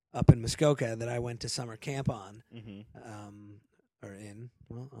up in Muskoka that I went to summer camp on, Mm-hmm. I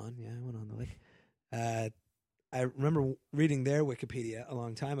went on the lake. I remember reading their Wikipedia a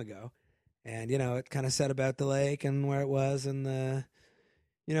long time ago, and it kind of said about the lake and where it was and the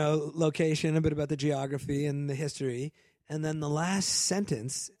location, a bit about the geography and the history, and then the last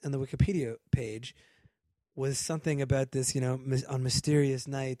sentence in the Wikipedia page was something about this, on mysterious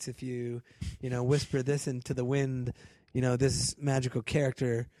nights, if you, whisper this into the wind, this magical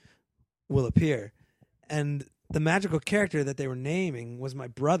character will appear. And the magical character that they were naming was my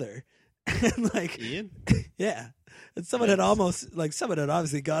brother. And Ian? Yeah. And someone had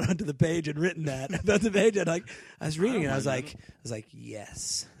obviously gone onto the page and written that about the page. And I was reading it. I was like,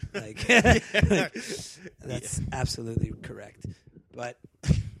 yes. That's absolutely correct. But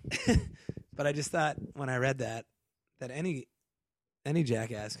I just thought when I read that any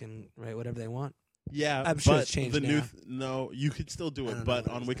jackass can write whatever they want. Yeah, I'm sure but it's changed now. No, you could still do I it, don't but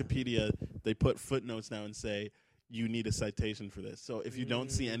know on what it is Wikipedia, they put footnotes now and say you need a citation for this. So if you don't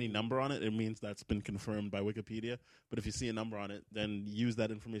see any number on it, it means that's been confirmed by Wikipedia. But if you see a number on it, then use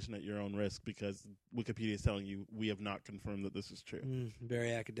that information at your own risk because Wikipedia is telling you we have not confirmed that this is true.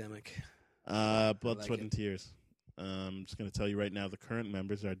 Very academic. Blood, like Sweat, it. and Tears. I'm just going to tell you right now, the current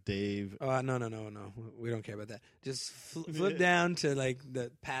members are Dave. Oh, no. We don't care about that. Just flip down to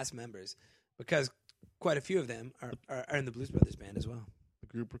the past members because quite a few of them are in the Blues Brothers band as well. The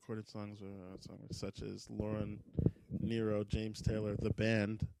group recorded songs such as Lauren Nero, James Taylor, The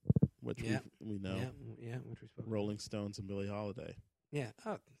Band, which we know, Yeah, which we spoke. Rolling Stones, and Billie Holiday. Yeah.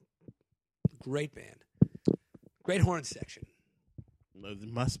 Oh, Great band. Great horn section.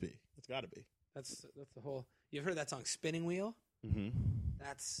 It must be. It's got to be. That's the whole. You've heard that song "Spinning Wheel"? Mm-hmm.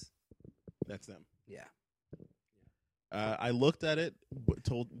 That's them. yeah. I looked at it,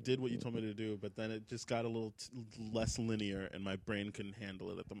 did what you told me to do, but then it just got a little less linear, and my brain couldn't handle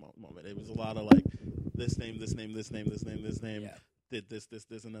it at the moment. It was a lot of like this name, this name, this name, this name, this name. Yeah. Did this,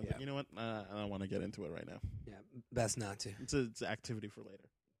 and I was like, you know what? I don't want to get into it right now. Yeah, best not to. It's an activity for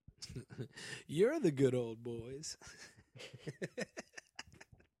later. You're the good old boys.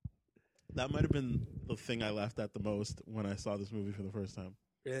 That might have been the thing I laughed at the most when I saw this movie for the first time.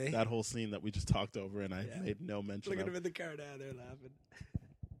 Really? That whole scene that we just talked over, and I made no mention Look at of. him in the car now. They're laughing.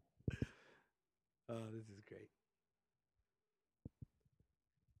 Oh, this is great.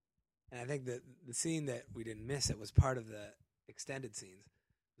 And I think that the scene that we didn't miss that was part of the extended scenes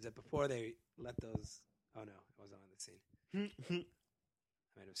was that before they let those. Oh no, it wasn't on the scene.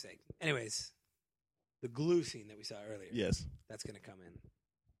 I made a mistake. Anyways, the glue scene that we saw earlier. Yes. That's going to come in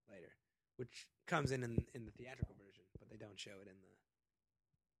later, which comes in the theatrical version, but they don't show it in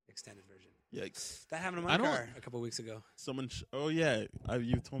the extended version. Yikes. That happened to my car a couple weeks ago. Someone. Oh yeah,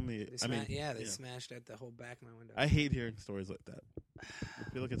 you told me. They smashed out the whole back of my window. I hate hearing stories like that. I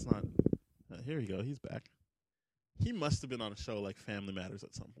feel like it's not. Here we go. He's back. He must have been on a show like Family Matters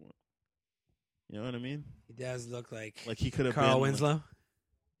at some point. You know what I mean? He does look like he could have Carl been Winslow.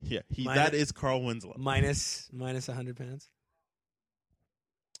 That is Carl Winslow. Minus 100 pounds.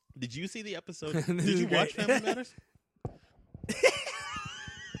 Did you see the episode? Did you watch Family Matters?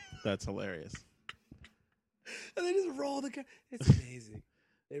 That's hilarious. And they just roll the car. It's amazing.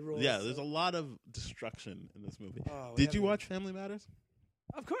 They roll. Yeah, there's a lot of destruction in this movie. Oh, Did you watch Family Matters?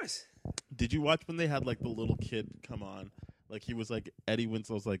 Of course. Did you watch when they had like the little kid come on? Like he was like Eddie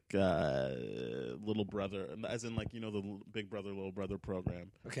Winslow's like little brother, as in like, you know, the Big Brother Little Brother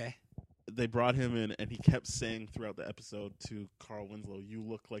program. Okay. They brought him in, and he kept saying throughout the episode to Carl Winslow, "You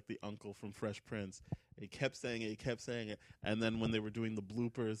look like the uncle from Fresh Prince." He kept saying it, and then when they were doing the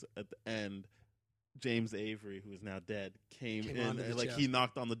bloopers at the end, James Avery, who is now dead, came in, and like he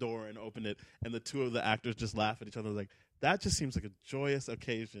knocked on the door and opened it, and the two of the actors just laughed at each other. Like, that just seems like a joyous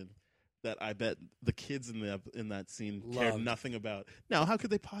occasion that I bet the kids in that scene cared nothing about. Now, how could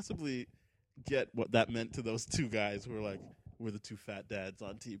they possibly get what that meant to those two guys who were like, we're the two fat dads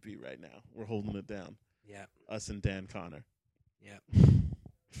on TV right now. We're holding it down. Yeah. Us and Dan Connor. Yeah.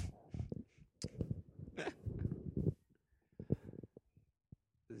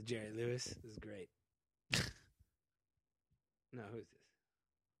 This is Jerry Lewis. This is great. No, who's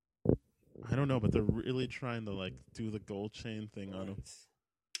this? I don't know, but they're really trying to like do the gold chain thing on him.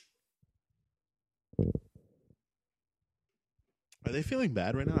 Are they feeling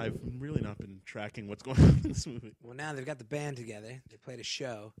bad right now? I've really not been tracking what's going on in this movie. Well, now they've got the band together. They played a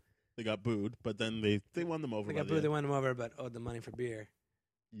show. They got booed, but then they won them over. They got booed. They won them over, but owed the money for beer.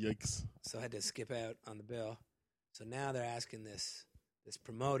 Yikes! So had to skip out on the bill. So now they're asking this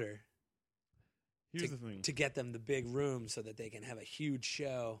promoter. Here's the thing: to get them the big room so that they can have a huge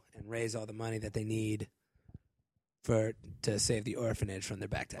show and raise all the money that they need to save the orphanage from their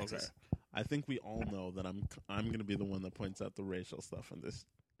back taxes. Okay. I think we all know that I'm going to be the one that points out the racial stuff in this.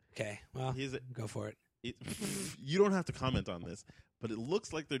 Okay, well, go for it. You don't have to comment on this, but it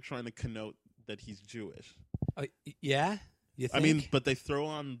looks like they're trying to connote that he's Jewish. Yeah? You think? I mean, but they throw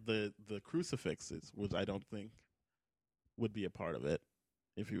on the crucifixes, which I don't think would be a part of it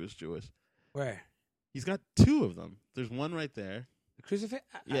if he was Jewish. Where? He's got two of them. There's one right there. The crucifix?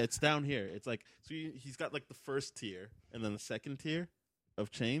 Yeah, it's down here. It's like, so he's got like the first tier and then the second tier of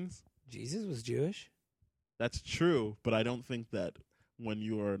chains. Jesus was Jewish? That's true, but I don't think that when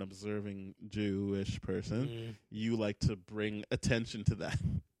you are an observing Jewish person, you like to bring attention to that.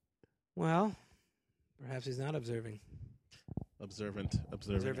 Well, perhaps he's not observing. Observant.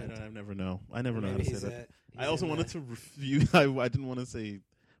 I never know. I never know how to say that. I also wanted to review. I didn't want to say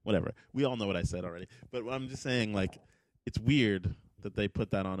whatever. We all know what I said already. But I'm just saying, like, it's weird that they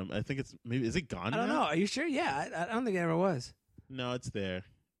put that on him. I think it's maybe, is it gone now? I don't know. Are you sure? Yeah, I don't think it ever was. No, it's there.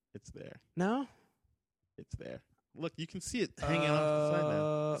 It's there. No? It's there. Look, you can see it hanging off the side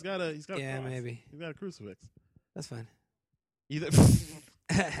now. He's got a cross. Maybe. He's got a crucifix. That's fine. Either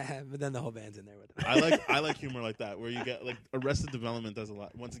but then the whole band's in there with him. I like humor like that, where you get like Arrested Development does a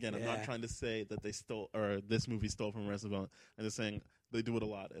lot. Once again, I'm not trying to say that they stole or this movie stole from Arrested Development. I'm just saying they do it a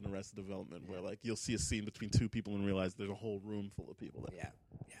lot in Arrested Development, where like you'll see a scene between two people and realize there's a whole room full of people there.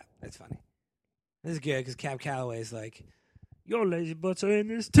 Yeah, that's funny. This is good because Cab Calloway's like, your lazy butts are in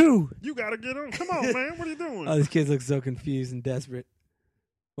this too. You gotta get on. Come on, man. What are you doing? All these kids look so confused and desperate.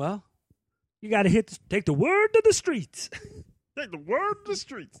 Well, you gotta take the word to the streets. Take the word to the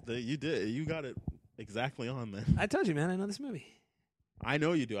streets. You did. You got it exactly on, man. I told you, man. I know this movie. I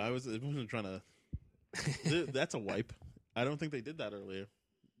know you do. I wasn't trying to. That's a wipe. I don't think they did that earlier.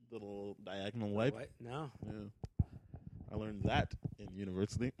 Little diagonal wipe. What? No. Yeah. I learned that in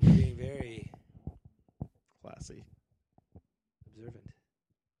university. Being very Classy. observant.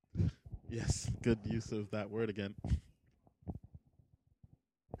 Yes. Good use of that word again.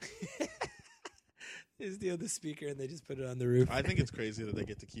 They steal the speaker and they just put it on the roof. I think it's crazy that they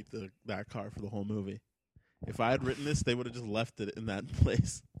get to keep that car for the whole movie. If I had written this, they would have just left it in that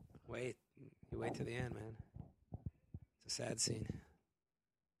place. Wait. You wait to the end, man. It's a sad scene.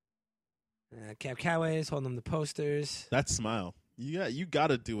 Cab Calloway is holding them the posters. That smile. You got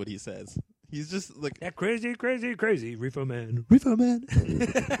to do what he says. He's just like that crazy, crazy, crazy reefer man. Reefer man.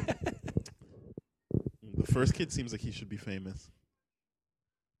 The first kid seems like he should be famous.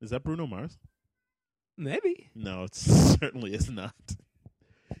 Is that Bruno Mars? Maybe. No, it certainly is not.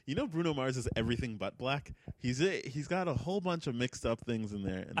 You know, Bruno Mars is everything but black. He's got a whole bunch of mixed up things in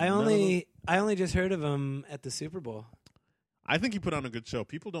there. And I only just heard of him at the Super Bowl. I think he put on a good show.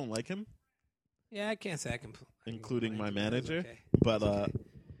 People don't like him. Yeah, I can't say I can. Including my manager. Okay. But okay.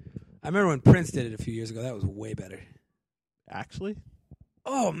 I remember when Prince did it a few years ago. That was way better. Actually?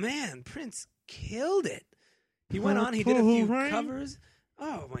 Oh, man. Prince killed it. He went on. He did a few covers.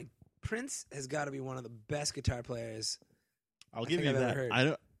 Oh, my. Prince has got to be one of the best guitar players I'll give you that. I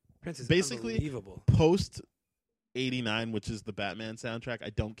don't. Prince is basically unbelievable. Post 89, which is the Batman soundtrack, I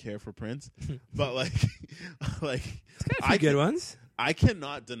don't care for Prince. But like it's got a few good ones. I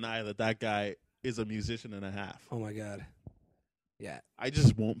cannot deny that guy is a musician and a half. Oh my God. Yeah. I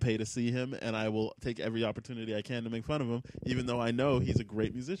just won't pay to see him, and I will take every opportunity I can to make fun of him, even though I know he's a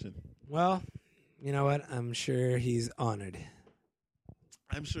great musician. Well, you know what? I'm sure he's honored.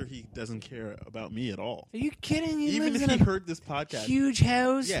 I'm sure he doesn't care about me at all. Are you kidding? He even lives if in he a heard this podcast. huge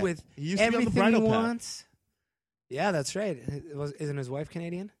house with he used to be on the everything bridal he path. wants. Yeah, that's right. Isn't his wife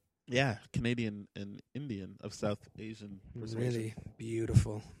Canadian? Yeah, Canadian and Indian of South Asian persuasion. Really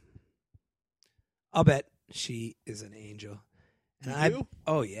beautiful. I'll bet she is an angel. And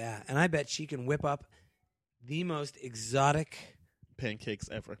oh yeah, and I bet she can whip up the most exotic pancakes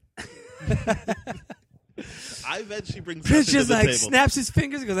ever. I bet she brings Chris nothing just to the like table. snaps his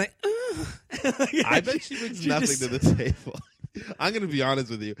fingers and goes like, I bet she brings nothing to the table. I'm going to be honest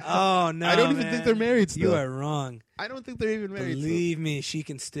with you. Oh, no, I don't even think they're married still. You are wrong. I don't think they're even married Believe me, she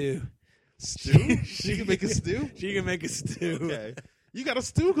can stew. Stew? She can make a stew? She can make a stew. Okay. You got a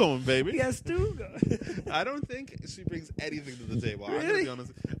stew going, baby. Yeah, stew going. I don't think she brings anything to the table. Really? I'm going to be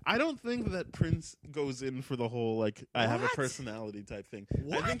honest. I don't think that Prince goes in for the whole, like, I have a personality type thing.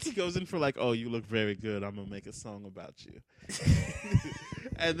 What? I think he goes in for, like, oh, you look very good. I'm going to make a song about you.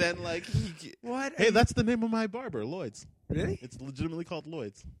 And then, like, what? Hey, that's the name of my barber, Lloyd's. Really? It's legitimately called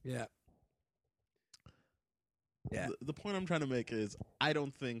Lloyd's. Yeah. Yeah. The point I'm trying to make is I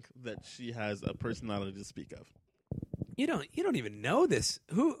don't think that she has a personality to speak of. You don't even know this.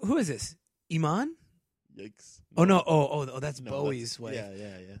 Who is this? Iman? Yikes. Oh no. Oh, that's No, Bowie's wife. Yeah.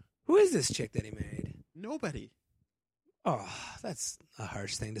 Who is this chick that he married? Nobody. Oh, that's a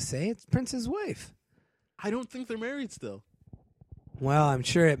harsh thing to say. It's Prince's wife. I don't think they're married still. Well, I'm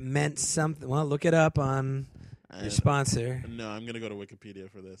sure it meant something. Well, look it up on your sponsor. No, I'm going to go to Wikipedia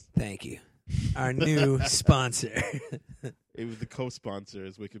for this. Thank you. Our new sponsor. It was the co-sponsor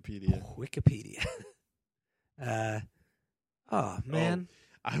is Wikipedia. Wikipedia. Oh, man.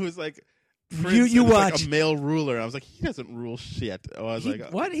 I was like, You Prince is watch. like a male ruler. I was like, he doesn't rule shit. I was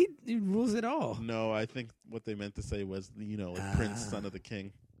like, what? He rules it all. No, I think what they meant to say was, like Prince, son of the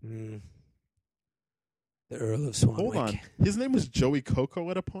king. The Earl of Swanwick. Hold on. His name was Joey Coco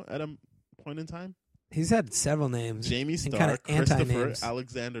at a point in time? He's had several names. Jamie Starr, kind of Christopher, anti-names.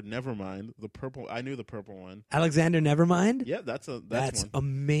 Alexander Nevermind, the purple. I knew the purple one. Alexander Nevermind? Yeah, that's That's one.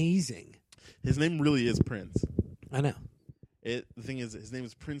 amazing. His name really is Prince. I know. The thing is, his name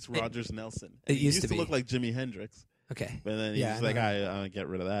is Prince Rogers Nelson. It He used to to be. look like Jimi Hendrix, Okay. but then Yeah, he's I like, know. I get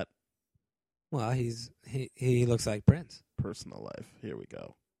rid of that. Well, he looks like Prince. Personal life. Here we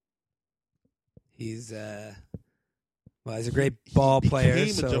go. He's he's a great ball player. He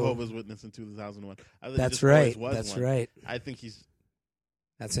became So a Jehovah's Witness in 2001. that's right. Was That's one. right. I think he's.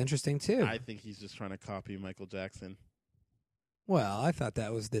 That's interesting too. I think he's just trying to copy Michael Jackson. Well, I thought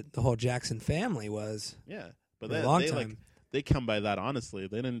that was the whole Jackson family was Yeah, but for a they long they time. they come by that honestly.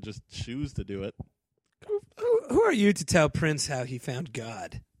 They didn't just choose to do it. Who are you to tell Prince how he found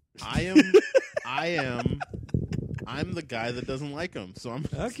God? I'm the guy that doesn't like him. So I'm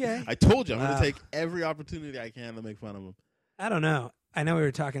Okay. I told you I'm going Wow. to take every opportunity I can to make fun of him. I don't know. I know we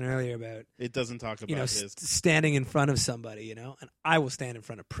were talking earlier about It doesn't talk about his. standing in front of somebody, and I will stand in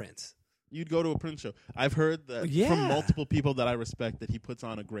front of Prince. You'd go to a Prince show. I've heard that Yeah. from multiple people that I respect that he puts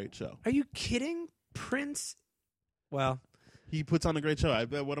on a great show. Are you kidding? Prince? Well, He puts on a great show. I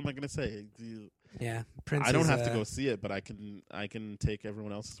bet. What am I going to say? yeah, Prince. I don't is, have to go see it, but I can take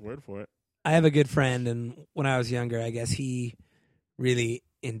everyone else's word for it. I have a good friend, and when I was younger, I guess he really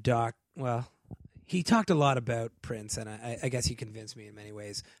he talked a lot about Prince, and I guess he convinced me in many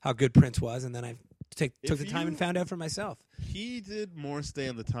ways how good Prince was, and then I took the time and found out for myself. He did more Stay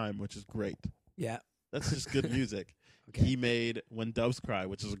in the Time, which is great. Yeah. That's just good music. Okay. He made When Doves Cry,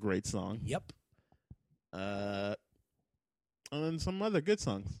 which is a great song. Yep. And then some other good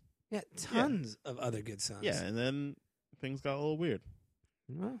songs. Yeah, tons of other good songs. Yeah, and then things got a little weird.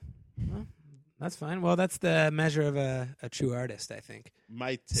 Well, that's fine. Well, that's the measure of a true artist, I think.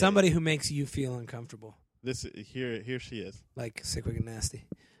 My take, Somebody who makes you feel uncomfortable. Here she is. Like Sick, Wicked, Nasty.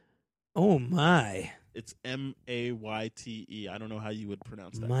 Oh, my. It's Mayte. I don't know how you would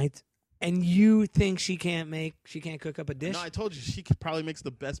pronounce that. Might. And you think she can't cook up a dish? No, I told you she probably makes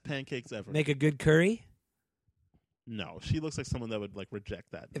the best pancakes ever. Make a good curry? No, she looks like someone that would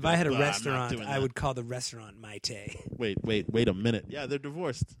reject that. If I had a I'm not restaurant, doing I that. would call the restaurant Maite. Wait a minute. Yeah, they're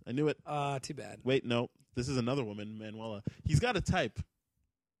divorced. I knew it. Too bad. Wait, no. This is another woman, Manuela. He's got a type.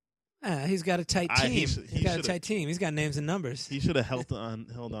 He's got a tight team. He He's got a should've- tight team. He's got names and numbers. He should have held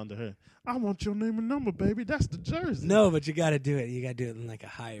on to her. I want your name and number, baby. That's the jersey. No, but you got to do it. You got to do it in like a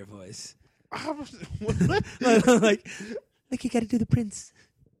higher voice. What? like you got to do the Prince.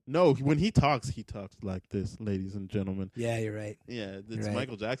 No, when he talks like this, ladies and gentlemen. Yeah, you're right. Yeah, it's You're right.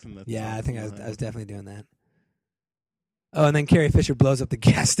 Michael Jackson. That's Yeah, on- I think I was definitely doing that. Oh, and then Carrie Fisher blows up the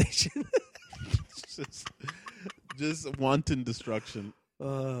gas station. just wanton destruction.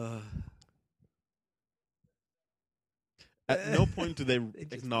 At no point do they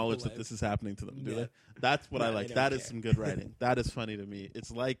just acknowledge live. that this is happening to them, do Yeah. they? That's what No, I they like. don't That is care. some good writing. That is funny to me.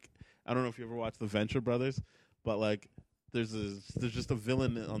 It's like, I don't know if you ever watched The Venture Brothers, but like there's just a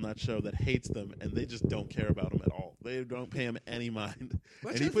villain on that show that hates them, and they just don't care about him at all. They don't pay him any mind.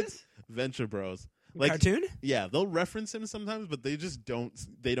 What and show he is puts this? Venture Bros. Like, Cartoon? yeah, they'll reference him sometimes, but they just don't.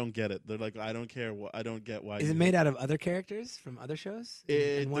 They don't get it. They're like, I don't care. I don't get why. Is it made out of other characters from other shows?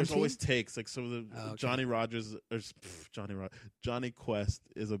 In one There's team? always takes. Like, so the Oh, okay. Johnny Quest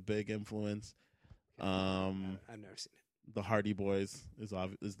is a big influence. I've never seen it. The Hardy Boys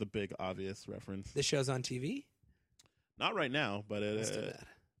is the big obvious reference. This show's on TV? Not right now, but That's too bad.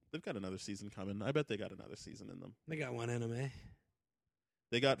 they've got another season coming. I bet they got another season in them. They got one anime.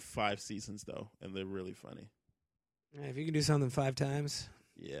 They got 5 seasons though, and they're really funny. Yeah, if you can do something 5 times,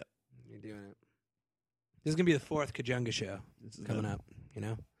 Yeah, you're doing it. This is going to be the 4th Kajunga show this is coming them. up, you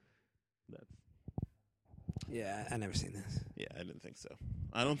know? That- Yeah, I never seen this. Yeah, I didn't think so.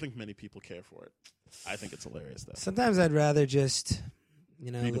 I don't think many people care for it. I think it's hilarious though. Sometimes I'd rather just,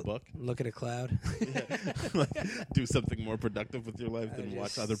 Read a book. look at a cloud. Like, do something more productive with your life than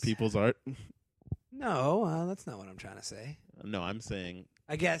watch just- other people's art. No, that's not what I'm trying to say. No, I'm saying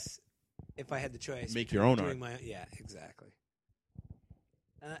I guess if I had the choice, Make between your own doing art. yeah, exactly.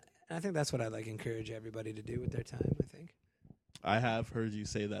 And I think that's what I'd like encourage everybody to do with their time. I think. I have heard you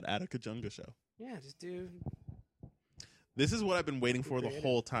say that at a Kajunga show. Yeah, just do. This is what I've been waiting for the Creative.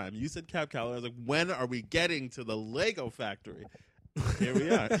 whole time. You said Cap Calloway. I was like, when are we getting to the Lego factory? Here we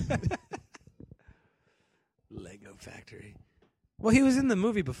are. Lego Factory. Well, he was in the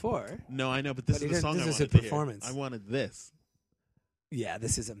movie before. No, I know, but this But is he the song this I is wanted a to hear. performance. I wanted this. Yeah,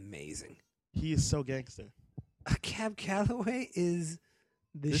 this is amazing. He is so gangster. Cab Calloway is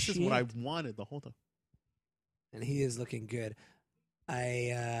the This shit, is what I wanted the whole time. and he is looking good.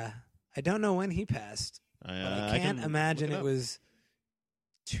 I don't know when he passed, but I can't can imagine look it up. was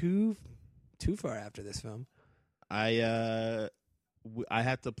too far after this film. I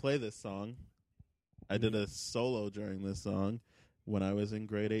had to play this song. I did a solo during this song when I was in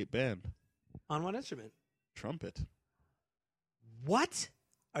grade 8 band. On what instrument? Trumpet. What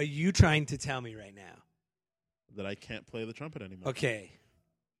are you trying to tell me right now? That I can't play the trumpet anymore. Okay.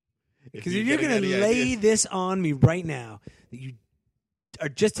 If Because you're if you're getting going to any lay ideas- this on me right now, that you are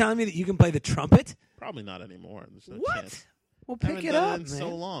just telling me that you can play the trumpet? Probably not anymore. There's no What? chance. Well, Haven't pick it done up, in man. so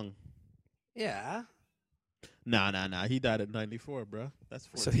long. Yeah. Nah. He died at 94, bro. That's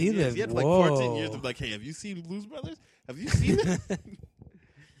 14 So he years. lived- He had like 14 years whoa. of like, hey, have you seen Blues Brothers? Have you seen it?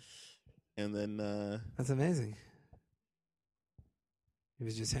 And then That's amazing. He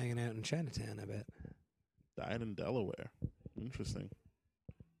was just hanging out in Chinatown, I bet. died in Delaware. Interesting.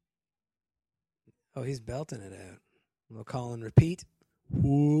 Oh, he's belting it out. We'll call and repeat.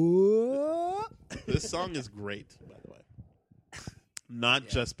 Whoa. This song is great, by the way. Not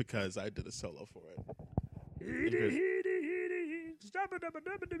just because I did a solo for it.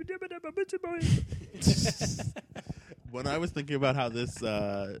 When I was thinking about how this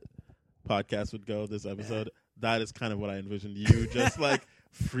podcast would go, this episode, that is kind of what I envisioned. You just like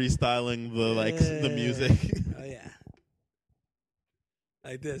freestyling the music. Oh yeah.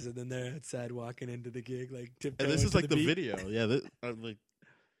 Like this, and then they're outside walking into the gig, like tiptoeing. And this is like the beat. video. Yeah, I'm like,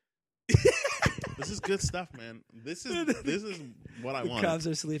 this is good stuff, man. This is what I want. The cops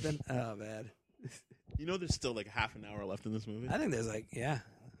are sleeping. Oh man. You know, there's still like half an hour left in this movie. I think there's like at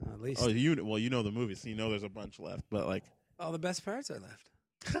least. Oh, you know the movie, so you know there's a bunch left. But like, all the best parts are left.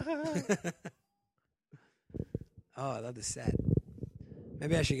 Oh, I love the set.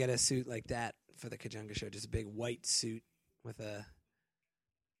 Maybe I should get a suit like that for the Kajunga show. Just a big white suit with a.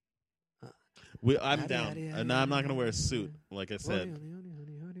 I'm down, and I'm not gonna wear a suit. Like I said,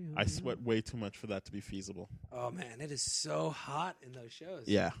 I sweat way too much for that to be feasible. Oh man, it is so hot in those shows.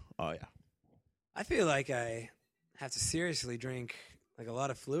 Yeah. Oh yeah. I feel like I have to seriously drink like a lot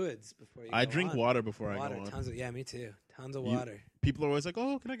of fluids before you. I go drink on. water before Water, I go on. tons of me too. Tons of water. People are always like,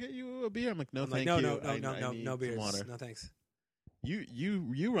 "Oh, can I get you a beer?" I'm like, "No, thank no, you. no, I need no beers. some water." No thanks.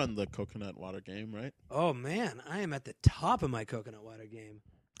 You run the coconut water game, right? Oh man, I am at the top of my coconut water game.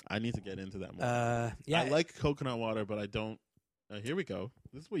 I need to get into that more. Yeah, I like coconut water, but I don't. Here we go.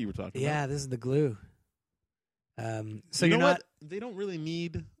 This is what you were talking about. Yeah, this is the glue. So you you're know not. what? They don't really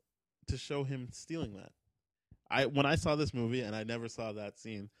need to show him stealing that. When I saw this movie and I never saw that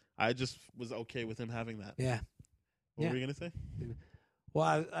scene, I just was okay with him having that. Yeah. What were you gonna say?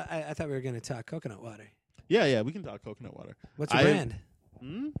 Well, I thought we were going to talk coconut water. Yeah, we can talk coconut water. What's your brand?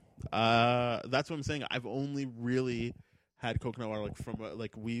 That's what I'm saying. I've only really had coconut water like from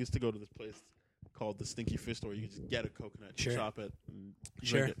we used to go to this place called the Stinky Fish Store. You could just get a coconut, Sure. shop it, and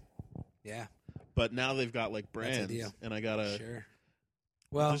Sure. drink it. Yeah. But now they've got like brands, ideal. and I gotta. Sure.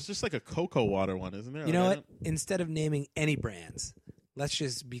 Well, There's just like a cocoa water one, isn't there? you know Like, what? Instead of naming any brands, let's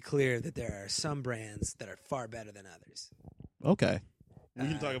just be clear that there are some brands that are far better than others. Okay. We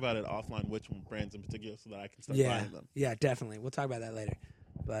can talk about it offline, which brands in particular, so that I can start buying them. Yeah, definitely. We'll talk about that later.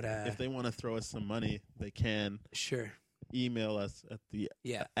 But If they want to throw us some money, they can sure. email us at the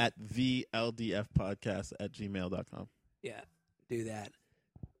Yeah. at theldfpodcast@gmail.com. Yeah, do that.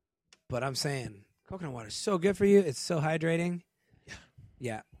 But I'm saying coconut water is so good for you. It's so hydrating.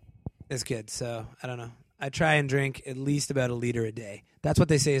 Yeah, it's good. So I don't know. I try and drink at least about a liter a day. That's what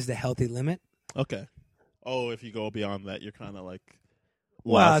they say is the healthy limit. Okay. Oh, if you go beyond that, you're kind of like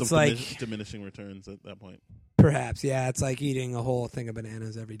Well, lots it's of like diminishing returns at that point, perhaps. Yeah, it's like eating a whole thing of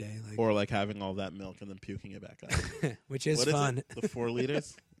bananas every day, like, or like having all that milk and then puking it back out. which is What fun. is it? The 4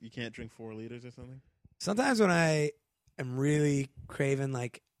 liters? You can't drink 4 liters or something? Sometimes when I am really craving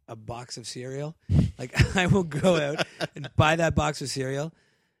like a box of cereal, like I will go out and buy that box of cereal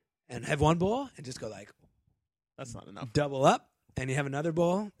and have one bowl and just go like That's not enough. double up, and you have another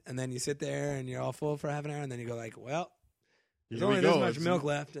bowl, and then you sit there and you're all full for half an hour, and then you go like, well, there's Here we only this go. much It's- milk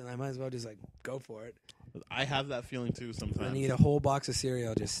left, and I might as well just like go for it. I have that feeling too And sometimes. eat a whole box of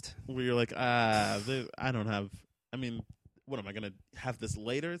cereal. Just Where you're like, I don't have. I mean, what am I gonna have this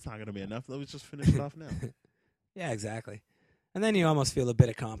later? It's not gonna be enough. Let's just finish it off now. yeah, exactly. And then you almost feel a bit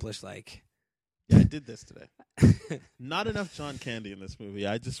accomplished, like Yeah, I did this today. Not enough John Candy in this movie.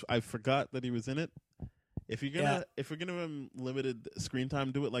 I forgot that he was in it. If you're gonna give him limited screen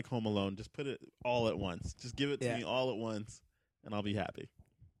time, do it like Home Alone. Just put it all at once. Just give it to me all at once, and I'll be happy.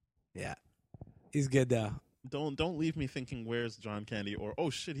 yeah, he's good though. Don't leave me thinking, where's John Candy? Or, oh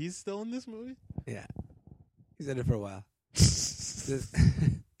shit, he's still in this movie? Yeah, he's in it for a while.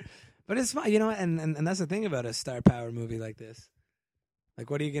 But it's fun, you know, and that's the thing about a star power movie like this. Like,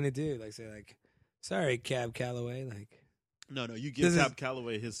 what are you gonna do? Like, say, like, sorry, Cab Calloway. Like, No, you give Cab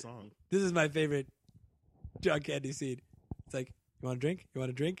Calloway his song. this is my favorite John Candy scene. It's like, you want a drink? You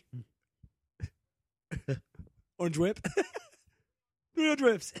want a drink? Orange whip. 3 orange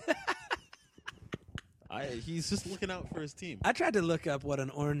whips. He's just looking out for his team. I tried to look up what an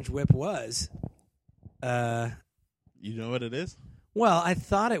orange whip was. You know what it is? Well, I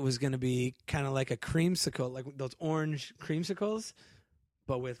thought it was going to be kind of like a creamsicle, like those orange creamsicles,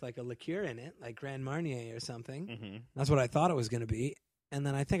 but with like a liqueur in it, like Grand Marnier or something. Mm-hmm. That's what I thought it was going to be. And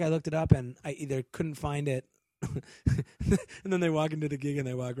then I think I looked it up and I either couldn't find it, and then they walk into the gig and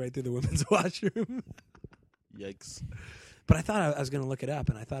they walk right through the women's washroom. Yikes. But I thought I was going to look it up,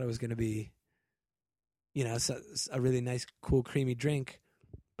 and I thought it was going to be, you know, a really nice, cool, creamy drink.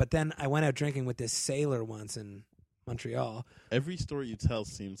 But then I went out drinking with this sailor once in Montreal. Every story you tell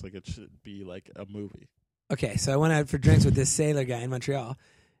seems like it should be like a movie. Okay, so I went out for drinks with this sailor guy in Montreal,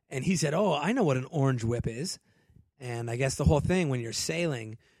 and he said, "Oh, I know what an orange whip is." And I guess the whole thing, when you're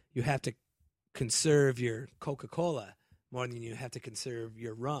sailing, you have to conserve your Coca-Cola more than you have to conserve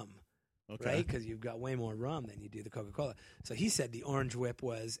your rum. Okay. Right? Because you've got way more rum than you do the Coca-Cola. So he said the Orange Whip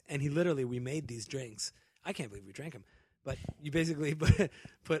was, and we made these drinks. I can't believe we drank them. But you basically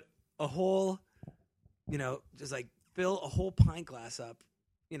put a whole, just like fill a whole pint glass up,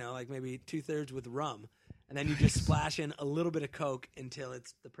 like maybe 2/3 with rum. And then you just splash in a little bit of Coke until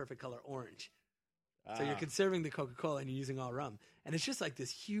it's the perfect color orange. So you're conserving the Coca-Cola and you're using all rum. And it's just like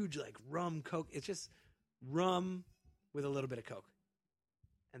this huge like rum Coke. It's just rum with a little bit of Coke.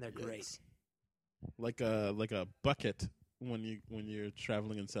 And they're great. Like a bucket when you're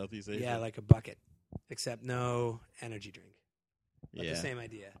traveling in Southeast Asia. Yeah, like a bucket, except no energy drink. But the same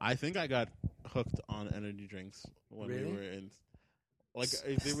idea. I think I got hooked on energy drinks when we were in. Like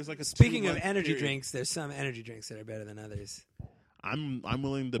there was like a. Speaking of energy drinks, there's some energy drinks that are better than others. I'm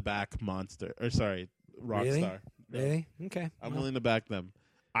willing to back Monster. Or sorry, Rockstar. Really? Okay. I'm willing to back them.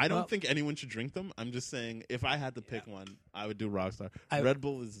 I don't think anyone should drink them. I'm just saying, if I had to pick one, I would do Rockstar. Red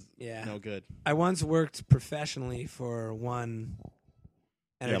Bull is no good. I once worked professionally for one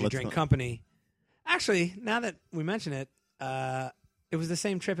energy drink company. Actually, now that we mention it, it was the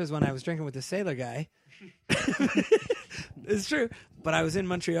same trip as when I was drinking with the sailor guy. It's true. But I was in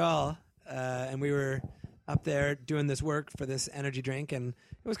Montreal, and we were up there doing this work for this energy drink, and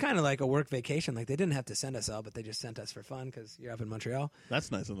it was kind of like a work vacation. Like, they didn't have to send us all, but they just sent us for fun because you're up in Montreal.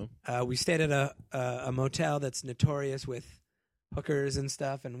 That's nice of them. We stayed at a motel that's notorious with hookers and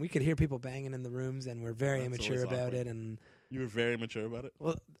stuff, and we could hear people banging in the rooms, and we're very immature about it. And you were very mature about it?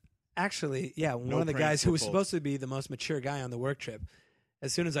 Well, actually, yeah, one of the guys who was supposed to be the most mature guy on the work trip,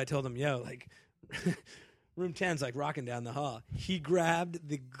 as soon as I told him, like, room 10's like rocking down the hall, he grabbed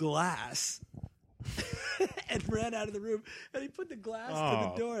the glass and ran out of the room, and he put the glass to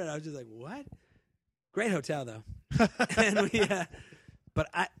the door, and I was just like, what? Great hotel, though. And but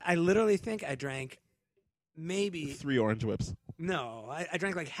I literally think I drank maybe 3 Orange Whips. No, I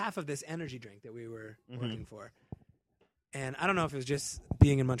drank like half of this energy drink that we were working for. And I don't know if it was just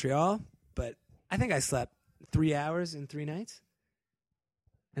being in Montreal, but I think I slept 3 hours in 3 nights.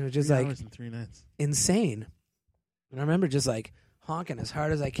 And it was just 3 like hours in 3 nights. Insane. And I remember just like honking as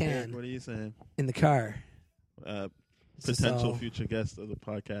hard as I can. Eric, what are you saying? In the car. Potential future guest of the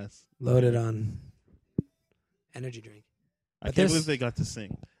podcast. Loaded on energy drink. I can't believe they got to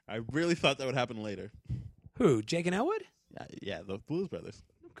sing. I really thought that would happen later. Who? Jake and Elwood? Yeah, the Blues Brothers.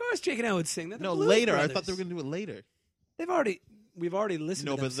 Of course Jake and Elwood sing. No, later. Brothers. I thought they were going to do it later. We've already listened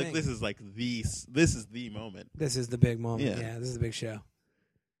to them but sing. This is the moment. This is the big moment. Yeah, this is the big show.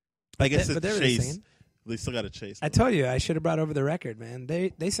 I guess it's Chase. They still got to chase. I told you I should have brought over the record, man.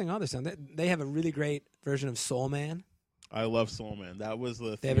 They sing all their songs. They have a really great version of Soul Man. I love Soul Man. That was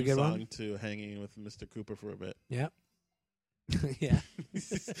the theme song to Hanging with Mr. Cooper for a bit. Yeah. Yeah.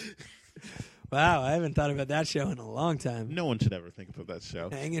 Wow, I haven't thought about that show in a long time. No one should ever think about that show.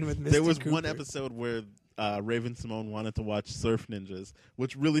 Hanging with Mr. There was Cooper. one episode where Raven Simone wanted to watch Surf Ninjas,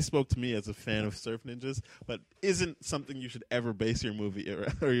 which really spoke to me as a fan of Surf Ninjas, but isn't something you should ever base your movie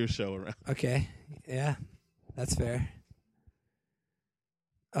or your show around. Okay. Yeah, that's fair.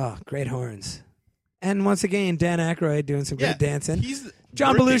 Oh, great horns. And once again, Dan Aykroyd doing some great dancing.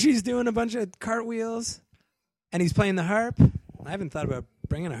 John Belushi's doing a bunch of cartwheels, and he's playing the harp. I haven't thought about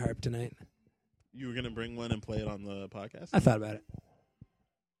bringing a harp tonight. You were going to bring one and play it on the podcast? I thought about it.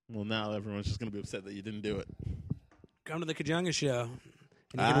 Well, now everyone's just going to be upset that you didn't do it. Come to the Kajunga show.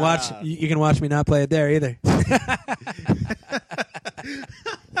 And you can watch. You can watch me not play it there either.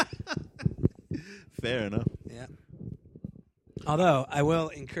 Fair enough. Yeah. Although I will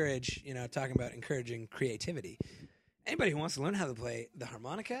encourage, talking about encouraging creativity. Anybody who wants to learn how to play the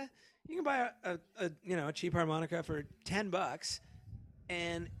harmonica, you can buy a cheap harmonica for $10,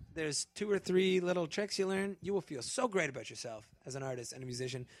 and there's 2 or 3 little tricks you learn. You will feel so great about yourself as an artist and a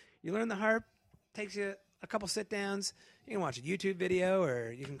musician. You learn the harp, takes you a couple sit-downs. You can watch a YouTube video,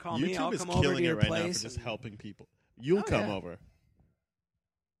 or you can call me. I'll come over to your place. YouTube is killing it right now for just helping people. You'll come over.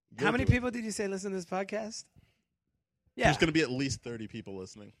 How many people did you say listen to this podcast? Yeah. There's going to be at least 30 people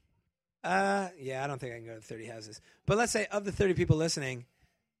listening. I don't think I can go to 30 houses. But let's say of the 30 people listening,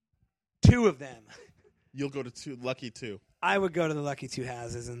 2 of them. You'll go to lucky 2. I would go to the lucky 2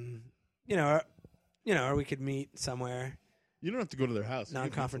 houses, and or we could meet somewhere. You don't have to go to their house.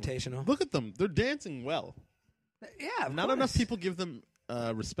 Non-confrontational. Look at them; they're dancing well. Yeah, not enough people give them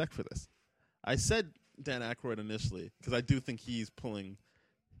respect for this. I said Dan Aykroyd initially because I do think he's pulling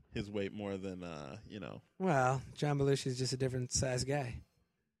his weight more than Well, John Belushi is just a different size guy.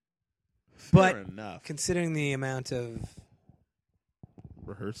 Fair enough. Considering the amount of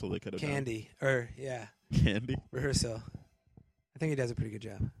rehearsal they could have candy, done. Candy. rehearsal. I think he does a pretty good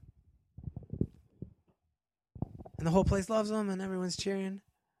job. And the whole place loves him, and everyone's cheering.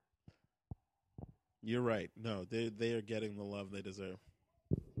 You're right. No, they are getting the love they deserve.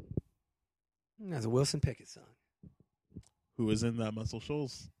 That's a Wilson Pickett song. Who is in that Muscle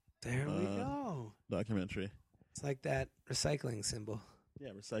Shoals There we go. documentary? It's like that recycling symbol. Yeah,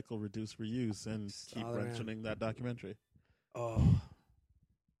 recycle, reduce, reuse, and Just keep all around. mentioning that documentary. Oh,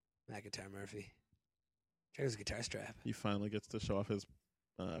 Matt Guitar Murphy. Check his guitar strap. He finally gets to show off his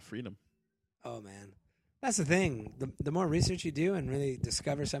freedom. Oh, man. That's the thing. The more research you do and really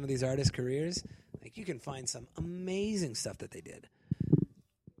discover some of these artists' careers, like you can find some amazing stuff that they did.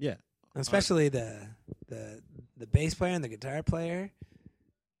 Yeah. Especially the bass player and the guitar player,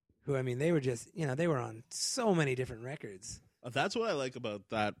 who, I mean, they were just, they were on so many different records. That's what I like about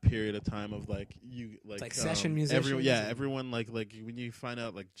that period of time of like session musicians. Everyone like when you find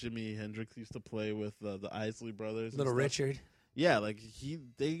out like Jimi Hendrix used to play with the Isley Brothers, and Little stuff. Richard. Yeah, like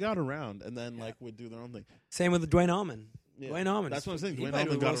they got around and then like would do their own thing. Same with Dwayne Allman. Yeah. Dwayne Allman. That's what I'm saying. He Dwayne played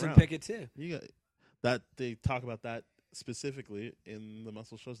Allman with got Wilson around. Pickett too. You got that they talk about that specifically in the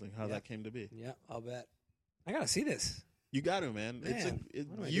Muscle Shoals thing, how that came to be. Yeah, I'll bet. I gotta see this. You got to, man. Man,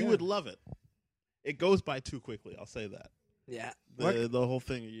 what do I You do? would love it. It goes by too quickly. I'll say that. Yeah. The whole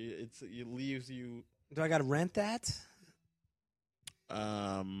thing, it leaves you. Do I gotta rent that?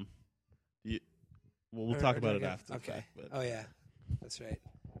 We'll Or talk do about I it go- after. the Okay. fact, but Oh yeah, that's right.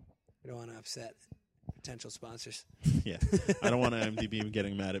 We don't want to upset potential sponsors. yeah, I don't want IMDb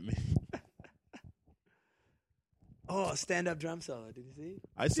getting mad at me. Oh, stand-up drum solo. Did you see?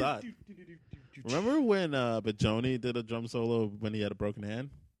 I saw it. Remember when Bajoni did a drum solo when he had a broken hand?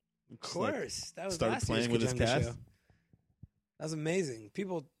 Of course, that was started last playing year's with his Kajunga cast? show. That was amazing.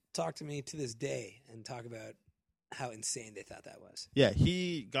 People talk to me to this day and talk about how insane they thought that was. Yeah,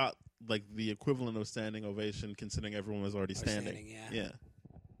 he got like the equivalent of standing ovation, considering everyone was already standing. Yeah.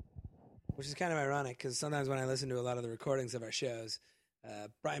 Which is kind of ironic because sometimes when I listen to a lot of the recordings of our shows,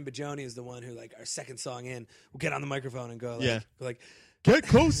 Brian Bajoni is the one who, like, our second song in, will get on the microphone and go like, Get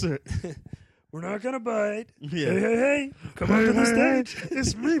closer. we're not gonna bite. Yeah. Hey, come up to the stage.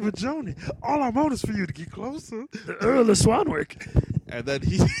 It's me, Bajoni. All I want is for you to get closer. The Earl of Swanwick. And then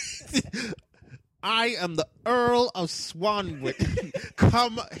he, I am the Earl of Swanwick.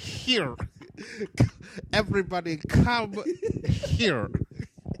 Come here. Everybody come here.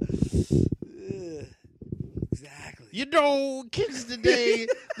 Exactly. You know, kids today,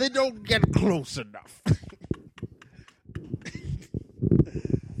 they don't get close enough.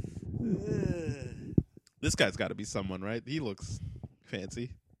 This guy's got to be someone, right? He looks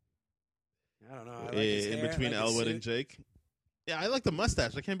fancy. I don't know. I like his In hair, between I like his Elwood suit. and Jake. Yeah, I like the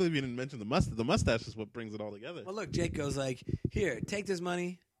mustache. I can't believe you didn't mention the mustache. The mustache is what brings it all together. Well, look, Jake goes like, "Here, take this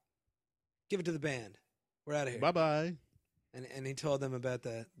money, give it to the band. We're out of here." Bye-bye. And he told them about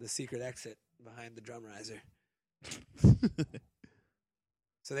the secret exit behind the drum riser.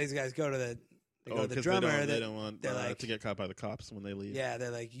 So these guys go to the go to the 'cause drummer. they don't want they're like, to get caught by the cops when they leave. yeah,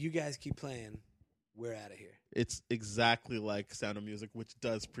 they're like, "You guys keep playing. We're out of here." It's exactly like Sound of Music, which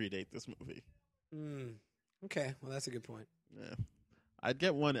does predate this movie. Okay, well, that's a good point. Yeah, I'd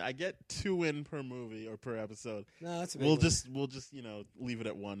get one. I get 2 in per movie or per episode. No, that's a big We'll one. just leave it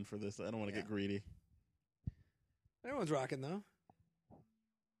at 1 for this. I don't want to Yeah. get greedy. Everyone's rocking though.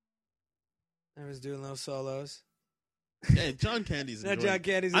 Everyone's doing little solos. Yeah, John Candy's Now enjoying. John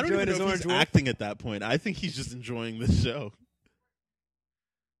Candy's I don't enjoying even his know if Orange he's Wolf. acting at that point. I think he's just enjoying the show.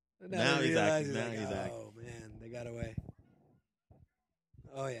 Now they he's realize acting. he's Now like, he's oh acting. man, they got away.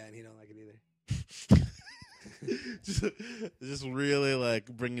 Oh yeah, and he don't like it either. just really like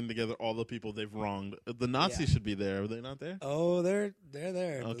bringing together all the people they've wronged. The Nazis should be there. Are they not there? Oh, they're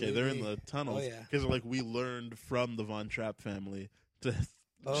there. Okay, believe they're in me. the tunnels. Oh yeah. Because like we learned from the Von Trapp family to check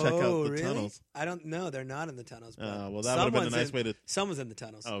Oh, out the really? tunnels. I don't know. They're not in the tunnels. But Well, that would have been a nice way to. Someone's in the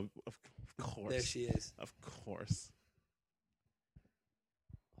tunnels. Oh, of course. There she is, Of course.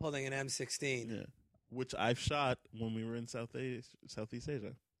 holding an M16, Yeah. Which I've shot when we were in Southeast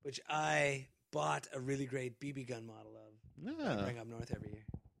Asia. which I bought a really great BB gun model of. I Yeah. bring up north every year.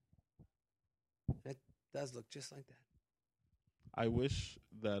 It does look just like that. I wish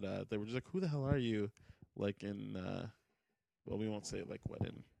that they were just like, who the hell are you? Like in, well, we won't say like what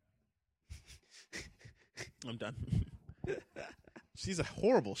in. I'm done. She's a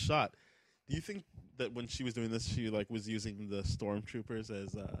horrible shot. Do you think that when she was doing this, she like was using the stormtroopers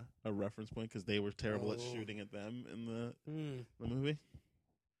as a reference point because they were terrible at Oh. shooting at them in the Mm. movie?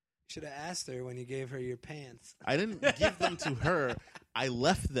 Should have asked her when you gave her your pants I didn't give them to her. I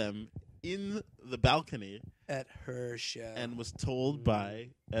left them in the balcony at her show. and was told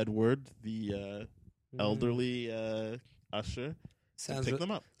by Edward, the elderly usher. Sounds Pick them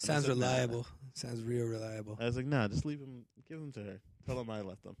up. And I sounds said, "Nah." reliable. Sounds real reliable. I was like, nah, just leave them. Give them to her. Tell them I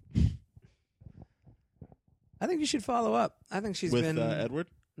left them. I think you should follow up. I think she's With been Edward?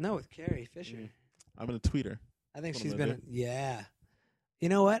 no with Carrie Fisher. I'm going to tweet her. I think What she's am I been yeah. You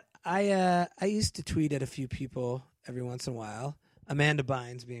know what? I used to tweet at a few people every once in a while. Amanda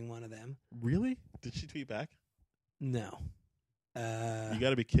Bynes being one of them. Really? Did she tweet back? No. You got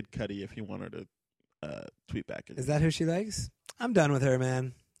to be Kid Cudi if you want her to tweet back. Is that who she likes? I'm done with her,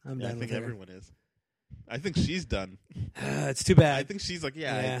 man. I'm Yeah, I done think with her. everyone is. I think she's done. It's too bad. I think she's like,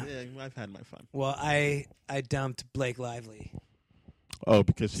 Yeah. I've had my fun. Well, I dumped Blake Lively. Oh,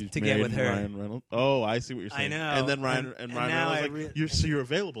 because she's To get married with her. Ryan Reynolds. Oh, I see what you're I saying. know. And then Ryan And Ryan now Reynolds was like, you're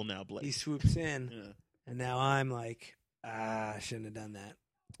available now, Blake. He swoops in, Yeah. and now I'm like, I shouldn't have done that.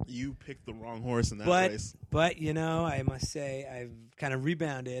 You picked the wrong horse in that But race. but you know, I must say I've kind of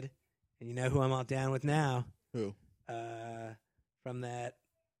rebounded, and you know who I'm all down with now Who? from that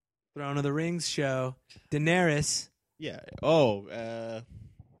Throne of the Rings show, Daenerys, Yeah. Oh,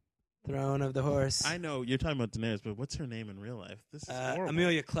 Throne of the Horse. I know you're talking about Daenerys, but what's her name in real life? This is horrible.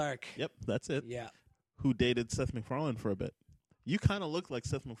 Amelia Clark. Yep, that's it. Yeah. Who dated Seth MacFarlane for a bit? You kind of look like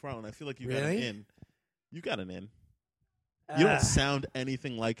Seth MacFarlane. I feel like you got an Really? in. You got an in. You Ah. don't sound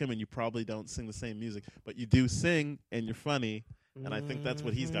anything like him, and you probably don't sing the same music, but you do sing, and you're funny, and I think that's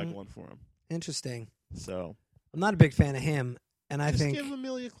what he's got Mhm. going for him. Interesting. So I'm not a big fan of him, and I just think give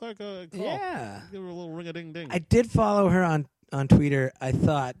Amelia Clark a call. yeah. Give her a little ring-a-ding-ding. I did follow her on Twitter. I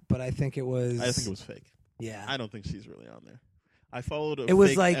thought, but I think it was. I think it was fake. Yeah. I don't think she's really on there. I followed a It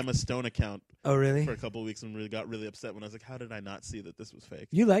was fake like- Emma Stone account Oh really? for a couple of weeks and got really upset when I was like, how did I not see that this was fake?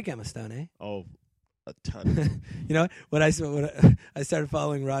 You like Emma Stone, eh? Oh, a ton. You know when I started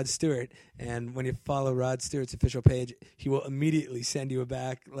following Rod Stewart, and when you follow Rod Stewart's official page, he will immediately send you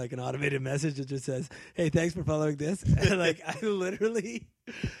back like an automated message that just says, "Hey, thanks for following this." And like I literally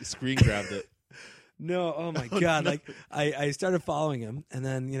Screen grabbed it. no, oh my Oh, god! no. Like I started following him, and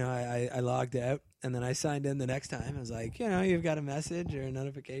then you know I logged out, and then I signed in the next time. I was like, you know, you've got a message or a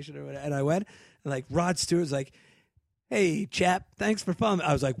notification or whatever, and I went, and like Rod Stewart was like, "Hey, chap, thanks for following."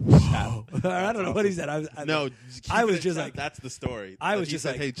 I was like, "Whoa!" I don't know what he said. No, I was keep it just chap. like- that's the story. I That was he just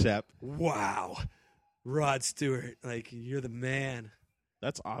said, like- hey, chap, wow, Rod Stewart, like you're the man.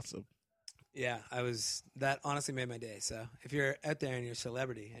 that's awesome. Yeah, that honestly made my day. So if you're out there and you're a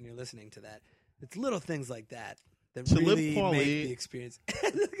celebrity and you're listening to that, it's little things like that Talib really Kweli- make the experience.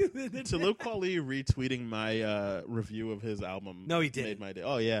 Talib Kweli retweeting my review of his album. No, he didn't. Made my day.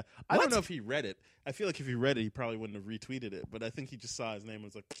 Oh yeah, I What? don't know if he read it. I feel like if he read it, he probably wouldn't have retweeted it. But I think he just saw his name and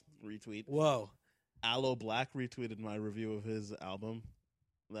was like, retweet. Whoa, Aloe Black retweeted my review of his album.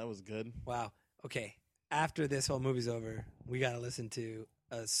 That was good. wow. Okay, after this whole movie's over, we got to listen to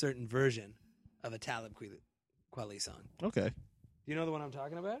a certain version of a Talib Kweli song. Okay. Do you know the one I'm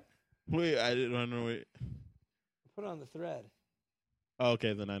talking about? Wait, I don't know. Wait. Put it on the thread. Oh,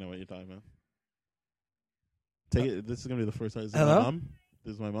 okay, then I know what you're talking about. Take it. This is gonna be the first time. Is this Hello? my mom?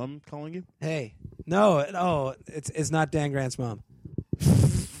 Is my mom calling you? Hey, no, it's not Dan Grant's mom.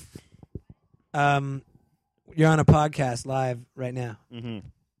 You're on a podcast live right now. Mm-hmm.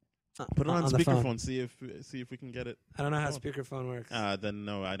 Put it on, the phone. speakerphone. See if we can get it. I don't know how Oh. speakerphone works. Then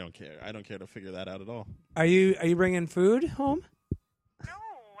no, I don't care. I don't care to figure that out at all. Are you bringing food home? No,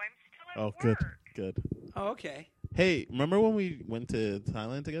 I'm still at Oh, work. good. Oh, okay. Hey, remember when we went to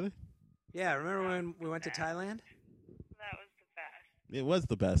Thailand together? Yeah, remember when we went to Thailand? That was the best. It was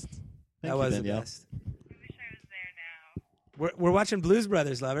the best. Thank That you, was Danielle. I the best. wish I was there now. We're watching Blues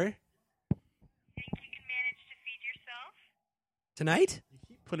Brothers, lover. Think you can manage to feed yourself? Tonight? You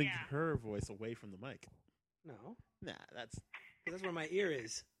keep putting Yeah. her voice away from the mic. No, Nah, that's that's where my ear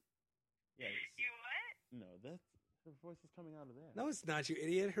is. yeah. You what? No, that's her voice is coming out of there. No, it's not, you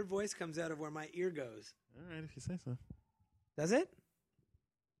idiot. Her voice comes out of where my ear goes. All right, if you say so. Does it?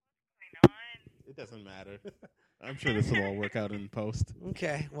 Going on? It doesn't matter. I'm sure this will all work out in post.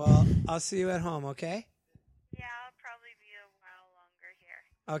 Okay. Well, I'll see you at home. Okay. Yeah, I'll probably be a while longer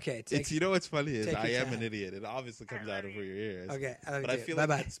here. Okay. Take, It's you know what's funny is take I your am time. an idiot. It obviously comes out over your ears. okay. But I feel bye like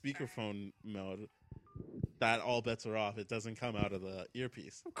bye. that speakerphone mode, that all bets are off. It doesn't come out of the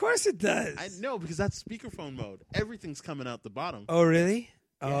earpiece. Of course it does. I know because that's speakerphone mode. Everything's coming out the bottom. Oh, really?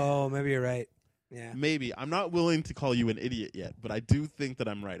 Oh, maybe you're right. Yeah. Maybe. I'm not willing to call you an idiot yet, but I do think that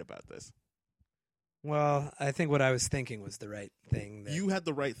I'm right about this. Well, I think what I was thinking was the right thing. That You had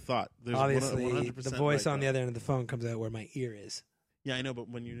the right thought. There's obviously, 100% the voice right on the thought. other end of the phone comes out where my ear is. Yeah, I know, but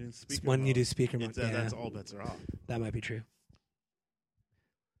when you do speaker When you mode, do speaker mode, it's, yeah, that's all bets are off. that might be true.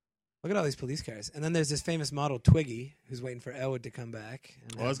 Look at all these police cars. And then there's this famous model, Twiggy, who's waiting for Elwood to come back.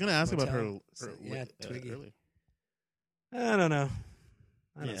 And Well, I was going to ask about her. So, yeah, Twiggy. Earlier. I don't know.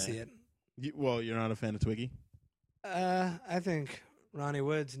 I Yeah. don't see it. You're not a fan of Twiggy? I think Ronnie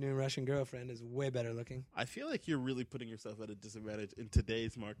Wood's new Russian girlfriend is way better looking. I feel like you're really putting yourself at a disadvantage in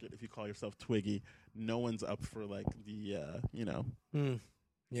today's market if you call yourself Twiggy. No one's up for like the Yeah.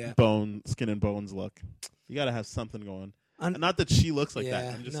 skin and bones look. You got to have something going. Un- Not that she looks like Yeah,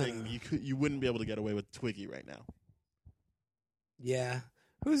 that. I'm just no, saying no. you wouldn't be able to get away with Twiggy right now. Yeah.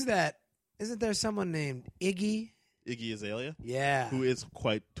 Who's that? Isn't there someone named Iggy? Iggy Azalea, Yeah. who is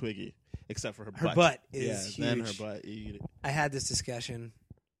quite Twiggy, except for her butt. Her butt is yeah, then huge. her butt. I had this discussion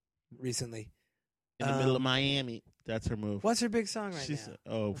recently. In the middle of Miami. That's her move. What's her big song right She's now?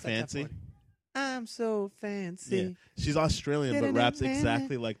 What's that fancy. for? I'm so fancy. Yeah, she's Australian but raps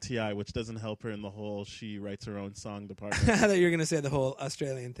exactly like T.I., which doesn't help her in the whole she writes her own song I department. thought you were gonna say the whole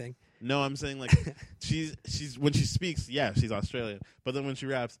Australian thing. No, I'm saying like she's when she speaks, yeah, she's Australian, but then when she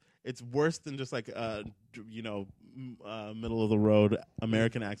raps, it's worse than just like middle of the road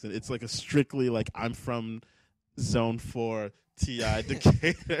American accent. It's like a strictly like I'm from Zone 4 T.I.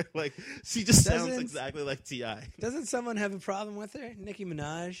 Decatur. Like she just sounds exactly like T.I. Doesn't someone have a problem with her? Nicki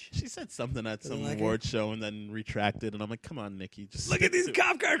Minaj. She said something at some like award show and then retracted, and I'm like, come on, Nikki, just Look at these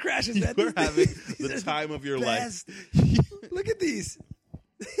cop car crashes. You man. were having These the are time of your best. life. Look at these.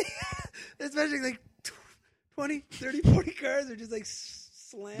 Especially like 20, 30, 40 cars are just like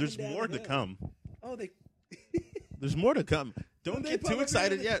slamming There's down more the to hill. come. Oh, they. There's more to come. Don't They get pop too up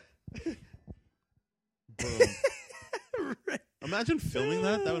excited around yet. Boom. Imagine filming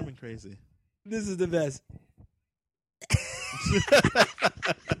that. That would have been crazy. This is the best.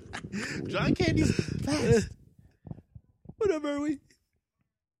 John Candy's the best. What up, are we?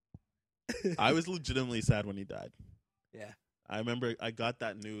 I was legitimately sad when he died. Yeah. I remember I got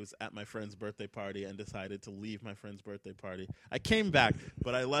that news at my friend's birthday party and decided to leave my friend's birthday party. I came back,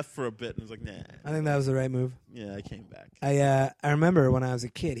 but I left for a bit and was like, nah. I think that was the right move. Yeah, I came back. I remember when I was a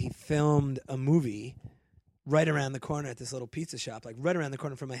kid, he filmed a movie right around the corner at this little pizza shop, like right around the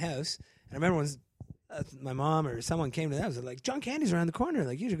corner from my house. And I remember when my mom or someone came to that, I was like, John Candy's around the corner.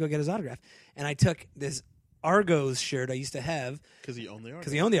 Like, you should go get his autograph. And I took this Argos shirt I used to have Because he owned the Argos.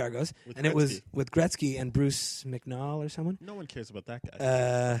 because he owned the Argos, With and it was Gretzky. with Gretzky and Bruce McNall or someone. No one cares about that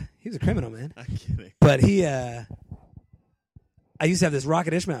guy. He was a criminal, man. I'm kidding. But I used to have this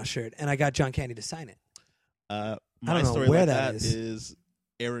Rocket Ishmael shirt, and I got John Candy to sign it. My don't know story where like that that is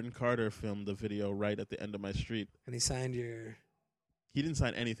Aaron Carter filmed the video right at the end of my street. And he signed your. He didn't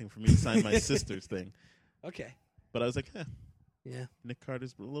sign anything for me. He signed my sister's thing. Okay. But I was like, Yeah. Nick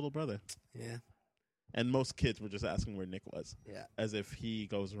Carter's little brother. Yeah. And most kids were just asking where Nick was, Yeah. as if he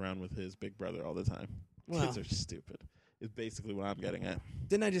goes around with his big brother all the time. Well. Kids are stupid, is basically what I'm getting at.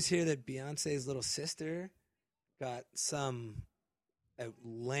 Didn't I just hear that Beyonce's little sister got some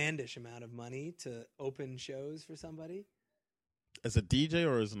outlandish amount of money to open shows for somebody? As a DJ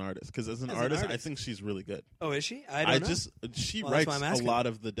or as an artist? Because as an artist, I think she's really good. Oh, is she? I don't know. She Well, that's writes why I'm a asking. lot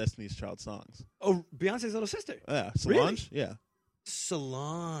of the Destiny's Child songs. Oh, Beyonce's little sister. Yeah, Really? Solange. Yeah,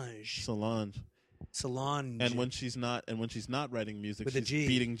 Solange. Solange. And when she's not writing music, With a she's G.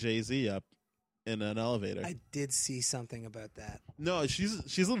 beating Jay-Z up in an elevator. I did see something about that. No,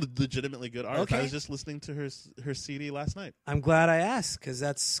 she's a legitimately good artist. Okay. I was just listening to her CD last night. I'm glad I asked because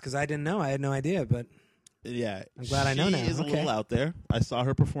I didn't know. I had no idea, but Yeah, I'm glad I know now. She is a Okay. little out there. I saw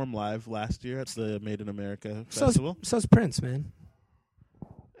her perform live last year at the Made in America festival. so's Prince, man.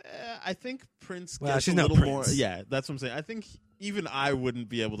 I think Prince Well, gets she's a no little Prince. more. Yeah, that's what I'm saying. I think even I wouldn't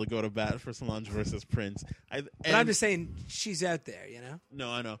be able to go to bat for Solange versus Prince. But I'm just saying she's out there, you know. No,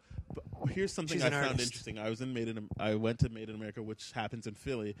 I know. But here's something She's I an found artist. interesting. I went to Made in America, which happens in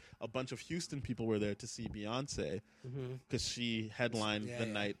Philly. A bunch of Houston people were there to see Beyonce because she headlined Yeah, the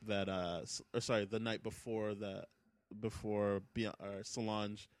yeah. night that, the night before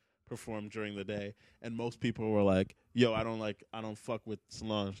Solange performed during the day, and most people were like, "Yo, I don't fuck with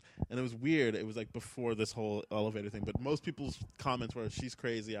Solange," and it was weird. It was like before this whole elevator thing, but most people's comments were, "She's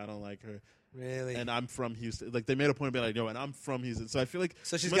crazy. I don't like her." Really? And I'm from Houston. Like they made a point of being like, "Yo," and I'm from Houston, so I feel like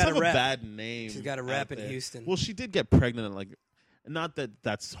So she's she must got have a a rep. bad name. She's got a out rep in there. Houston. Well, she did get pregnant, and like, not that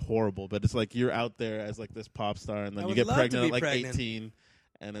that's horrible, but it's like you're out there as like this pop star, and then I you would get love to pregnant be at like pregnant. 18,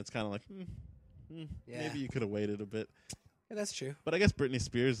 and it's kind of like, Yeah. maybe you could have waited a bit. Yeah, that's true. But I guess Britney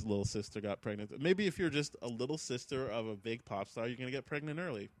Spears' little sister got pregnant. Maybe if you're just a little sister of a big pop star, you're gonna get pregnant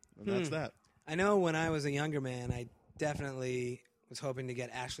early, and that's that. I know when I was a younger man, I definitely was hoping to get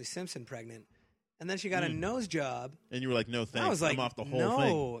Ashley Simpson pregnant. And then she got a nose job. And you were like, "No thanks, I was like, I'm off the whole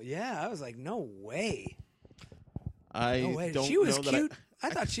no. thing." Yeah, I was like, no way. I No way. don't She was know that cute I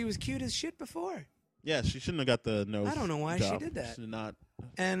thought she was cute as shit before. Yeah, she shouldn't have got the nose. I don't know why she job. did that. Should not.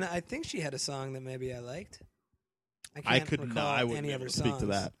 And I think she had a song that maybe I liked. I can't could recall not. I wouldn't any be of able her to speak to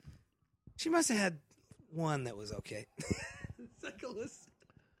songs. that. She must have had one that was okay. Cyclist.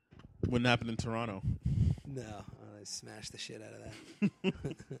 Wouldn't happen in Toronto. No, I smashed the shit out of that.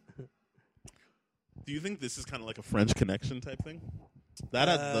 Do you think this is kind of like a French Connection type thing? That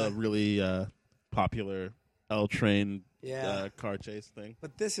had the really popular L Train car chase thing.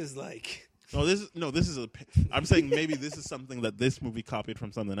 But this is like This is a. I'm saying maybe this is something that this movie copied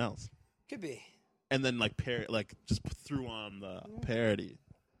from something else, could be. and then just threw on the parody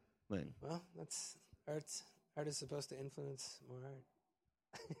thing. Well, that's art. Art is supposed to influence more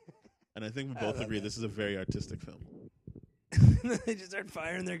art. And I think we I both love agree that. this is a very artistic film. They just start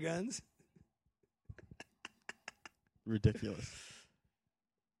firing their guns. Ridiculous.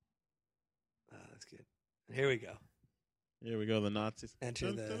 Oh, that's good. Here we go. Here we go. The Nazis.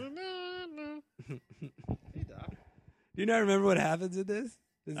 Enter the. Hey, Doc. Do you not remember what happens in this?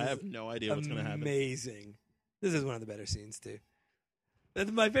 This I is have no idea what's going to happen. Amazing. This is one of the better scenes too.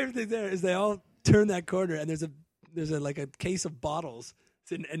 That's my favorite thing there is they all turn that corner and there's a like a case of bottles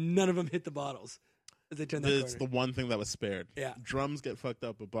and none of them hit the bottles as they turn that It's corner. the one thing that was spared. Yeah. Drums get fucked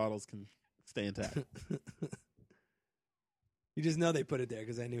up, but bottles can stay intact. You just know they put it there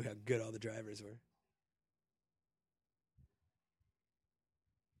because I knew how good all the drivers were.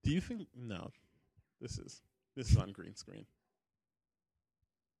 Do you think? No. This is on green screen.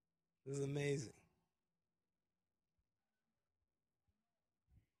 This is amazing.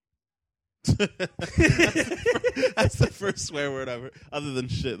 That's the first swear word I've heard. Other than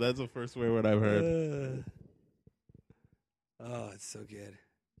shit, that's the first swear word I've heard. Oh, it's so good.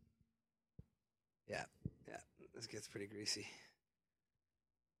 Yeah. This gets pretty greasy.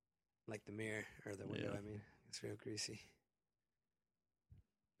 Like the mirror or the window. Yeah. I mean, it's real greasy.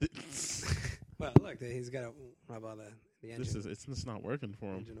 Well, look, he's got to rub all the engine. It's not working for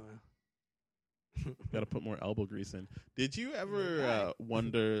him. Engine oil. Got to put more elbow grease in. Did you ever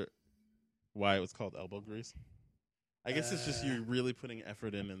wonder why it was called elbow grease? I guess it's just you really putting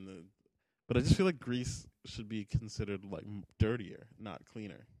effort in the. But I just feel like grease should be considered like dirtier, not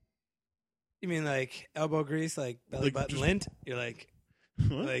cleaner. You mean like elbow grease, like belly Like button just- lint? You're like,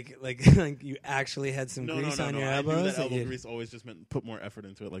 What? like you actually had some No, grease on your I elbows? knew that Like elbow you- grease always just meant put more effort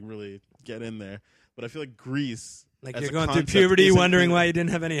into it, like really get in there. But I feel like grease, Like as you're a going through concept, puberty isn't wondering cleaner. why you didn't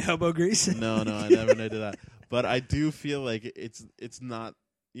have any elbow grease? No, I never did that. But I do feel like it's not,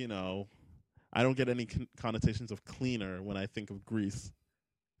 I don't get any connotations of cleaner when I think of grease.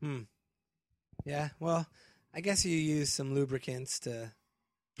 Yeah, well, I guess you use some lubricants to,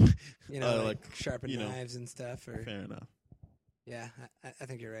 like sharpen knives and stuff. Or Fair enough. yeah, I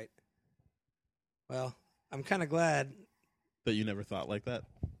think you're right. Well, I'm kind of glad. That you never thought like that?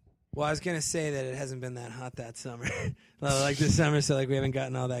 Well, I was gonna say that it hasn't been that hot that summer, like this summer. So like we haven't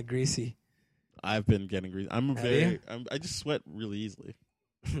gotten all that greasy. I've been getting grease. I just sweat really easily.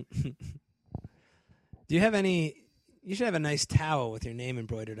 Do you have any? You should have a nice towel with your name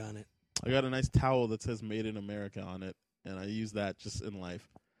embroidered on it. I got a nice towel that says "Made in America" on it, and I use that just in life.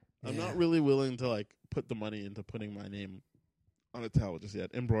 I'm Yeah. not really willing to like put the money into putting my name on a towel just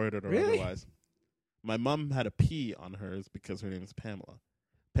yet, embroidered or Really? otherwise. My mom had a P on hers because her name is Pamela.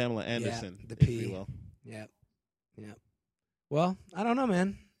 Pamela Anderson, the if P. you will. Yeah. Well, I don't know,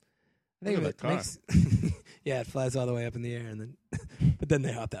 man. I think Look if at it that makes. Yeah, it flies all the way up in the air, and then, but then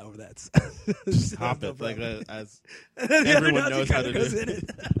they hop that over that. Just hop it like as The other everyone Nazi knows how kinda to goes do. in it.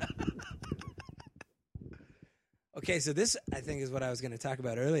 Okay, so this I think is what I was going to talk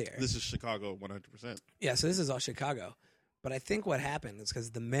about earlier. this is Chicago 100%. Yeah, so this is all Chicago. But I think what happened is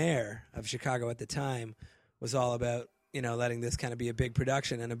because the mayor of Chicago at the time was all about, letting this kind of be a big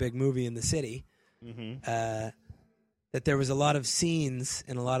production and a big movie in the city. Mm-hmm. That there was a lot of scenes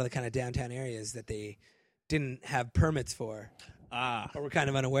in a lot of the kind of downtown areas that they didn't have permits for or were kind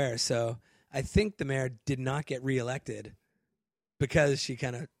of unaware. So I think the mayor did not get reelected because she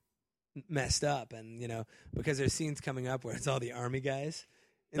kind of messed up. And, because there's scenes coming up where it's all the army guys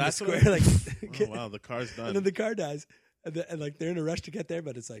in That's the what square. oh, wow, the car's done. And then the car dies. And like they're in a rush to get there,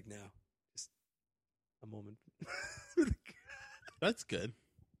 but it's like, no, just a moment. That's good.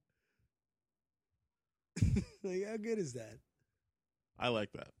 Like, how good is that? I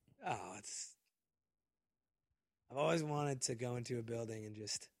like that. Oh, I've always wanted to go into a building and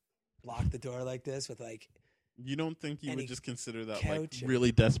just lock the door like this with like, You don't think you Any would just consider that like couch or-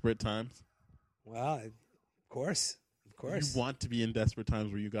 really desperate times? well, of course. You want to be in desperate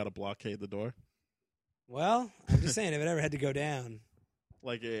times where you got to blockade the door? Well, I'm just saying, if it ever had to go down,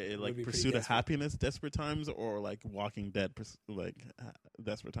 Like Would like be pretty Pursuit of desperate. Happiness, Desperate Times, or like Walking Dead,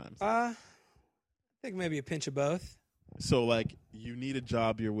 Desperate Times. I think maybe a pinch of both. So like you need a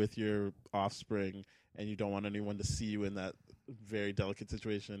job, you're with your offspring, and you don't want anyone to see you in that very delicate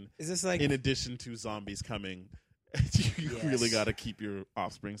situation. Is this like In addition to zombies coming, you Yes. really got to keep your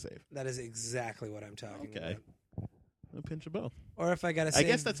offspring safe. that is exactly what I'm talking Okay. about. A pinch of both. Or if I got to I say,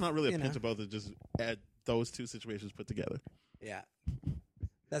 guess that's not really a you pinch know. of both. It's just add those two situations put together. Yeah,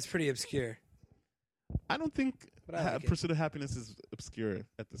 that's pretty obscure. I don't think But I like it. Pursuit of Happiness is obscure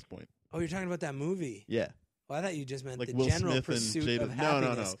at this point. Oh, you're talking about that movie? Yeah. Well, I thought you just meant Like the Will general Smith and pursuit Jada- of No, no,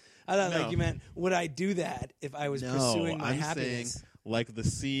 happiness. no. I thought No. like you meant would I do that if I was pursuing my I'm happiness? saying like the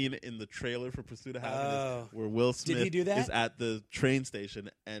scene in the trailer for Pursuit of Happiness Oh. where Will Did he Smith do that? is at the train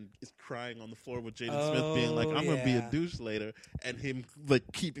station and is crying on the floor with Jaden Smith being like, Oh, I'm going to be a yeah. douche later. And him like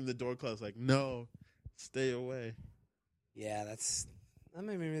keeping the door closed like, no, stay away. Yeah, that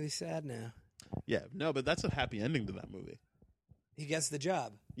made me really sad now. Yeah, no, but that's a happy ending to that movie. He gets the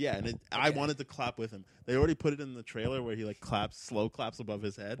job. Yeah, and I Okay. wanted to clap with him. They already put it in the trailer where he like slow claps above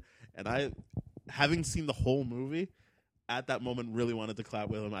his head. And I, having seen the whole movie, at that moment really wanted to clap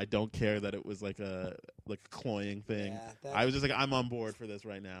with him. I don't care that it was like a cloying thing. Yeah, that- I was just like, I'm on board for this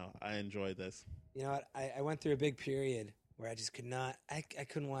right now. I enjoyed this. You know what? I went through a big period where I just could not. I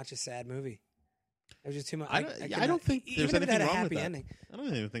couldn't watch a sad movie. It was just too much. I don't think even there's if it had anything a wrong happy with that. ending. I don't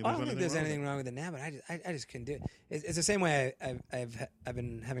even think I there's don't think anything there's wrong anything with wrong with it now, but I just couldn't do it. It's the same way I've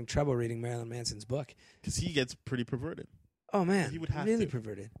been having trouble reading Marilyn Manson's book. because he gets pretty perverted. Oh man, He would have really to.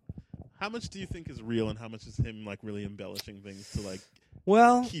 perverted. How much do you think is real, and how much is him like really embellishing things to like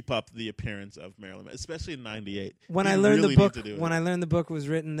Well, keep up the appearance of Marilyn, especially in '98? when He I learned really the book, needs to do when it. I learned the book was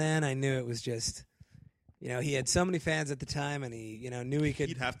written, then I knew it was just, he had so many fans at the time, and he, knew he could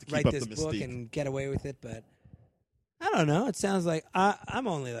He'd have to keep write up this the book mystique. and get away with it. But I don't know. It sounds like I'm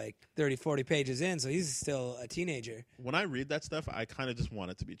only like 30, 40 pages in, so he's still a teenager. When I read that stuff, I kind of just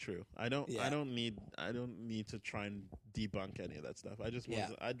want it to be true. I don't Yeah. need to try and debunk any of that stuff. I just want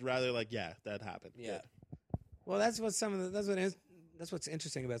Yeah. I'd rather like, yeah, that happened. Yeah. Good. Well, that's what's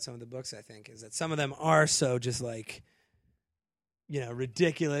interesting about some of the books. I think is that some of them are so just like,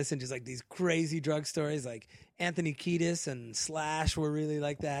 ridiculous and just like these crazy drug stories. Like Anthony Kiedis and Slash were really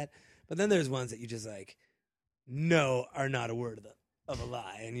like that. But then there's ones that you just like, no, are not a word of a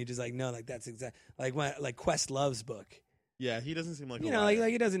lie, and you just like no, like that's exact like Questlove's book. Yeah, he doesn't seem like a Like liar.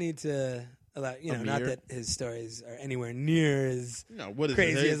 he doesn't need to allow. Not Amir? that his stories are anywhere near as No, what is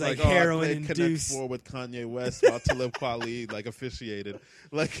crazy it? as, It's like, I heroin played and Connect Deuce. 4 with Kanye West while Talib Kweli like officiated.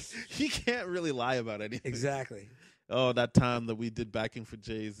 Like he can't really lie about anything. exactly. Oh, that time that we did backing for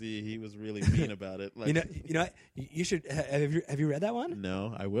Jay-Z, he was really mean about it. Like, You know, you should have you read that one?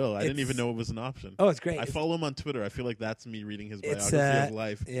 no, I will. I didn't It's- even know it was an option. Oh, it's great. I follow him on Twitter. I feel like that's me reading his It's, biography of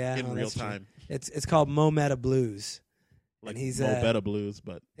life yeah, in well, real that's true. time. It's called Mo Meta Blues. Like he's, Mo Better Blues,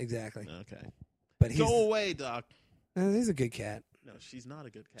 but Exactly. okay. But he's Go away, Doc. he's a good cat. No, she's not a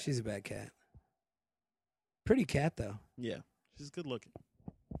good cat. She's a bad cat. Pretty cat though. yeah, she's good looking.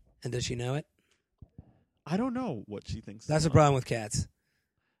 And does she know it? I don't know what she thinks. That's is the going on. problem with cats.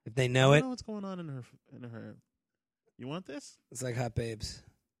 If they know I it, don't know what's going on in her. You want this? it's like hot babes.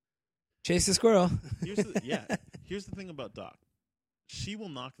 Chase the squirrel. Here's the thing about Doc. She will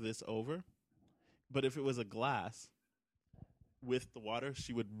knock this over, but if it was a glass with the water,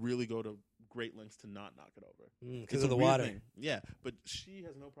 she would really go to great lengths to not knock it over. Because It's of a the weird water. thing. Yeah, but she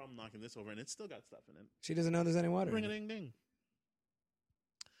has no problem knocking this over, and it's still got stuff in it. She doesn't know there's any water. Ring a in it. ding ding.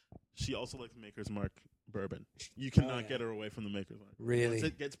 She also likes Maker's Mark bourbon. You cannot yeah. get her away from the Maker's Mark. Really? Once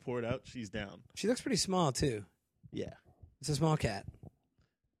it gets poured out, she's down. She looks pretty small too. Yeah. It's a small cat.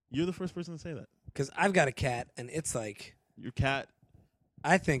 You're the first person to say that. Because I've got a cat, and it's like Your cat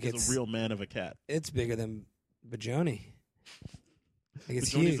I think is it's a real man of a cat. It's bigger than Bajoni. Like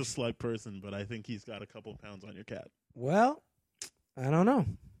it's Johnny's huge. a slight person, but I think he's got a couple pounds on your cat. Well, I don't know.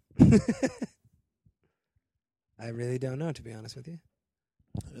 I really don't know, to be honest with you.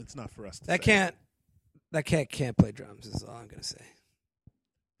 It's not for us to That say. cat can't play drums. Is all I'm gonna say.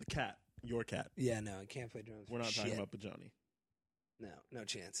 The cat. Your cat. Yeah, no, it can't play drums. We're not Shit. talking about Bajoni. No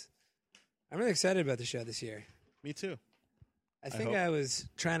chance. I'm really excited about the show this year. Me too. I think hope- I was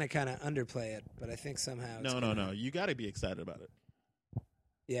trying to kind of underplay it, but I think somehow it's No. You got to be excited about it.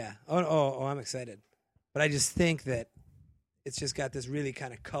 Yeah. Oh, I'm excited. But I just think that it's just got this really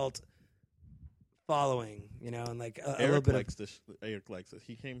kind of cult following, and like a little Eric bit likes this. Eric likes it.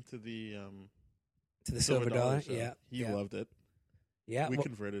 He came to the to the Silver Dollar. show. Yeah. He loved it. Yeah. We Well,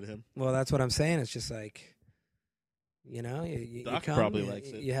 converted him. that's what I'm saying. It's just like, you Doc come, probably likes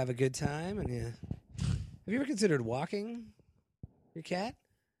it. You have a good time, and have you ever considered walking? Your cat?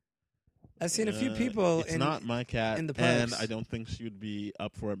 I've seen a few people. It's not my cat, in the and parks. I don't think she would be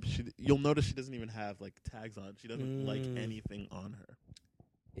up for it. You'll notice she doesn't even have like tags on. She doesn't like anything on her,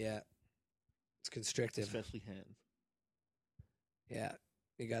 Yeah, it's constrictive. especially hands. Yeah,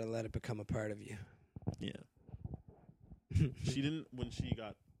 you got to let it become a part of you. Yeah. She didn't, when she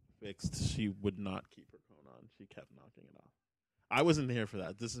got fixed, she would not keep her cone on. She kept knocking it off. I wasn't here for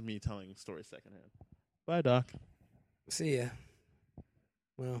that. This is me telling stories secondhand. Bye, Doc. See ya.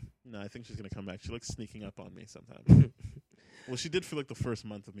 Well, No, I think she's going to come back. She likes sneaking up on me sometimes. Well, she did for like the first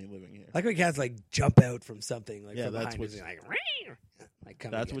month of me living here. I like when cats like jump out from something, like Yeah, from that's behind what- you, like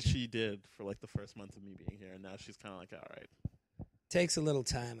come That's and what get you. she did for like the first month of me being here, and now she's kind of like, all right. Takes a little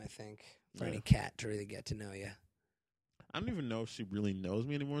time, I think, for Yeah. any cat to really get to know you. I don't even know if she really knows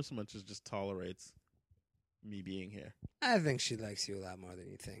me anymore so much as just tolerates me being here. I think she likes you a lot more than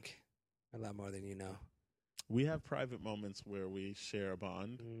you think, a lot more than you know. We have private moments where we share a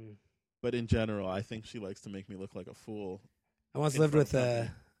bond, Mm. but in general, I think she likes to make me look like a fool. I once In lived front with of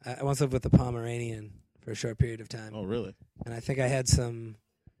I once lived with a Pomeranian for a short period of time, Oh, really? and I think I had some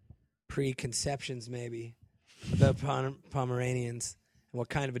preconceptions maybe about Pomeranians and what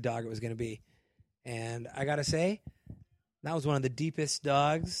kind of a dog it was going to be. And I gotta say, that was one of the deepest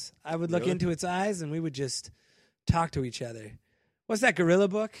dogs. I would look Really? into its eyes, and we would just talk to each other. What's that gorilla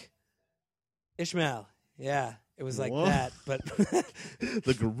book? Ishmael. Yeah, it was like Whoa. that, but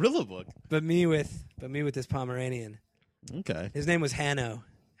The gorilla book. but me with this Pomeranian. Okay. His name was Hanno,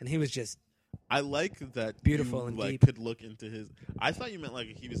 and he was just I like that. Beautiful you, and like, deep. could look into his. I thought you meant like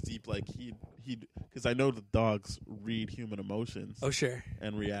he was deep, like he'd because I know the dogs read human emotions oh sure,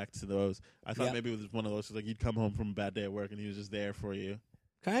 and react to those. I thought Yep. maybe it was one of those like you'd come home from a bad day at work and he was just there for you,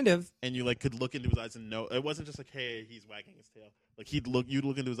 kind of. and you like could look into his eyes and know it wasn't just like hey he's wagging his tail. Like you'd look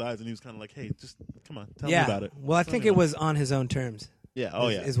into his eyes and he was kind of like hey just come on tell me Yeah. about it. Well, I Tell think me it about was on his own terms. Yeah. Oh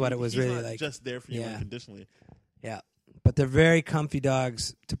is- yeah. is what it was He's really not like. just there for you Yeah. unconditionally. Yeah, but they're very comfy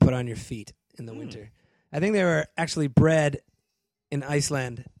dogs to put on your feet in the Hmm. winter. I think they were actually bred in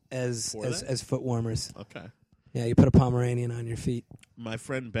Iceland as Were as, they? as foot warmers. Okay. Yeah, you put a Pomeranian on your feet. My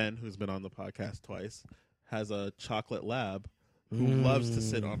friend Ben, who's been on the podcast twice, has a chocolate lab who loves to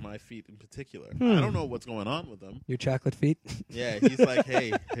sit on my feet in particular. I don't know what's going on with him. Your chocolate feet. Yeah, he's like,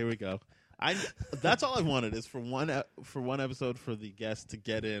 hey, here we go. That's all I wanted is for one episode for the guest to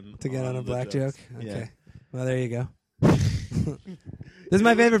get in To get on a the black jokes. joke. Okay. Yeah. Well, there you go. This is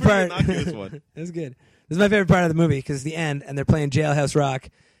my It was favorite pretty part. innocuous one. It was good. This is my favorite part of the movie because it's the end, and they're playing Jailhouse Rock,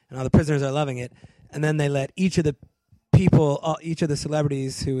 and all the prisoners are loving it. And then they let each of the people, each of the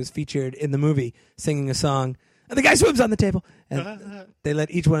celebrities who was featured in the movie, singing a song, and the guy swims on the table. And they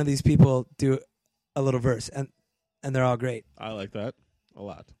let each one of these people do a little verse, and they're all great. I like that a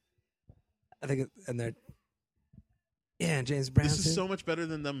lot. I think, and they're and James Brown. This is too. so much better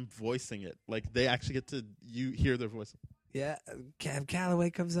than them voicing it. Like they actually get to hear their voice. Yeah, Cab Calloway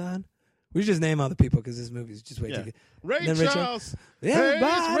comes on. We should just name all the people because this movie is just way Yeah. too good. Ray Then Ray Charles.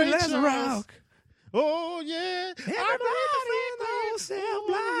 Everybody, Hey, it's Ray let's Charles. rock. Oh yeah. Everybody in the whole cell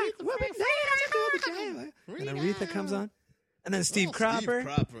block. We'll be dancing to the jam. And then Aretha comes on. And then Steve Cropper.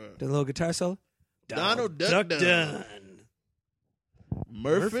 The little guitar solo. Donald Duck Dunn.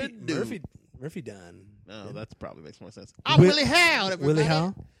 Murphy Murphy Dunn. No, that probably makes more sense. I'm Willie Howell. Willie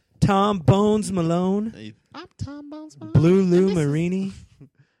Howell. Tom Bones Malone. Hey, I'm Tom Bones. Blue Lou Marini.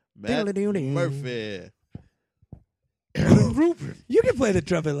 Matt Diddle-dee-doo-doo. Murphy. You can play the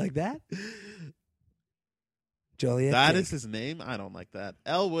trumpet like that. Joliet. That King. is his name? I don't like that.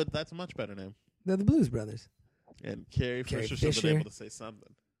 Elwood, that's a much better name. They're the Blues Brothers. And Carrie Carrie Fisher should have Fisher. been able to say something.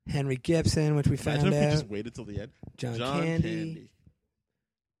 Henry Gibson, which we Imagine found if we out. just waited till the end. John John Candy.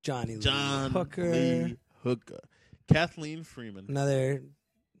 Johnny Lee John Hooker. Lee Hooker. Kathleen Freeman. Another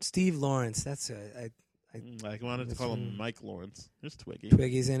Steve Lawrence. That's I wanted to That's call him right. Mike Lawrence. There's Twiggy.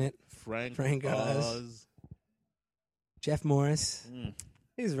 Twiggy's in it. Frank Oz. Oz. Jeff Morris. Mm.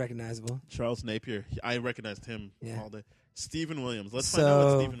 He's recognizable. Charles Napier. I recognized him Yeah. all day. Stephen Williams. Let's find out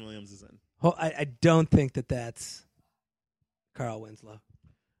what So- Stephen Williams is in. I don't think that's Carl Winslow.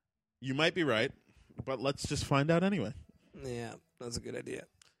 You might be right, but let's just find out anyway. Yeah, that's a good idea.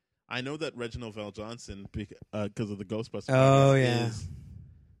 I know that Reginald Val Johnson, because of the Ghostbusters. Oh, podcast, yeah.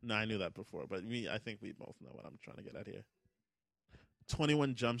 No, I knew that before, but I think we both know what I'm trying to get at here.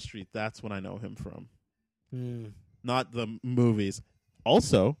 21 Jump Street, that's what I know him from. Not the movies.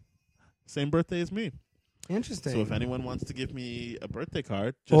 Also, same birthday as me. Interesting. So if anyone wants to give me a birthday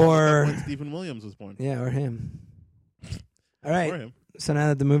card, just Or- look up when Stephen Williams was born. Yeah, or him. All right. Or him. So now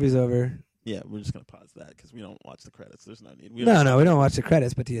that the movie's over. Yeah, we're just going to pause that because we don't watch the credits. There's no need. No, we don't watch the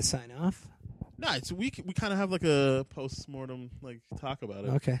credits, but do you sign off? No, we kind of have like a post-mortem like talk about it.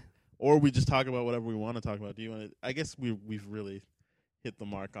 Okay. Or we just talk about whatever we want to talk about. Do you want to? I guess we've really hit the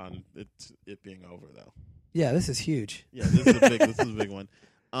mark on it being over, though. Yeah, this is huge. Yeah, this is a big one.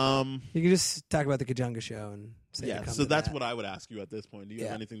 You can just talk about the Kajunga show and say yeah. to come So to that's that. what I would ask you at this point. Do you Yeah.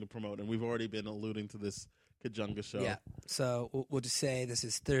 have anything to promote? And we've already been alluding to this Kajunga show. Yeah. So we'll just say this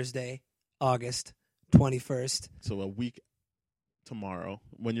is Thursday, August 21st, So a week tomorrow,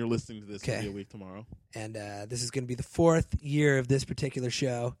 when you're listening to this, it'll Okay. be a week tomorrow, and this is going to be the 4th year of this particular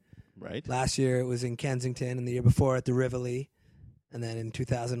show. right? Last year it was in Kensington, and the year before at the Rivoli, and then in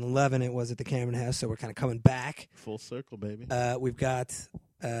 2011 it was at the Cameron House. So we're kind of coming back. Full circle, baby. We've got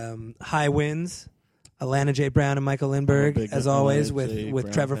High Winds, Alana J. Brown and Michael I'm a Lindbergh, big as Alana always, J. with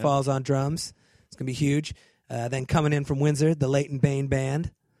Brown Trevor fan. Falls on drums. It's going to be huge. Then coming in from Windsor, the Leighton Bain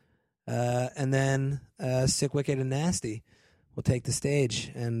Band. And then Sick, Wicked, and Nasty will take the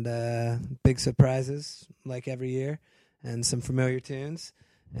stage. And big surprises, like every year, and some familiar tunes.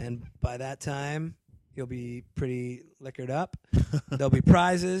 And by that time, you'll be pretty liquored up. There'll be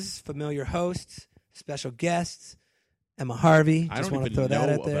prizes, familiar hosts, special guests. Emma Harvey, I just don't want to even throw know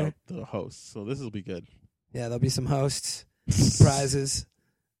that out there. about the hosts, so this will be good. Yeah, there'll be some hosts, prizes,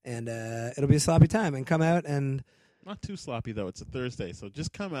 and it'll be a sloppy time. And come out and Not too sloppy though. It's a Thursday, so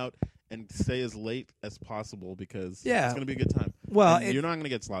just come out and stay as late as possible because Yeah. it's going to be a good time. well, And you're not going to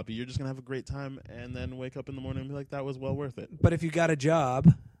get sloppy. You're just going to have a great time, and then wake up in the morning and be like, "That was well worth it." but if you got a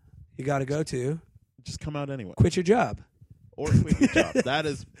job, you got to go to Just come out anyway, quit your job. or quit your job. That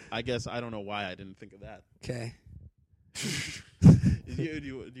is, I guess, I don't know why I didn't think of that. Okay. Do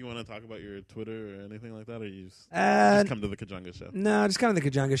you want to talk about your Twitter or anything like that, or you just come to the Kajunga show? No, just kind of the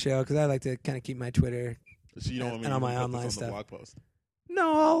Kajunga show because I like to kind of keep my Twitter. So you don't want me and to all my put online this on stuff. the blog post?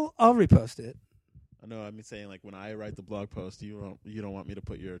 No, I'll repost it. I know. I'm saying like when I write the blog post, you don't want me to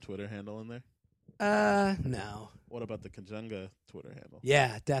put your Twitter handle in there. No. What about the Kajunga Twitter handle?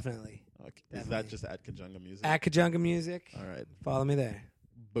 Yeah, definitely. Okay. Is Definitely. that just at Kajunga Music? At Kajunga Music, All right. follow me there.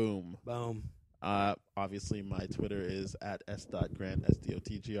 Boom. Boom. Obviously, my Twitter is at s.grant,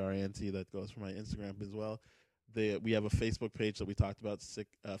 SDOTGRANT. That goes for my Instagram as well. We have a Facebook page that we talked about,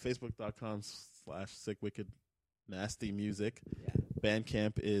 facebook.com/sickwickednastymusic. Yeah.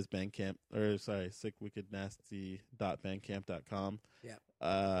 Bandcamp is sickwickednasty.bandcamp.com. Yeah.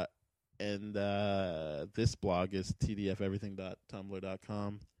 And this blog is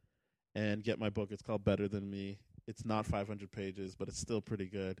tdfeverything.tumblr.com. And get my book. It's called Better Than Me. It's not 500 pages, but it's still pretty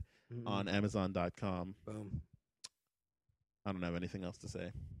good. On Amazon.com. Boom. I don't have anything else to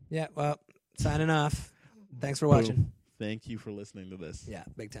say. Yeah, well, signing off. Thanks for watching. Boom. Thank you for listening to this. Yeah,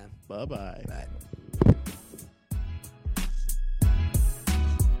 big time. Bye-bye. Bye.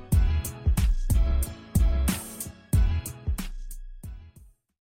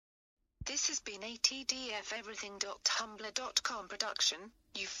 This has been a TDFeverything.tumblr.com production.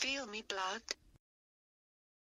 You feel me, blood?